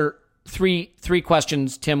to answer three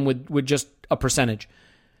questions, Tim, with just a percentage.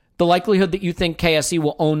 The likelihood that you think KSE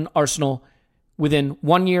will own Arsenal within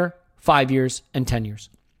 1 year, 5 years, and 10 years.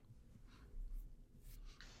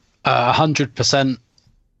 100%.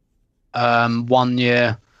 1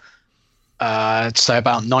 year. I'd say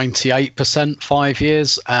about 98%, 5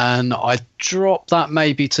 years, and I'd drop that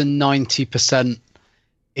maybe to 90%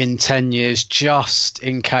 in 10 years, just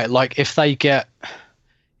in case. Like if they get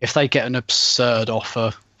an absurd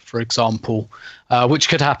offer, for example, which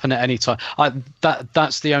could happen at any time.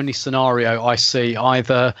 That's the only scenario I see: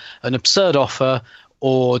 either an absurd offer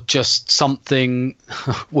or just something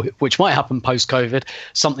which might happen post-COVID,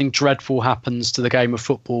 something dreadful happens to the game of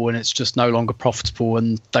football and it's just no longer profitable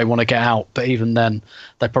and they want to get out. But even then,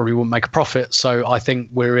 they probably wouldn't make a profit. So I think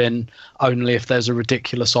we're in only if there's a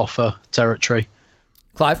ridiculous offer territory.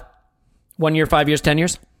 Clive, 1 year, 5 years, 10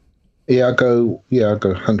 years? I'll go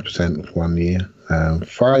 100% 1 year.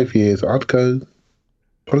 5 years, I'd go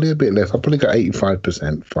probably a bit less. I'd probably go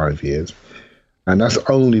 85% 5 years. And that's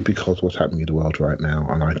only because what's happening in the world right now.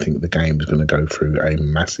 And I think the game is going to go through a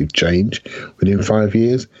massive change within 5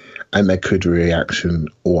 years. And there could be a reaction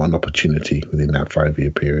or an opportunity within that 5 year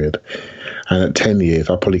period. And at 10 years,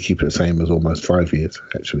 I'll probably keep it the same as almost 5 years,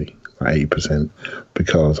 actually, like 80%.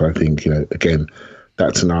 Because I think, again,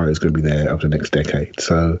 that scenario is going to be there over the next decade.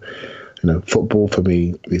 So, football for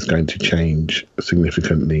me is going to change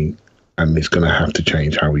significantly. And it's going to have to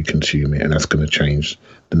change how we consume it, and that's going to change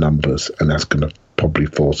the numbers, and that's going to probably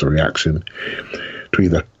force a reaction to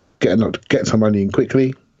either get some money in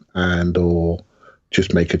quickly or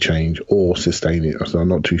just make a change or sustain it. So I'm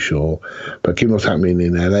not too sure. But given what's happening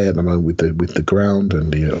in LA at the moment with the ground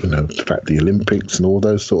and the fact the Olympics and all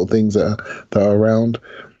those sort of things that are around,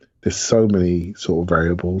 there's so many sort of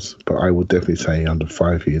variables. But I would definitely say under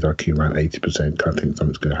 5 years, I'll keep around 80%. I think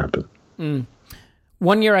something's going to happen.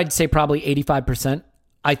 1 year, I'd say probably 85%.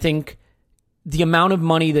 I think the amount of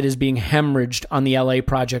money that is being hemorrhaged on the LA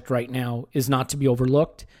project right now is not to be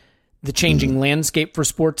overlooked. The changing landscape for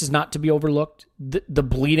sports is not to be overlooked. The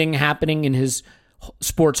bleeding happening in his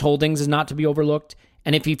sports holdings is not to be overlooked.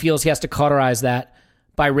 And if he feels he has to cauterize that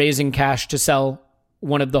by raising cash to sell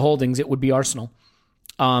one of the holdings, it would be Arsenal.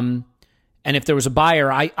 And if there was a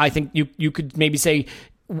buyer, I think you could maybe say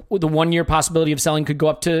the 1 year possibility of selling could go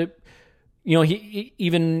up to he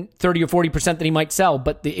even 30 or 40% that he might sell.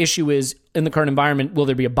 But the issue is, in the current environment, will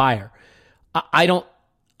there be a buyer?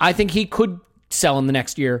 I think he could sell in the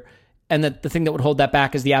next year. And that the thing that would hold that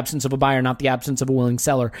back is the absence of a buyer, not the absence of a willing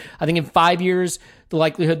seller. I think in 5 years, the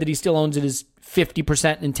likelihood that he still owns it is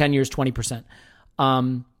 50%, in 10 years, 20%.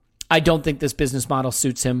 I don't think this business model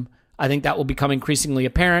suits him. I think that will become increasingly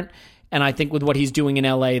apparent. And I think with what he's doing in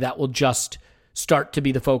LA, that will just start to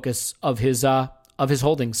be the focus of his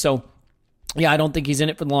holdings. So, yeah, I don't think he's in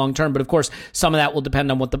it for the long term. But of course, some of that will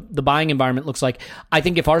depend on what the buying environment looks like. I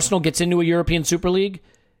think if Arsenal gets into a European Super League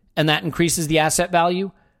and that increases the asset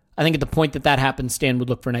value, I think at the point that happens, Stan would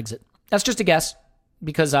look for an exit. That's just a guess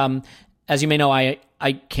because, as you may know, I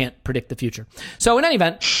can't predict the future. So in any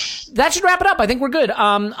event, that should wrap it up. I think we're good.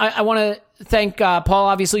 I want to thank Paul,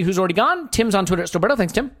 obviously, who's already gone. Tim's on Twitter at Stillberto.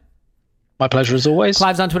 Thanks, Tim. My pleasure as always.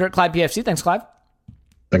 Clive's on Twitter at ClivePFC. Thanks, Clive.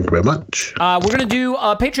 Thank you very much. We're going to do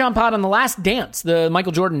a Patreon pod on The Last Dance, the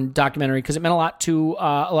Michael Jordan documentary, because it meant a lot to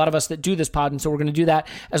a lot of us that do this pod, and so we're going to do that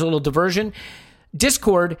as a little diversion.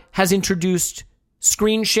 Discord has introduced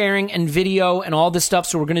screen sharing and video and all this stuff,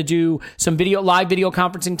 so we're going to do some live video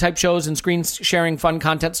conferencing type shows and screen sharing fun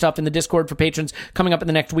content stuff in the Discord for patrons coming up in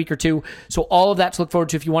the next week or two. So all of that to look forward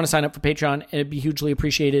to. If you want to sign up for Patreon, it'd be hugely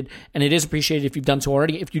appreciated, and it is appreciated if you've done so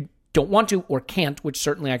already. If you don't want to or can't, which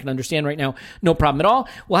certainly I can understand right now, no problem at all.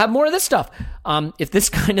 We'll have more of this stuff if this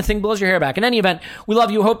kind of thing blows your hair back. In any event, we love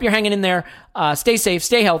you. Hope you're hanging in there. Stay safe,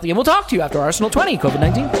 stay healthy, and we'll talk to you after Arsenal 20,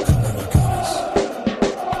 COVID-19.